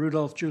 where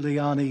Rudolph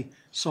Giuliani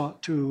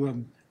sought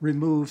to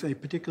remove a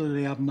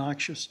particularly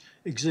obnoxious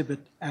exhibit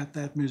at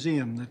that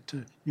museum that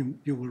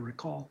you will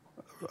recall.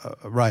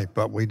 Right,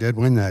 but we did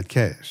win that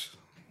case.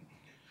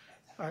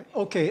 All right.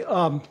 Okay,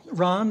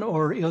 Ron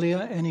or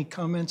Ilya, any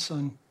comments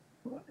on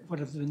what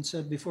have been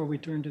said before we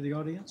turn to the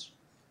audience?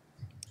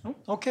 Oh,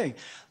 okay.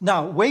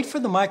 Now, wait for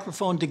the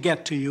microphone to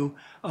get to you.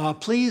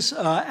 Please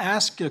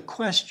ask a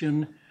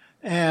question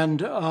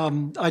and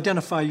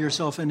identify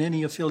yourself and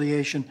any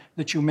affiliation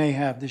that you may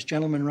have. This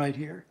gentleman right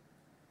here.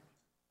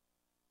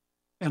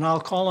 And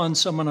I'll call on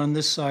someone on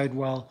this side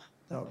while...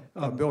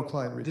 Bill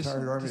Klein,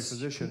 retired Army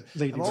physician.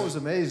 I'm always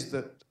amazed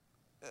that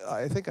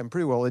I think I'm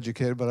pretty well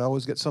educated, but I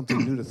always get something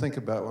new to think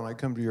about when I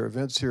come to your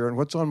events here. And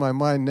what's on my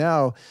mind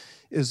now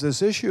is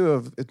this issue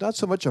of, it's not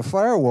so much a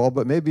firewall,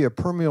 but maybe a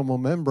permeable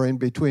membrane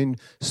between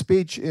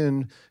speech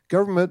in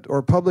government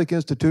or public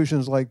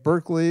institutions like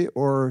Berkeley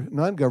or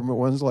non-government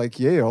ones like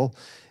Yale.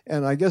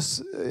 And I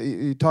guess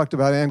you talked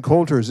about Ann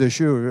Coulter's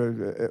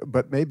issue,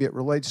 but maybe it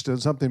relates to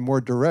something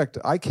more direct.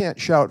 I can't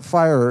shout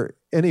fire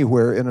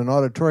anywhere in an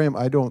auditorium,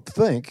 I don't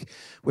think,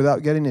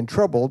 without getting in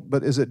trouble.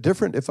 But is it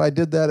different if I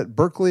did that at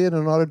Berkeley in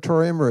an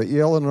auditorium or at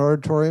Yale in an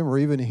auditorium or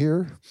even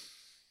here?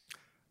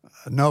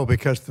 No,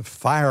 because the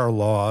fire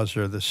laws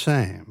are the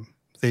same.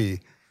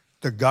 The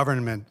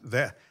government,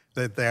 there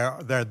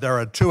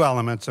are two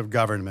elements of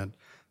government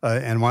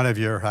in one of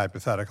your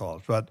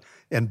hypotheticals, but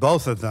in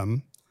both of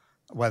them,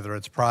 whether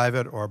it's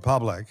private or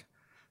public,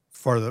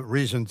 for the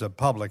reasons of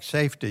public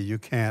safety, you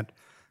can't,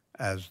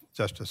 as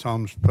Justice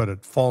Holmes put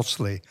it,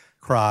 falsely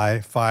cry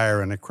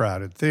fire in a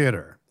crowded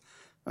theater.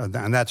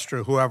 And that's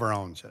true, whoever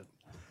owns it.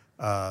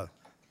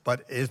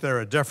 But is there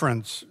a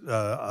difference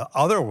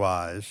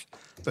otherwise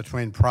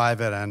between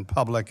private and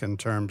public in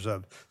terms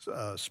of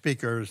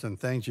speakers and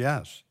things?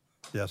 Yes.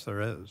 Yes,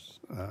 there is.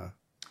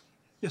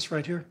 Yes,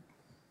 right here.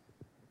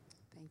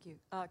 Thank you.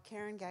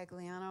 Karen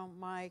Gagliano,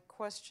 my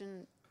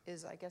question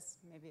is, I guess,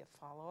 maybe a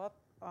follow-up.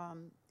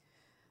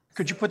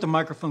 Could you put the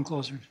microphone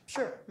closer?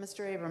 Sure,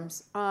 Mr.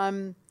 Abrams.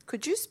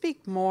 Could you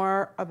speak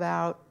more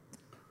about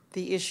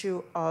the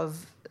issue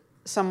of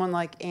someone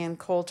like Ann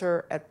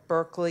Coulter at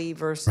Berkeley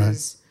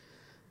versus,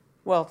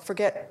 well,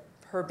 forget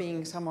her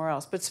being somewhere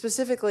else, but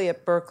specifically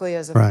at Berkeley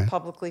as a Right.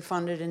 publicly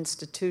funded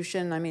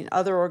institution? I mean,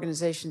 other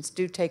organizations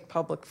do take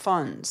public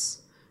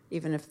funds,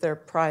 even if they're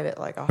private,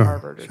 like a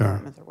Harvard or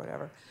Dartmouth or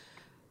whatever.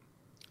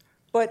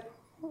 But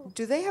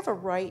do they have a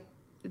right,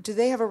 do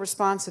they have a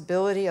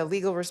responsibility, a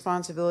legal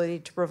responsibility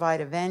to provide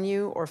a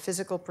venue or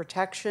physical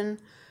protection?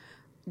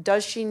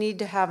 Does she need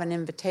to have an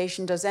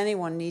invitation? Does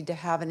anyone need to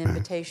have an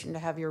invitation to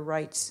have your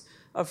rights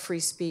of free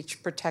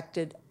speech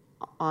protected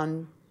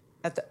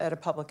at a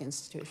public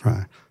institution?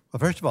 Right. Well,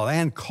 first of all,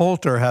 Ann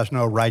Coulter has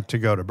no right to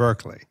go to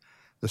Berkeley.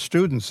 The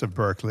students of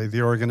Berkeley,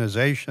 the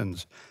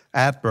organizations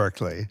at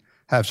Berkeley,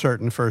 have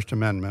certain First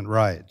Amendment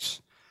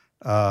rights.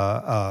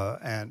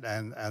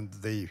 And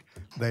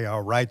they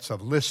are rights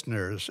of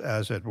listeners,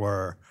 as it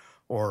were,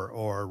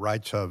 or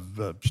rights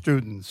of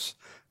students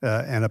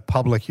in a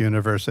public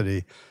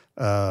university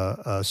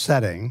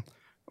setting,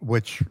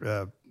 which,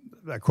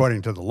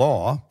 according to the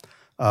law,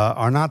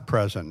 are not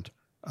present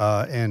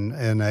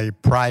in a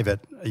private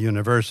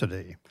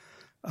university.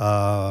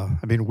 I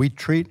mean, we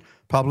treat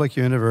public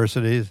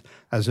universities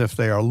as if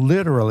they are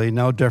literally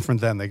no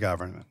different than the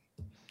government.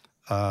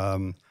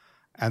 And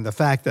the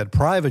fact that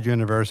private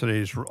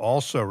universities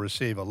also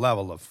receive a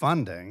level of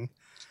funding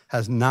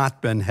has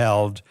not been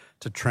held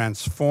to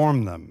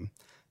transform them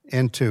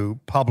into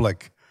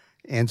public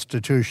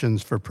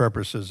institutions for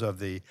purposes of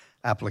the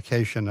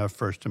application of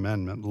First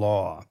Amendment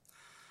law.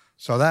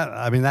 So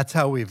that's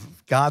how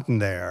we've gotten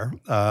there.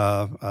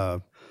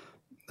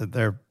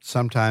 There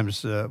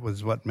sometimes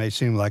was what may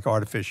seem like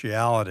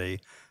artificiality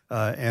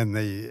in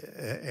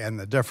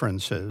the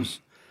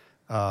differences,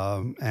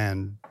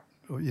 and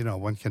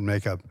one can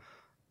make a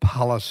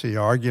policy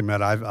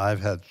argument.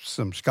 I've had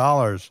some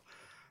scholars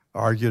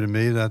argue to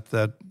me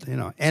that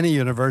any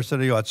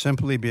university ought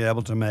simply be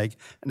able to make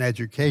an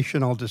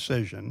educational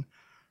decision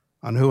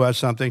on who has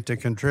something to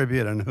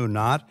contribute and who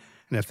not.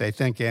 And if they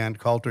think Ann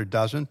Coulter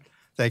doesn't,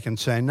 they can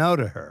say no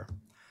to her.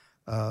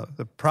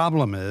 The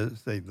problem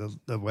is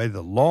the way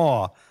the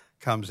law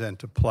comes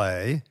into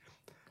play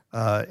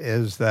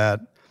is that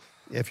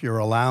if you're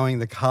allowing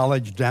the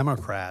college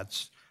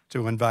Democrats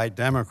to invite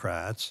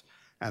Democrats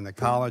and the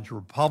college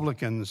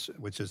Republicans,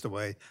 which is the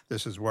way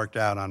this has worked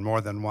out on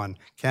more than one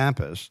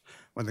campus,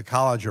 when the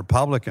college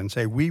Republicans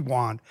say, we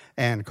want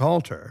Ann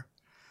Coulter,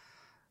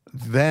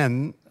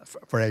 then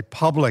for a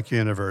public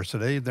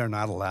university, they're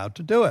not allowed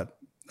to do it.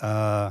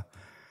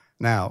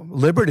 Now,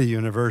 Liberty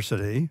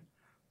University,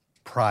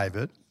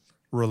 private,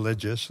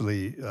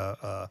 religiously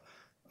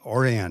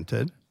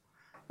oriented,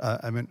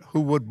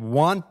 who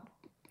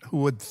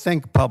would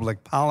think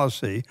public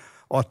policy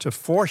ought to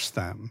force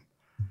them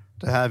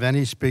to have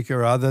any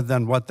speaker other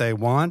than what they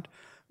want,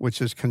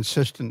 which is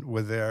consistent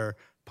with their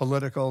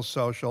political,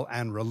 social,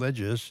 and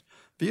religious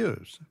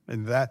views.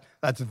 And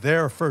that's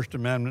their First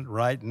Amendment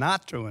right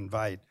not to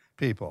invite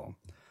people.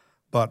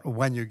 But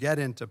when you get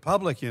into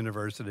public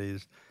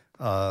universities,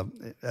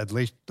 at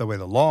least the way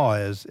the law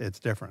is, it's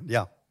different.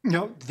 Yeah.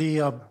 No,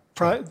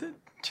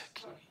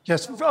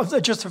 yes,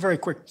 just a very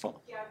quick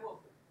follow. Yeah,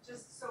 well,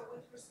 just so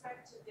with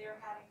respect to their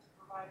having to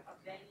provide a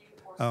venue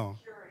or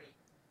security.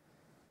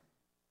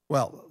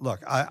 Well,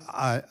 look,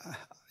 I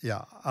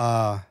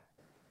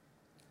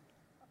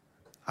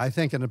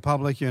think in a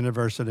public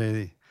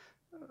university,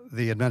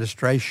 the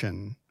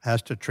administration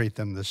has to treat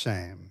them the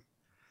same,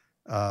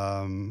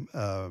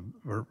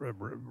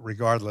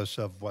 regardless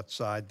of what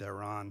side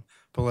they're on,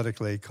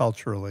 politically,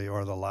 culturally,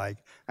 or the like,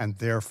 and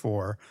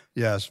therefore,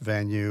 yes,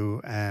 venue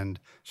and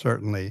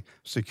certainly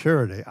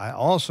security. I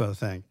also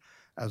think,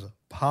 as a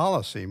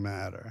policy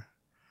matter,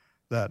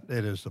 that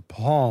it is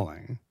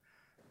appalling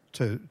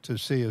to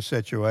see a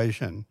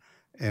situation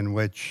in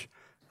which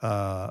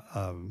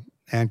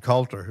Ann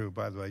Coulter, who,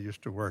 by the way,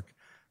 used to work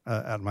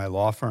at my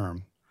law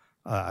firm,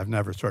 I've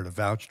never sort of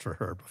vouched for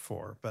her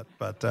before, but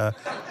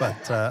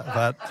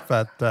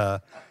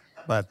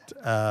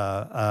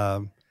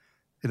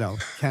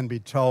can be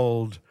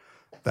told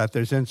that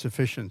there's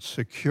insufficient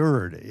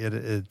security.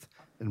 It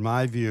in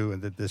my view,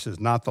 and that this is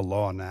not the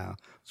law now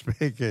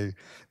speaking,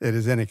 it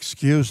is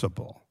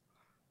inexcusable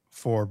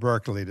for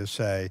Berkeley to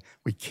say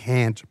we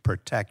can't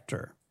protect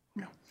her.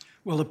 Yeah.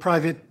 Well, the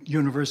private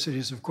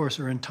universities, of course,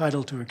 are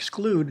entitled to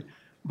exclude,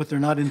 but they're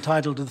not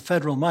entitled to the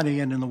federal money.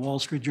 And in the Wall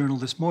Street Journal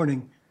this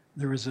morning,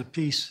 there is a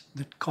piece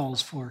that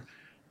calls for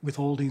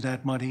withholding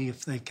that money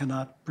if they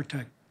cannot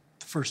protect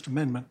the First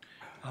Amendment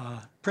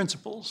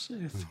principles,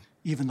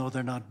 even though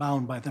they're not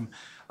bound by them.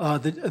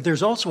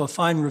 There's also a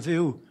fine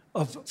review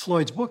of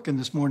Floyd's book in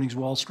this morning's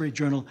Wall Street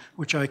Journal,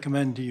 which I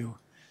commend to you.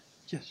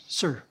 Yes,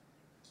 sir.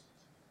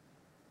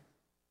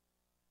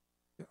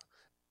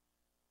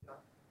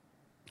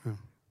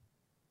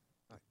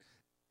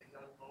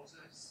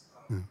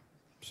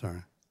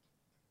 Sorry.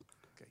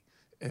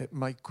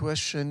 My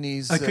question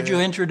is... could you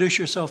introduce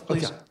yourself,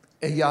 please?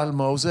 Okay. Eyal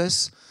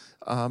Moses.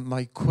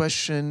 My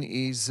question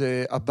is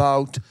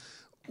about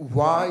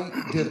why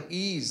there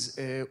is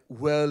a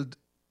World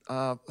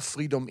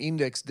freedom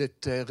index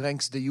that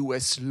ranks the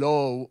U.S.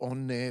 low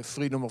on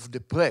freedom of the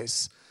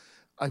press.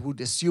 I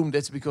would assume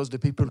that's because the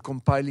people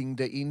compiling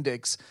the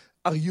index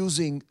are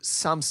using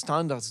some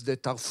standards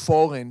that are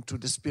foreign to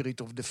the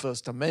spirit of the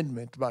First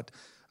Amendment. But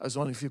I was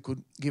wondering if you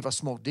could give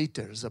us more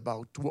details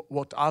about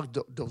what are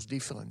those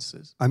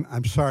differences.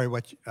 I'm sorry,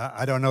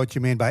 I don't know what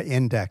you mean by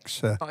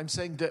index. I'm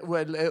saying that,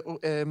 well,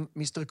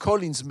 Mr.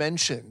 Collins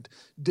mentioned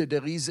that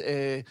there is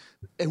a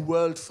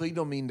World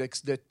Freedom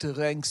Index that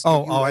ranks the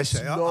US I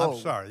see. low. I'm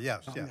sorry.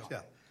 Yes.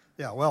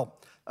 Yeah. Well,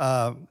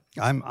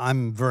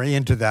 I'm very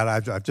into that.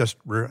 I've just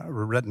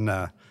written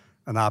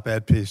an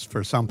op-ed piece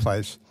for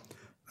someplace.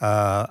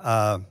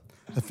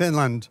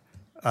 Finland,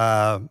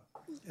 for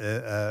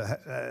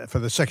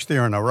the sixth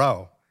year in a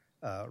row,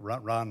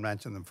 Ron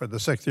mentioned them, for the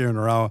sixth year in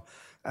a row,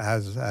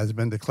 has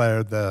been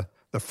declared the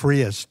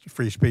freest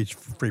free speech,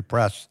 free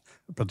press,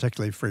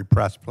 particularly free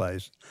press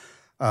place.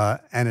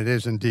 And it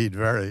is indeed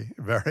very,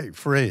 very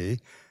free.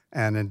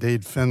 And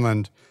indeed,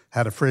 Finland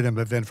had a Freedom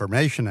of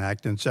Information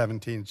Act in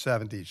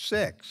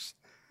 1776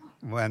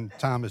 when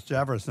Thomas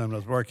Jefferson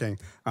was working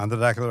on the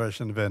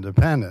Declaration of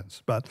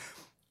Independence. But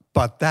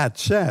that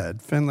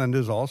said, Finland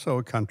is also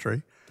a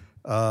country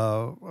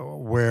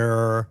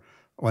where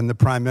when the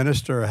prime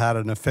minister had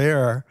an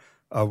affair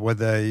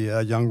with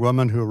a young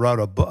woman who wrote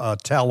a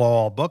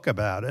tell-all book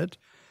about it,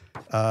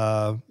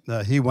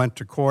 he went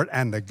to court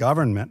and the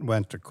government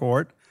went to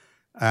court,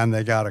 and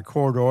they got a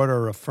court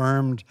order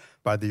affirmed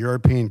by the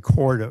European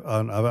Court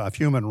of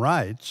Human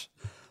Rights,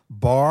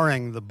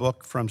 barring the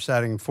book from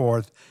setting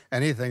forth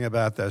anything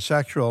about their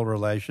sexual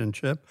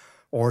relationship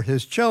or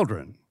his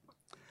children.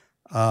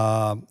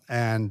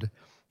 And,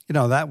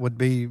 that would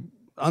be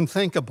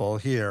unthinkable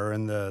here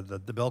in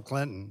the Bill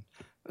Clinton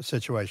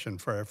situation,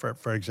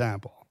 for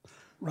example.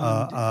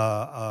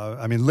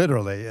 I mean,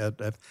 literally,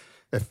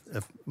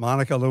 if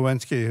Monica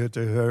Lewinsky, who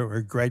to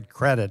her great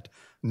credit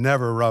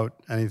never wrote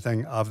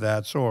anything of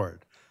that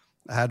sort,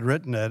 had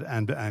written it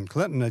and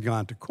Clinton had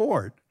gone to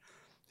court,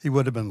 he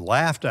would have been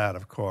laughed out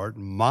of court,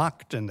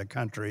 mocked in the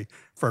country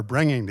for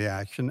bringing the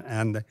action,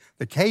 and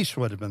the case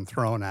would have been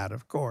thrown out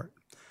of court.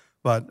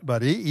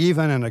 But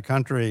even in a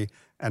country,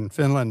 and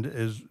Finland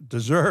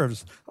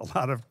deserves a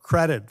lot of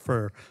credit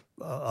for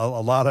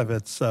a lot of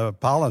its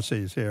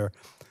policies here,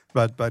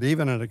 but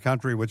even in a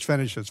country which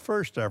finishes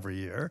first every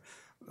year,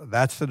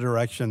 that's the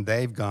direction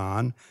they've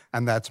gone,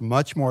 and that's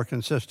much more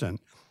consistent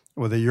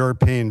with a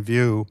European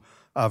view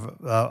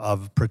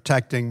of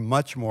protecting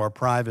much more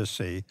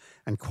privacy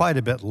and quite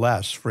a bit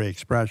less free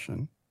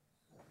expression.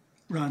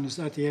 Ron, is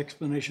that the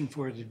explanation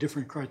for the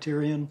different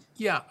criterion?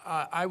 Yeah,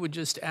 I would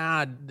just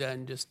add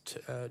then, just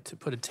to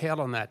put a tail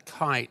on that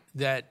kite,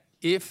 that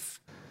if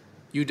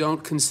you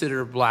don't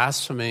consider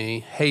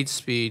blasphemy, hate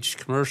speech,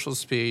 commercial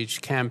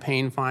speech,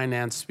 campaign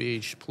finance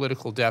speech,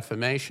 political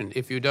defamation,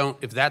 if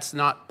that's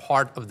not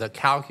part of the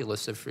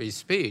calculus of free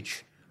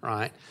speech,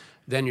 right,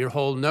 then your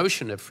whole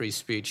notion of free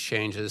speech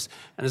changes.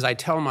 And as I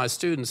tell my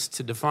students,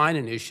 to define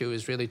an issue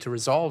is really to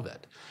resolve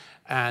it.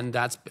 And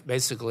that's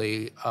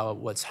basically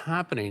what's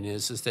happening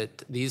is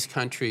that these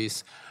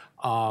countries,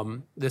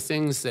 the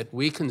things that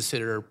we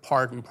consider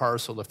part and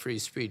parcel of free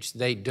speech,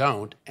 they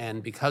don't.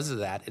 And because of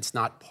that, it's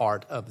not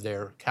part of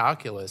their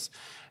calculus.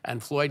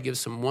 And Floyd gives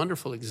some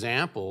wonderful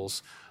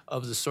examples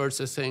of the sorts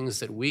of things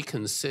that we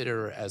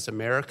consider as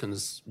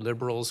Americans,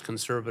 liberals,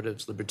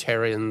 conservatives,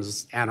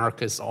 libertarians,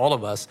 anarchists, all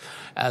of us,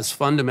 as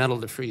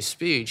fundamental to free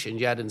speech. And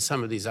yet in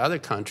some of these other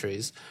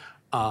countries,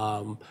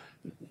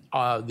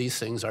 these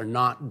things are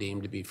not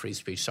deemed to be free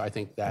speech. So I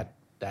think that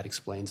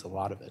explains a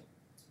lot of it.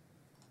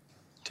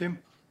 Tim?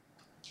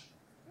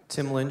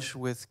 Tim Lynch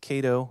with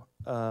Cato.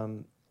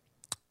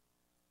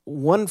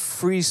 One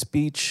free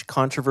speech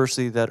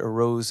controversy that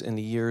arose in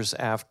the years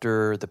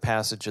after the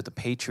passage of the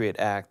Patriot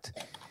Act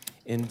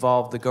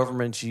involved the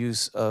government's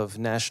use of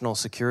national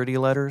security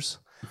letters.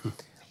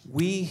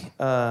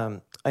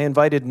 I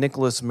invited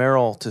Nicholas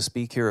Merrill to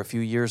speak here a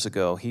few years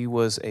ago. He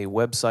was a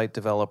website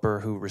developer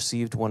who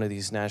received one of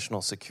these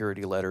national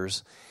security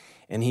letters,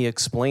 and he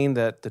explained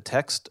that the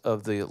text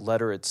of the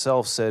letter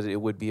itself said it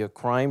would be a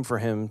crime for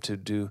him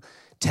to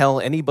tell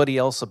anybody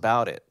else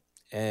about it.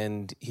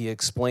 And he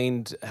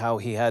explained how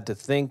he had to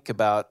think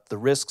about the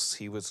risks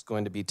he was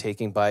going to be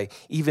taking by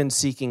even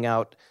seeking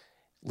out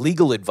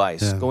legal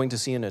advice, going to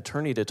see an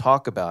attorney to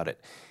talk about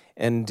it.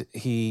 And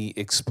he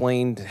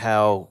explained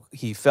how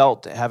he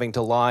felt having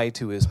to lie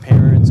to his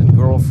parents and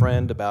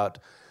girlfriend about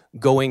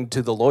going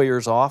to the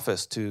lawyer's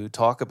office to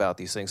talk about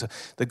these things. So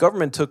the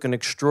government took an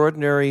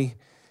extraordinary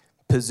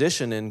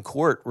position in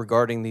court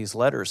regarding these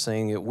letters,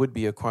 saying it would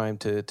be a crime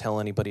to tell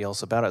anybody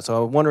else about it.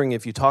 So I'm wondering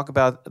if you talk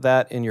about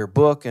that in your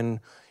book and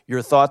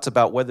your thoughts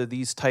about whether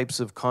these types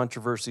of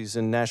controversies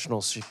in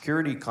national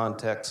security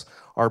contexts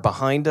are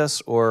behind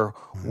us or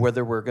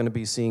whether we're going to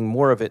be seeing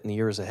more of it in the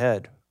years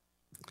ahead.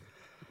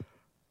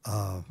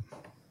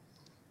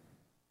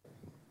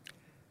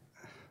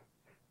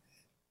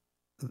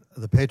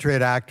 The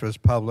Patriot Act was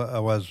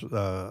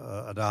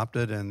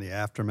adopted in the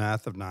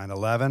aftermath of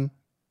 9/11.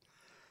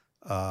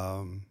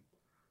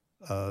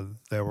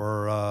 There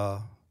were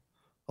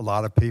a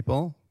lot of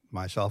people,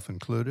 myself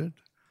included,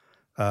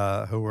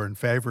 who were in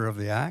favor of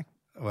the act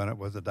when it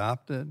was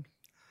adopted.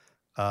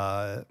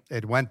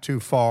 It went too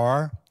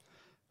far,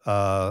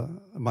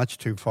 much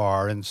too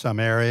far in some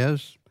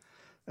areas,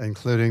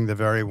 including the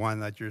very one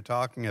that you're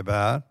talking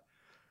about.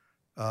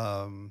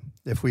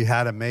 If we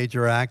had a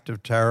major act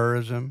of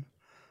terrorism,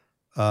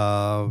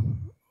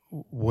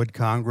 would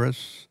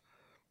Congress,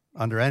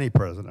 under any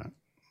president,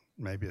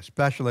 maybe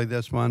especially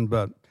this one,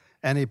 but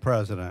any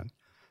president,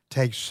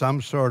 take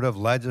some sort of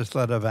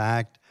legislative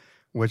act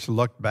which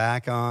looked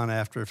back on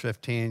after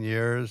 15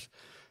 years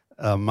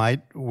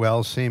might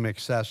well seem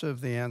excessive?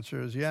 The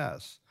answer is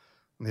yes.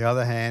 On the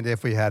other hand,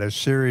 if we had a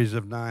series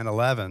of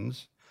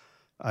 9/11s,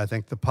 I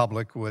think the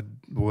public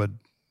would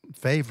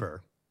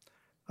favor,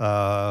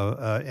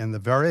 in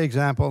the very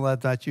example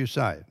that you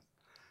cite,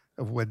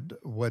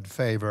 would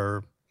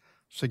favor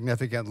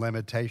significant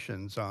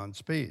limitations on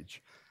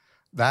speech.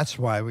 That's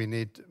why we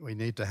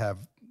need to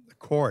have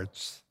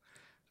courts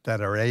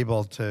that are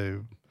able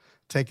to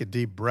take a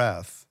deep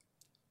breath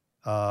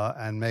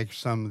and make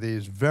some of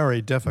these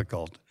very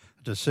difficult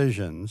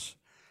decisions,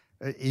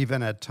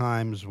 even at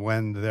times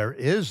when there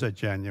is a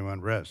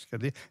genuine risk.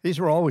 These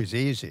are always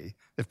easy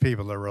if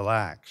people are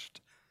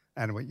relaxed,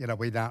 and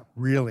we don't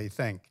really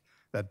think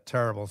that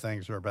terrible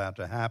things are about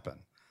to happen.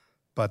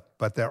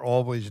 But they're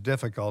always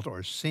difficult,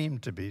 or seem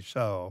to be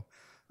so,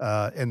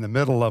 in the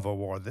middle of a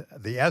war.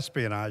 The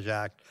Espionage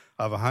Act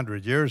of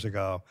 100 years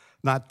ago,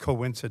 not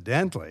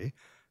coincidentally,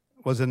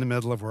 was in the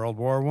middle of World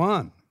War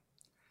I.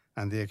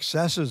 And the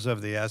excesses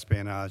of the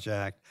Espionage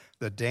Act,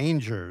 the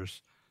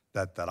dangers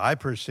that I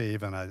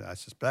perceive, and I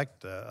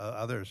suspect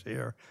others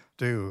here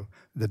do,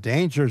 the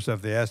dangers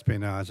of the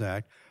Espionage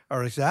Act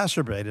are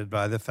exacerbated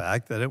by the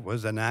fact that it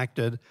was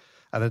enacted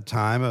at a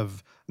time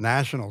of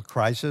national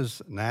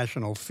crisis,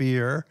 national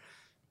fear,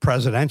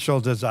 presidential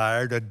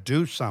desire to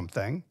do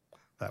something.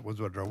 That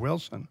was Woodrow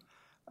Wilson.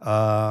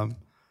 And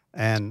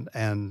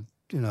then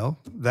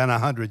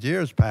 100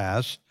 years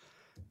pass,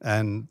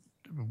 and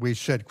we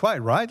should,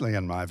 quite rightly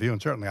in my view,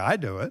 and certainly I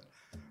do it,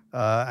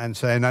 and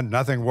say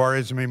nothing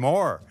worries me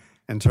more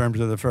in terms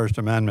of the First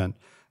Amendment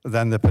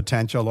than the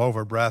potential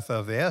overbreadth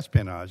of the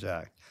Espionage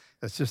Act.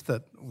 It's just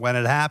that when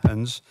it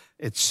happens,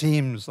 it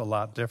seems a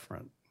lot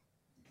different.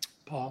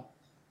 Paul?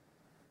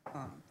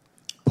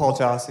 Paul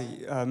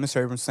Josse.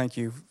 Mr. Abrams, thank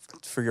you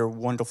for your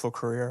wonderful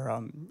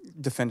career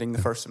defending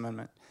the First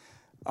Amendment.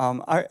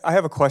 I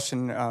have a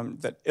question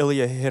that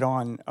Ilya hit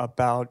on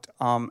about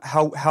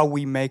how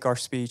we make our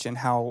speech and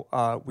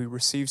how we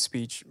receive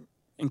speech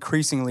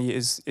increasingly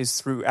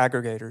is through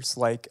aggregators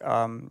like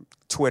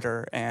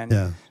Twitter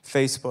and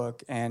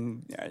Facebook,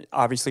 and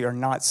obviously are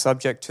not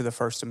subject to the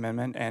First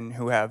Amendment, and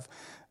who have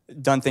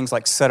done things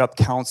like set up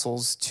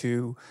councils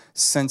to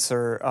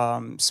censor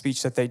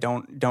speech that they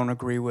don't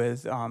agree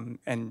with,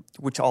 and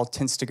which all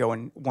tends to go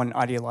in one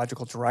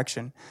ideological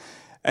direction.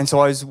 And so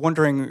I was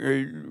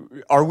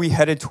wondering, are we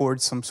headed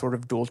towards some sort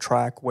of dual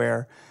track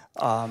where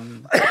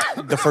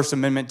the First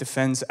Amendment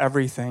defends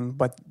everything,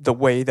 but the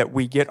way that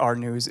we get our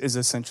news is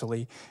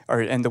essentially,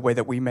 and the way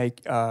that we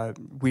make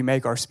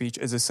our speech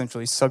is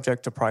essentially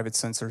subject to private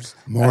censors,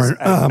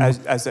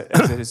 as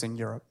it is in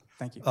Europe?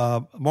 Thank you.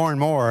 More and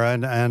more,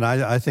 and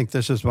I think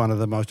this is one of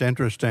the most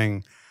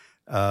interesting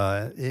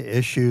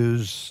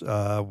issues,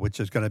 which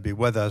is going to be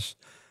with us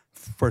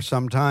for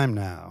some time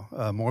now.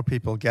 More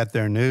people get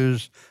their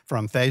news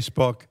from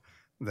Facebook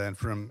than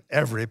from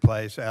every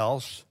place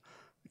else,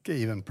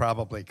 even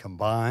probably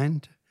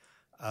combined.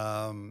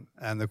 And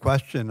the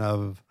question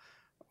of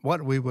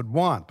what we would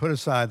want, put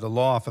aside the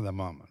law for the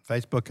moment.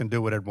 Facebook can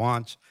do what it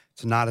wants.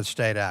 It's not a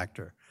state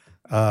actor.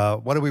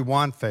 What do we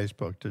want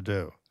Facebook to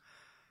do?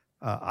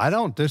 I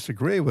don't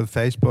disagree with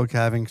Facebook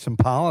having some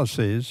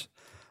policies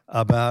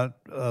about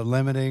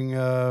limiting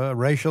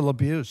racial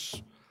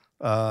abuse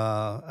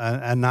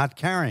and not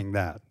carrying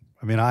that.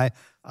 I mean, I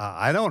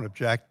don't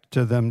object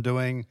to them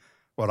doing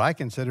what I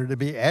consider to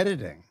be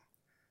editing.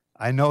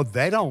 I know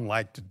they don't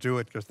like to do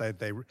it because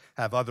they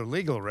have other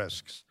legal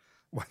risks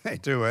when they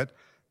do it,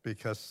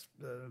 because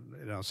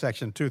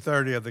Section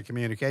 230 of the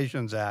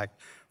Communications Act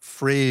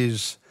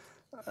frees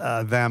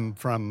them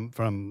from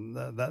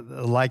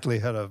the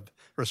likelihood of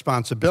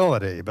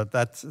responsibility. But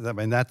that's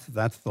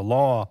the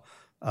law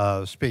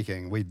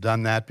speaking. We've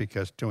done that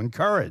because to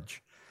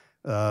encourage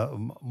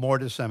more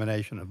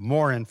dissemination of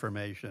more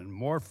information,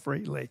 more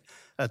freely,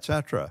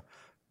 etc.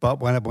 But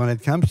when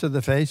it comes to the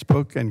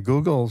Facebook and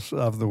Googles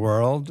of the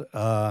world,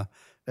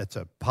 it's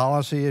a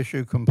policy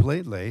issue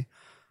completely.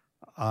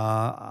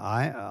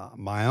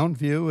 My own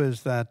view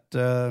is that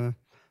the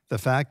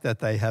fact that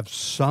they have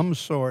some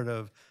sort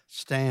of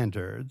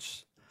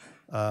standards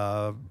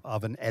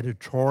of an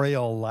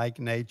editorial-like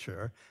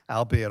nature,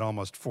 albeit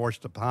almost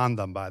forced upon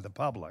them by the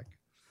public,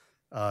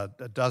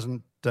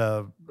 doesn't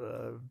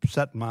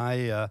set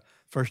my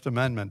First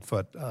Amendment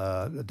foot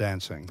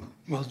dancing.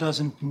 Well,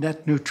 doesn't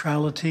net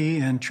neutrality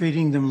and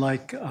treating them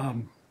like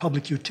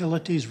public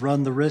utilities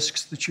run the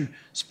risks that you're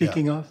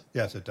speaking of?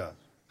 Yes, it does.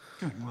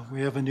 Good. Well, we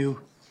have a new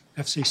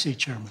FCC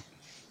chairman.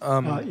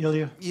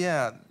 Ilya?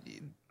 Yeah.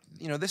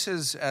 this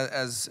is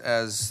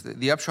as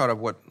the upshot of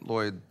what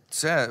Floyd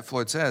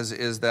says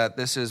is that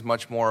this is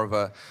much more of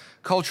a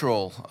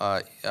cultural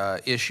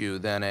issue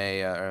than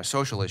a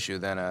social issue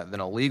than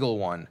a legal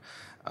one,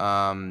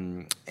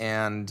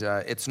 and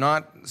it's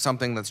not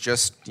something that's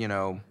just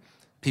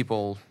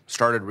people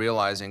started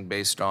realizing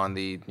based on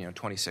the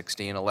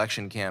 2016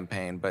 election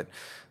campaign, but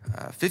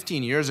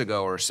 15 years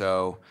ago or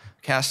so,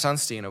 Cass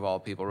Sunstein, of all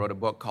people, wrote a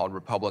book called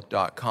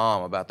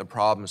Republic.com about the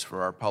problems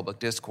for our public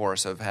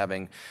discourse of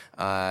having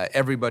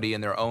everybody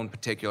in their own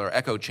particular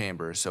echo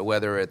chambers. So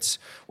whether it's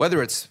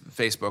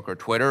Facebook or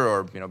Twitter,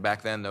 or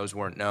back then those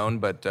weren't known,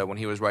 but when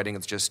he was writing,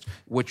 it's just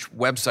which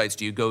websites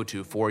do you go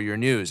to for your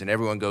news, and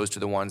everyone goes to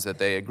the ones that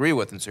they agree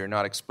with, and so you're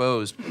not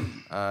exposed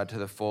to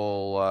the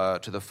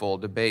full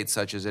debate,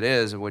 such as it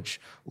is,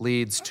 which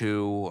leads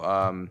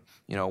to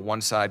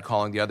one side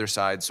calling the other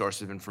side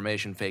source of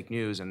information fake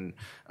news and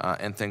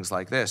things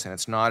like this. And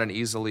it's not an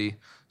easily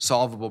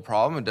solvable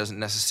problem. It doesn't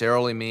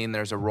necessarily mean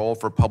there's a role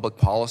for public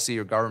policy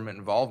or government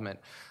involvement,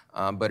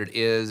 but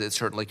it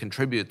certainly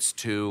contributes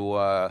to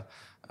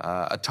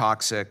a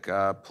toxic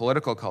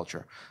political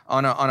culture.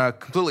 On a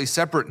completely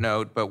separate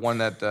note, but one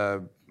that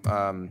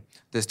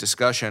this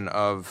discussion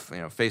of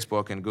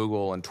Facebook and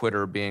Google and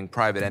Twitter being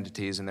private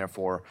entities and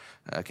therefore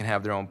can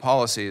have their own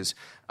policies,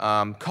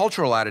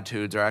 cultural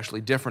attitudes are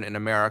actually different in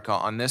America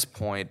on this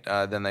point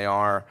than they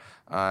are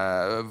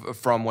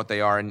from what they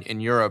are in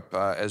Europe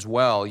as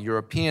well.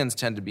 Europeans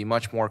tend to be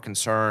much more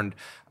concerned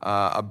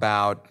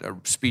about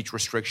speech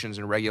restrictions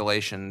and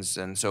regulations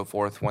and so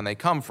forth when they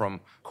come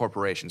from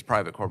corporations,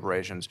 private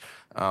corporations,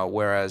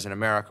 whereas in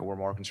America we're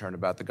more concerned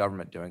about the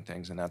government doing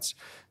things, and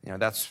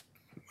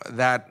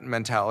that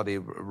mentality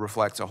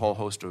reflects a whole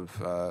host of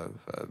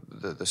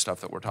the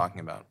stuff that we're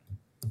talking about.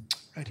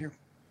 Right here.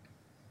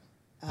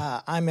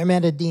 I'm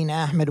Ahmededdin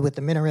Ahmed with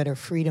the Minaret of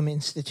Freedom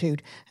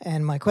Institute,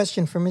 and my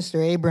question for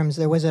Mr. Abrams,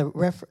 there was a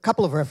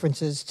couple of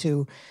references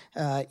to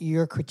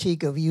your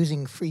critique of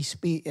using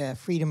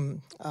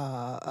freedom,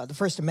 the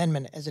First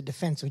Amendment, as a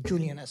defense of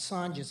Julian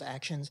Assange's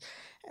actions.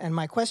 And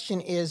my question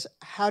is,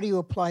 how do you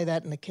apply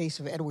that in the case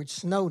of Edward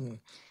Snowden?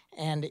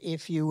 And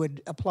if you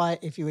would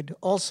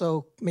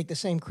also make the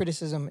same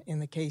criticism in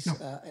the case,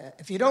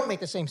 if you don't make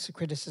the same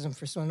criticism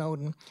for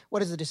Snowden,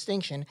 what is the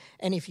distinction?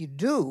 And if you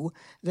do,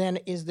 then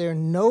is there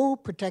no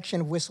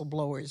protection of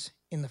whistleblowers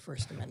in the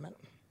First Amendment?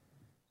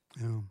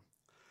 Yeah.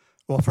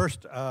 Well,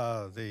 first,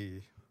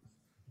 the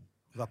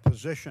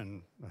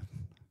position.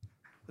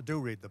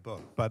 Do read the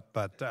book, but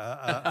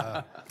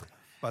the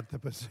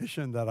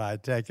position that I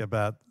take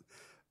about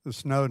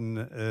Snowden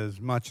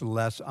is much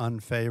less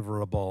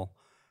unfavorable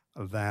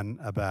than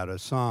about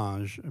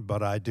Assange,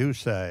 but I do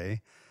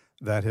say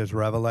that his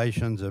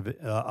revelations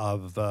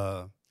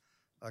of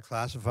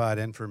classified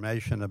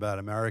information about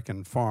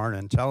American foreign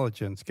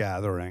intelligence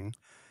gathering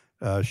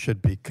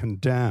should be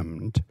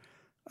condemned,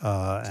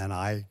 and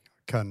I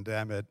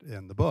condemn it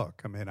in the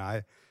book. I mean,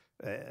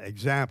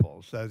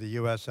 examples. So the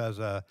U.S. has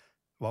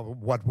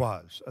what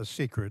was a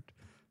secret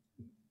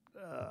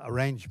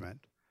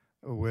arrangement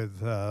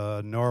with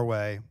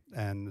Norway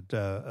and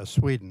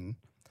Sweden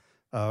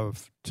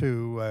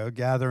to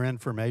gather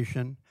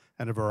information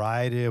in a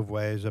variety of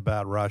ways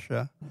about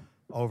Russia,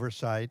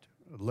 oversight,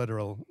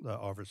 literal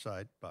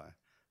oversight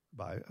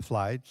by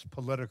flights,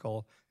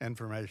 political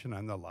information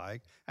and the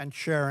like, and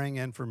sharing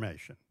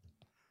information.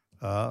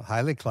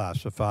 Highly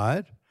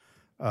classified,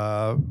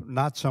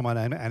 not someone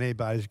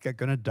anybody's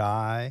going to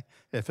die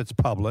if it's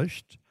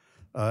published,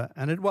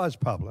 and it was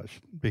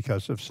published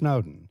because of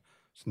Snowden.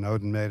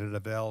 Snowden made it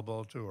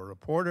available to a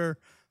reporter.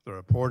 The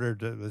reporter,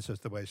 this is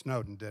the way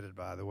Snowden did it,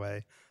 by the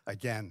way,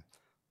 again,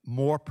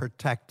 more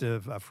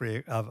protective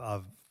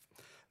of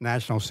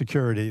national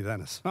security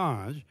than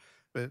Assange,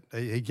 but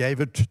he gave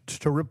it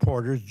to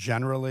reporters,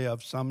 generally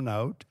of some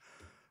note,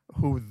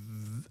 who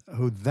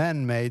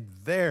then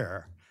made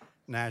their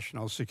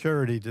national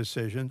security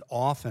decisions,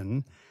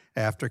 often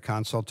after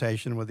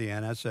consultation with the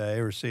NSA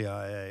or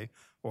CIA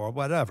or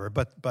whatever.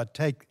 But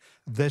take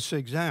this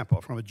example.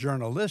 From a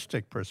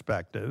journalistic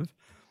perspective,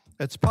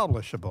 it's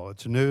publishable.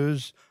 It's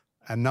news,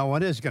 and no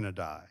one is going to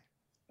die.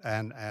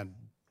 And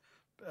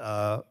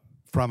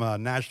from a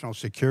national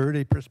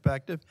security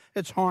perspective,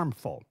 it's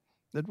harmful.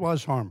 It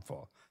was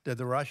harmful. Did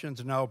the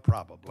Russians know?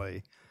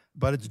 Probably.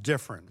 But it's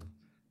different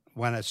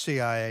when a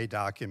CIA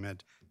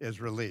document is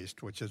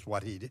released, which is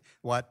what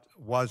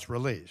was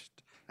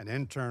released, an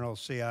internal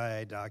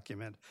CIA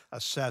document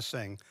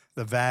assessing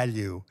the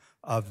value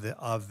of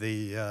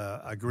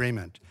the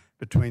agreement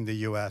between the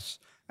U.S.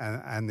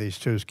 and these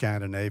two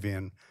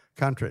Scandinavian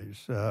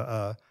countries.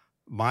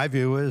 My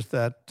view is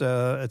that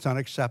it's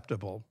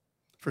unacceptable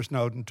for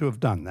Snowden to have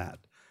done that.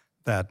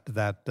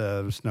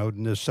 That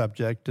Snowden is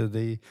subject to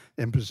the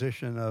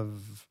imposition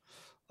of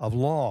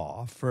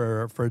law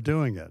for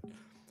doing it.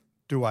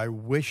 Do I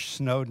wish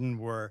Snowden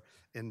were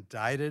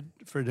indicted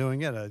for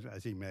doing it,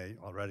 as he may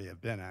already have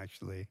been,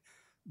 actually?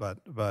 But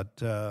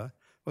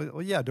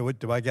yeah,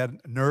 do I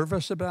get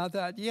nervous about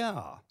that?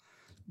 Yeah.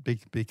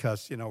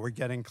 because, we're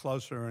getting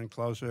closer and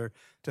closer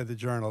to the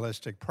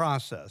journalistic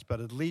process.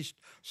 But at least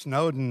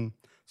Snowden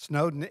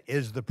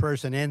is the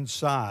person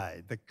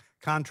inside, the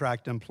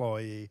contract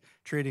employee,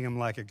 treating him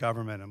like a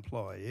government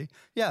employee.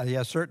 Yeah, he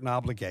has certain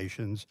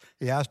obligations.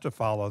 He has to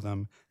follow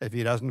them. If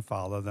he doesn't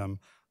follow them,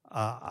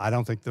 I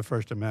don't think the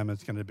First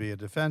Amendment's going to be a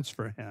defense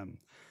for him.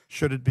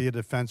 Should it be a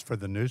defense for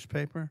the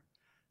newspaper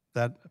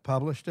that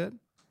published it?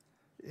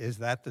 Is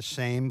that the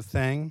same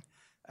thing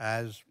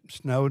as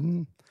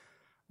Snowden?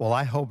 Well,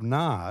 I hope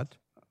not.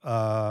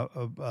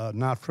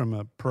 Not from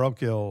a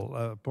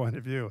parochial point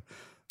of view,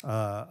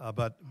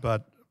 but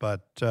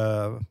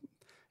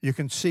you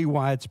can see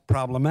why it's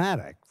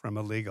problematic from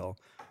a legal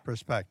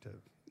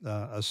perspective.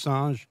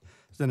 Assange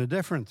is in a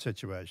different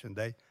situation.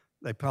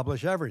 They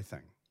publish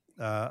everything,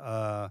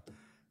 and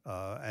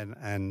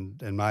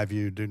in my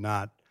view, do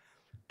not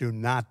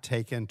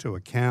take into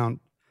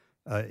account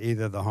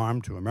either the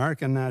harm to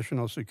American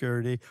national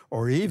security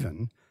or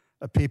even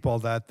people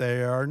that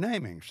they are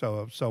naming.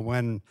 So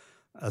when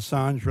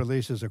Assange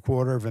releases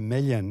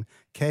 250,000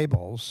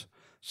 cables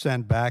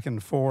sent back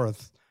and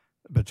forth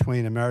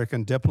between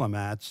American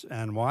diplomats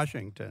and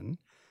Washington,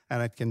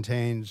 and it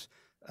contains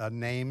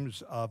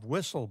names of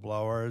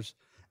whistleblowers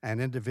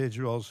and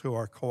individuals who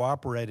are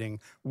cooperating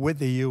with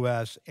the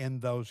U.S. in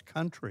those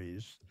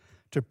countries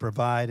to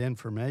provide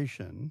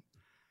information.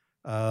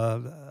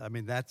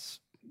 That's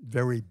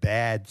very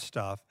bad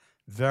stuff,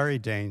 very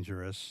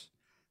dangerous,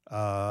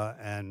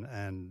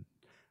 and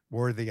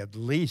worthy at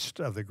least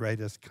of the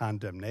greatest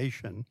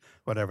condemnation,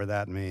 whatever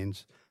that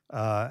means,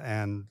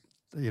 and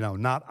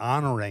not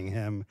honoring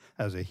him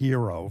as a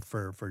hero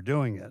for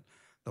doing it.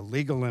 The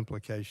legal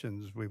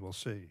implications we will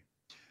see.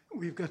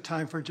 We've got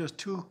time for just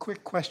 2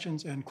 quick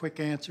questions and quick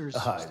answers.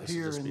 Hi, this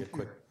will just be a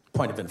quick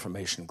point of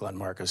information. Glenn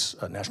Marcus,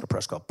 National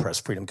Press Club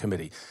Press Freedom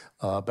Committee,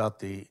 about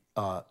the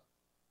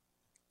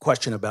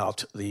question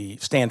about the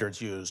standards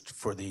used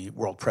for the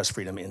World Press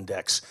Freedom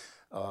Index.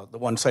 The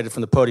one cited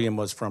from the podium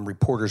was from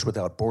Reporters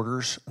Without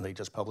Borders, and they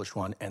just published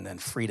one, and then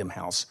Freedom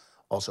House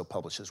also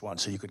publishes one,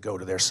 so you could go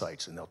to their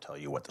sites and they'll tell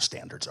you what the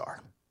standards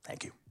are.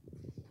 Thank you.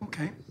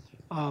 Okay.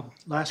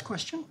 Last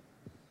question.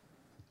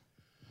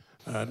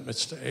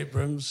 Mr.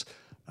 Abrams.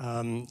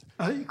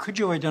 Could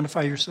you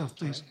identify yourself,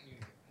 please?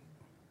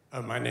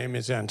 My name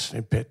is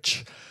Anthony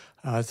Pitch.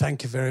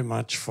 Thank you very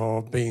much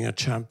for being a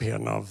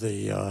champion of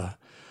the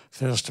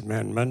First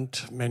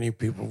Amendment. Many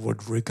people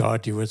would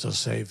regard you as a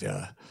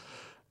savior.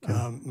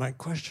 My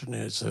question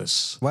is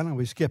this. Why don't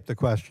we skip the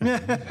question?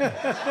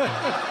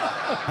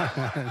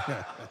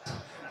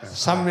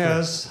 Some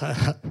years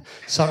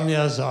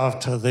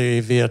after the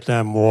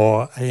Vietnam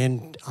War,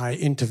 I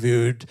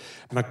interviewed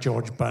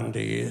McGeorge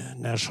Bundy,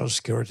 National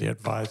Security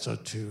Advisor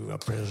to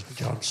President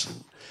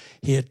Johnson.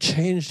 He had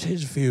changed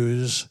his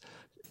views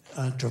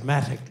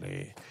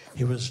dramatically.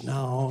 He was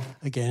now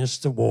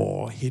against the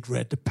war. He'd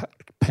read the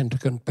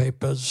Pentagon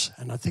Papers,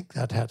 and I think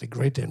that had a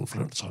great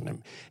influence on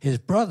him. His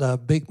brother,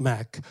 Big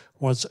Mac,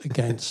 was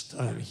against.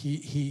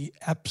 He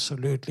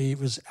absolutely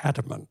was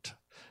adamant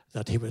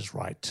that he was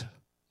right.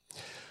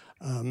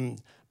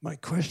 My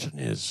question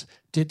is,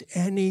 did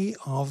any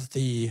of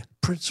the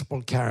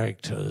principal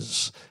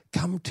characters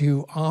come to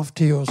you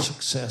after your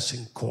success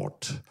in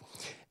court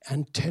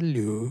and tell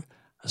you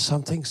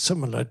something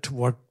similar to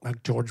what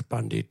McGeorge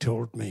Bundy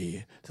told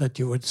me, that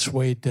you had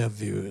swayed their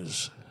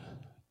views?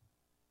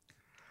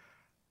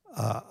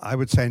 I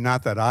would say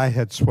not that I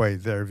had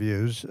swayed their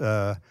views.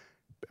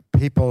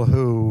 People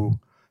who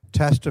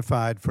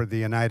testified for the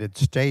United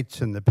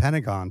States in the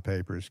Pentagon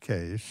Papers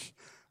case,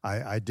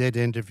 I did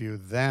interview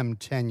them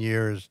 10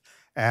 years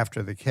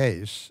after the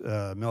case.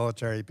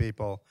 Military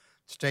people,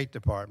 State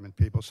Department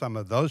people, some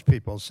of those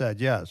people said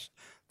yes,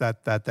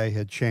 that they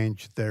had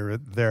changed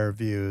their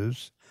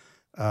views.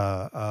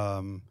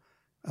 In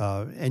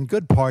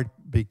good part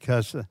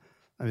because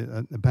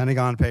the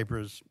Pentagon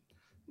Papers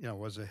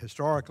was a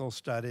historical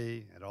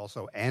study. It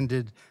also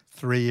ended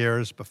 3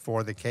 years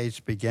before the case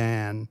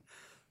began.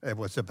 It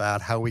was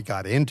about how we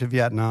got into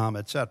Vietnam,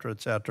 et cetera,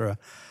 et cetera.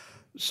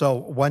 So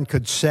one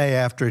could say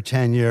after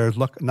 10 years,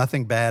 look,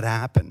 nothing bad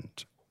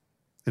happened.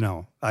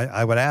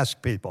 I would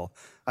ask people,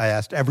 I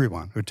asked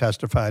everyone who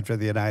testified for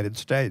the United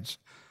States,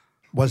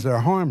 was there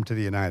harm to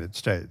the United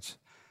States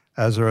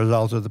as a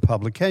result of the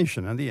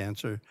publication? And the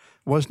answer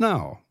was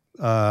no.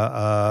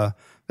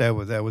 There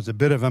was a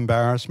bit of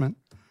embarrassment.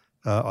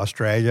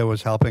 Australia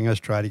was helping us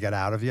try to get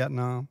out of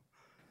Vietnam.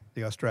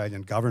 The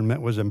Australian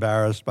government was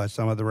embarrassed by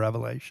some of the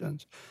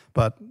revelations,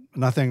 but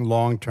nothing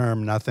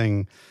long-term,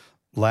 nothing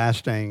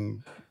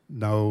lasting,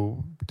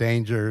 no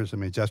dangers.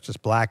 Justice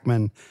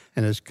Blackmun,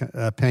 in his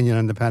opinion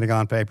in the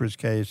Pentagon Papers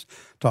case,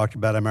 talked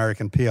about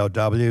American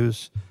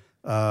POWs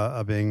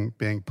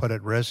being put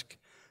at risk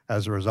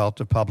as a result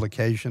of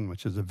publication,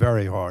 which is a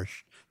very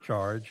harsh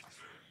charge.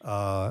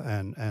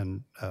 I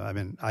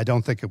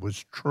don't think it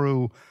was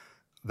true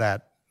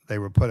that they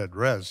were put at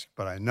risk,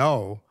 but I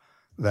know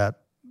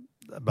that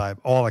by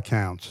all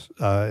accounts,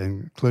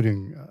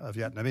 including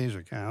Vietnamese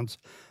accounts,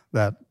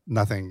 that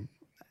nothing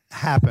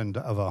happened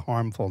of a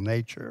harmful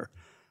nature.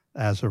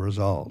 as a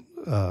result.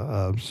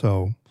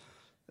 So,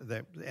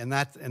 in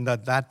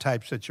that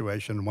type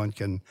situation, one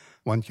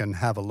can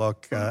have a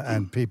look,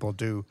 and people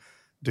do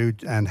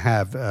and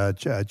have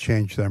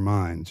changed their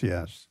minds.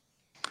 Yes.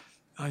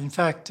 In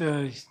fact,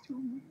 I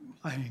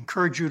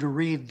encourage you to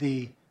read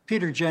the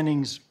Peter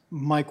Jennings,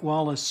 Mike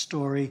Wallace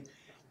story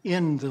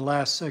in the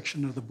last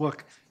section of the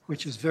book,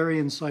 which is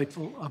very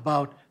insightful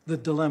about the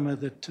dilemma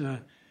that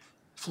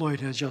Floyd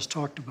has just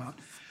talked about.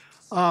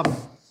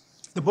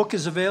 The book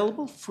is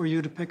available for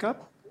you to pick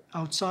up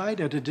outside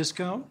at a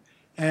discount,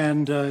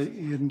 and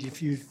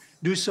if you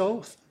do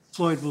so,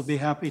 Floyd will be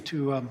happy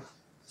to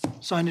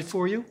sign it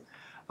for you.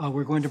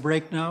 We're going to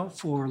break now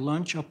for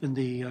lunch up in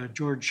the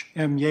George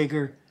M.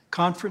 Yeager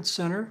Conference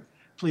Center.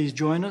 Please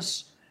join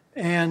us,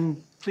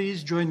 and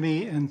please join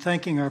me in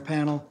thanking our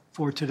panel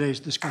for today's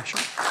discussion.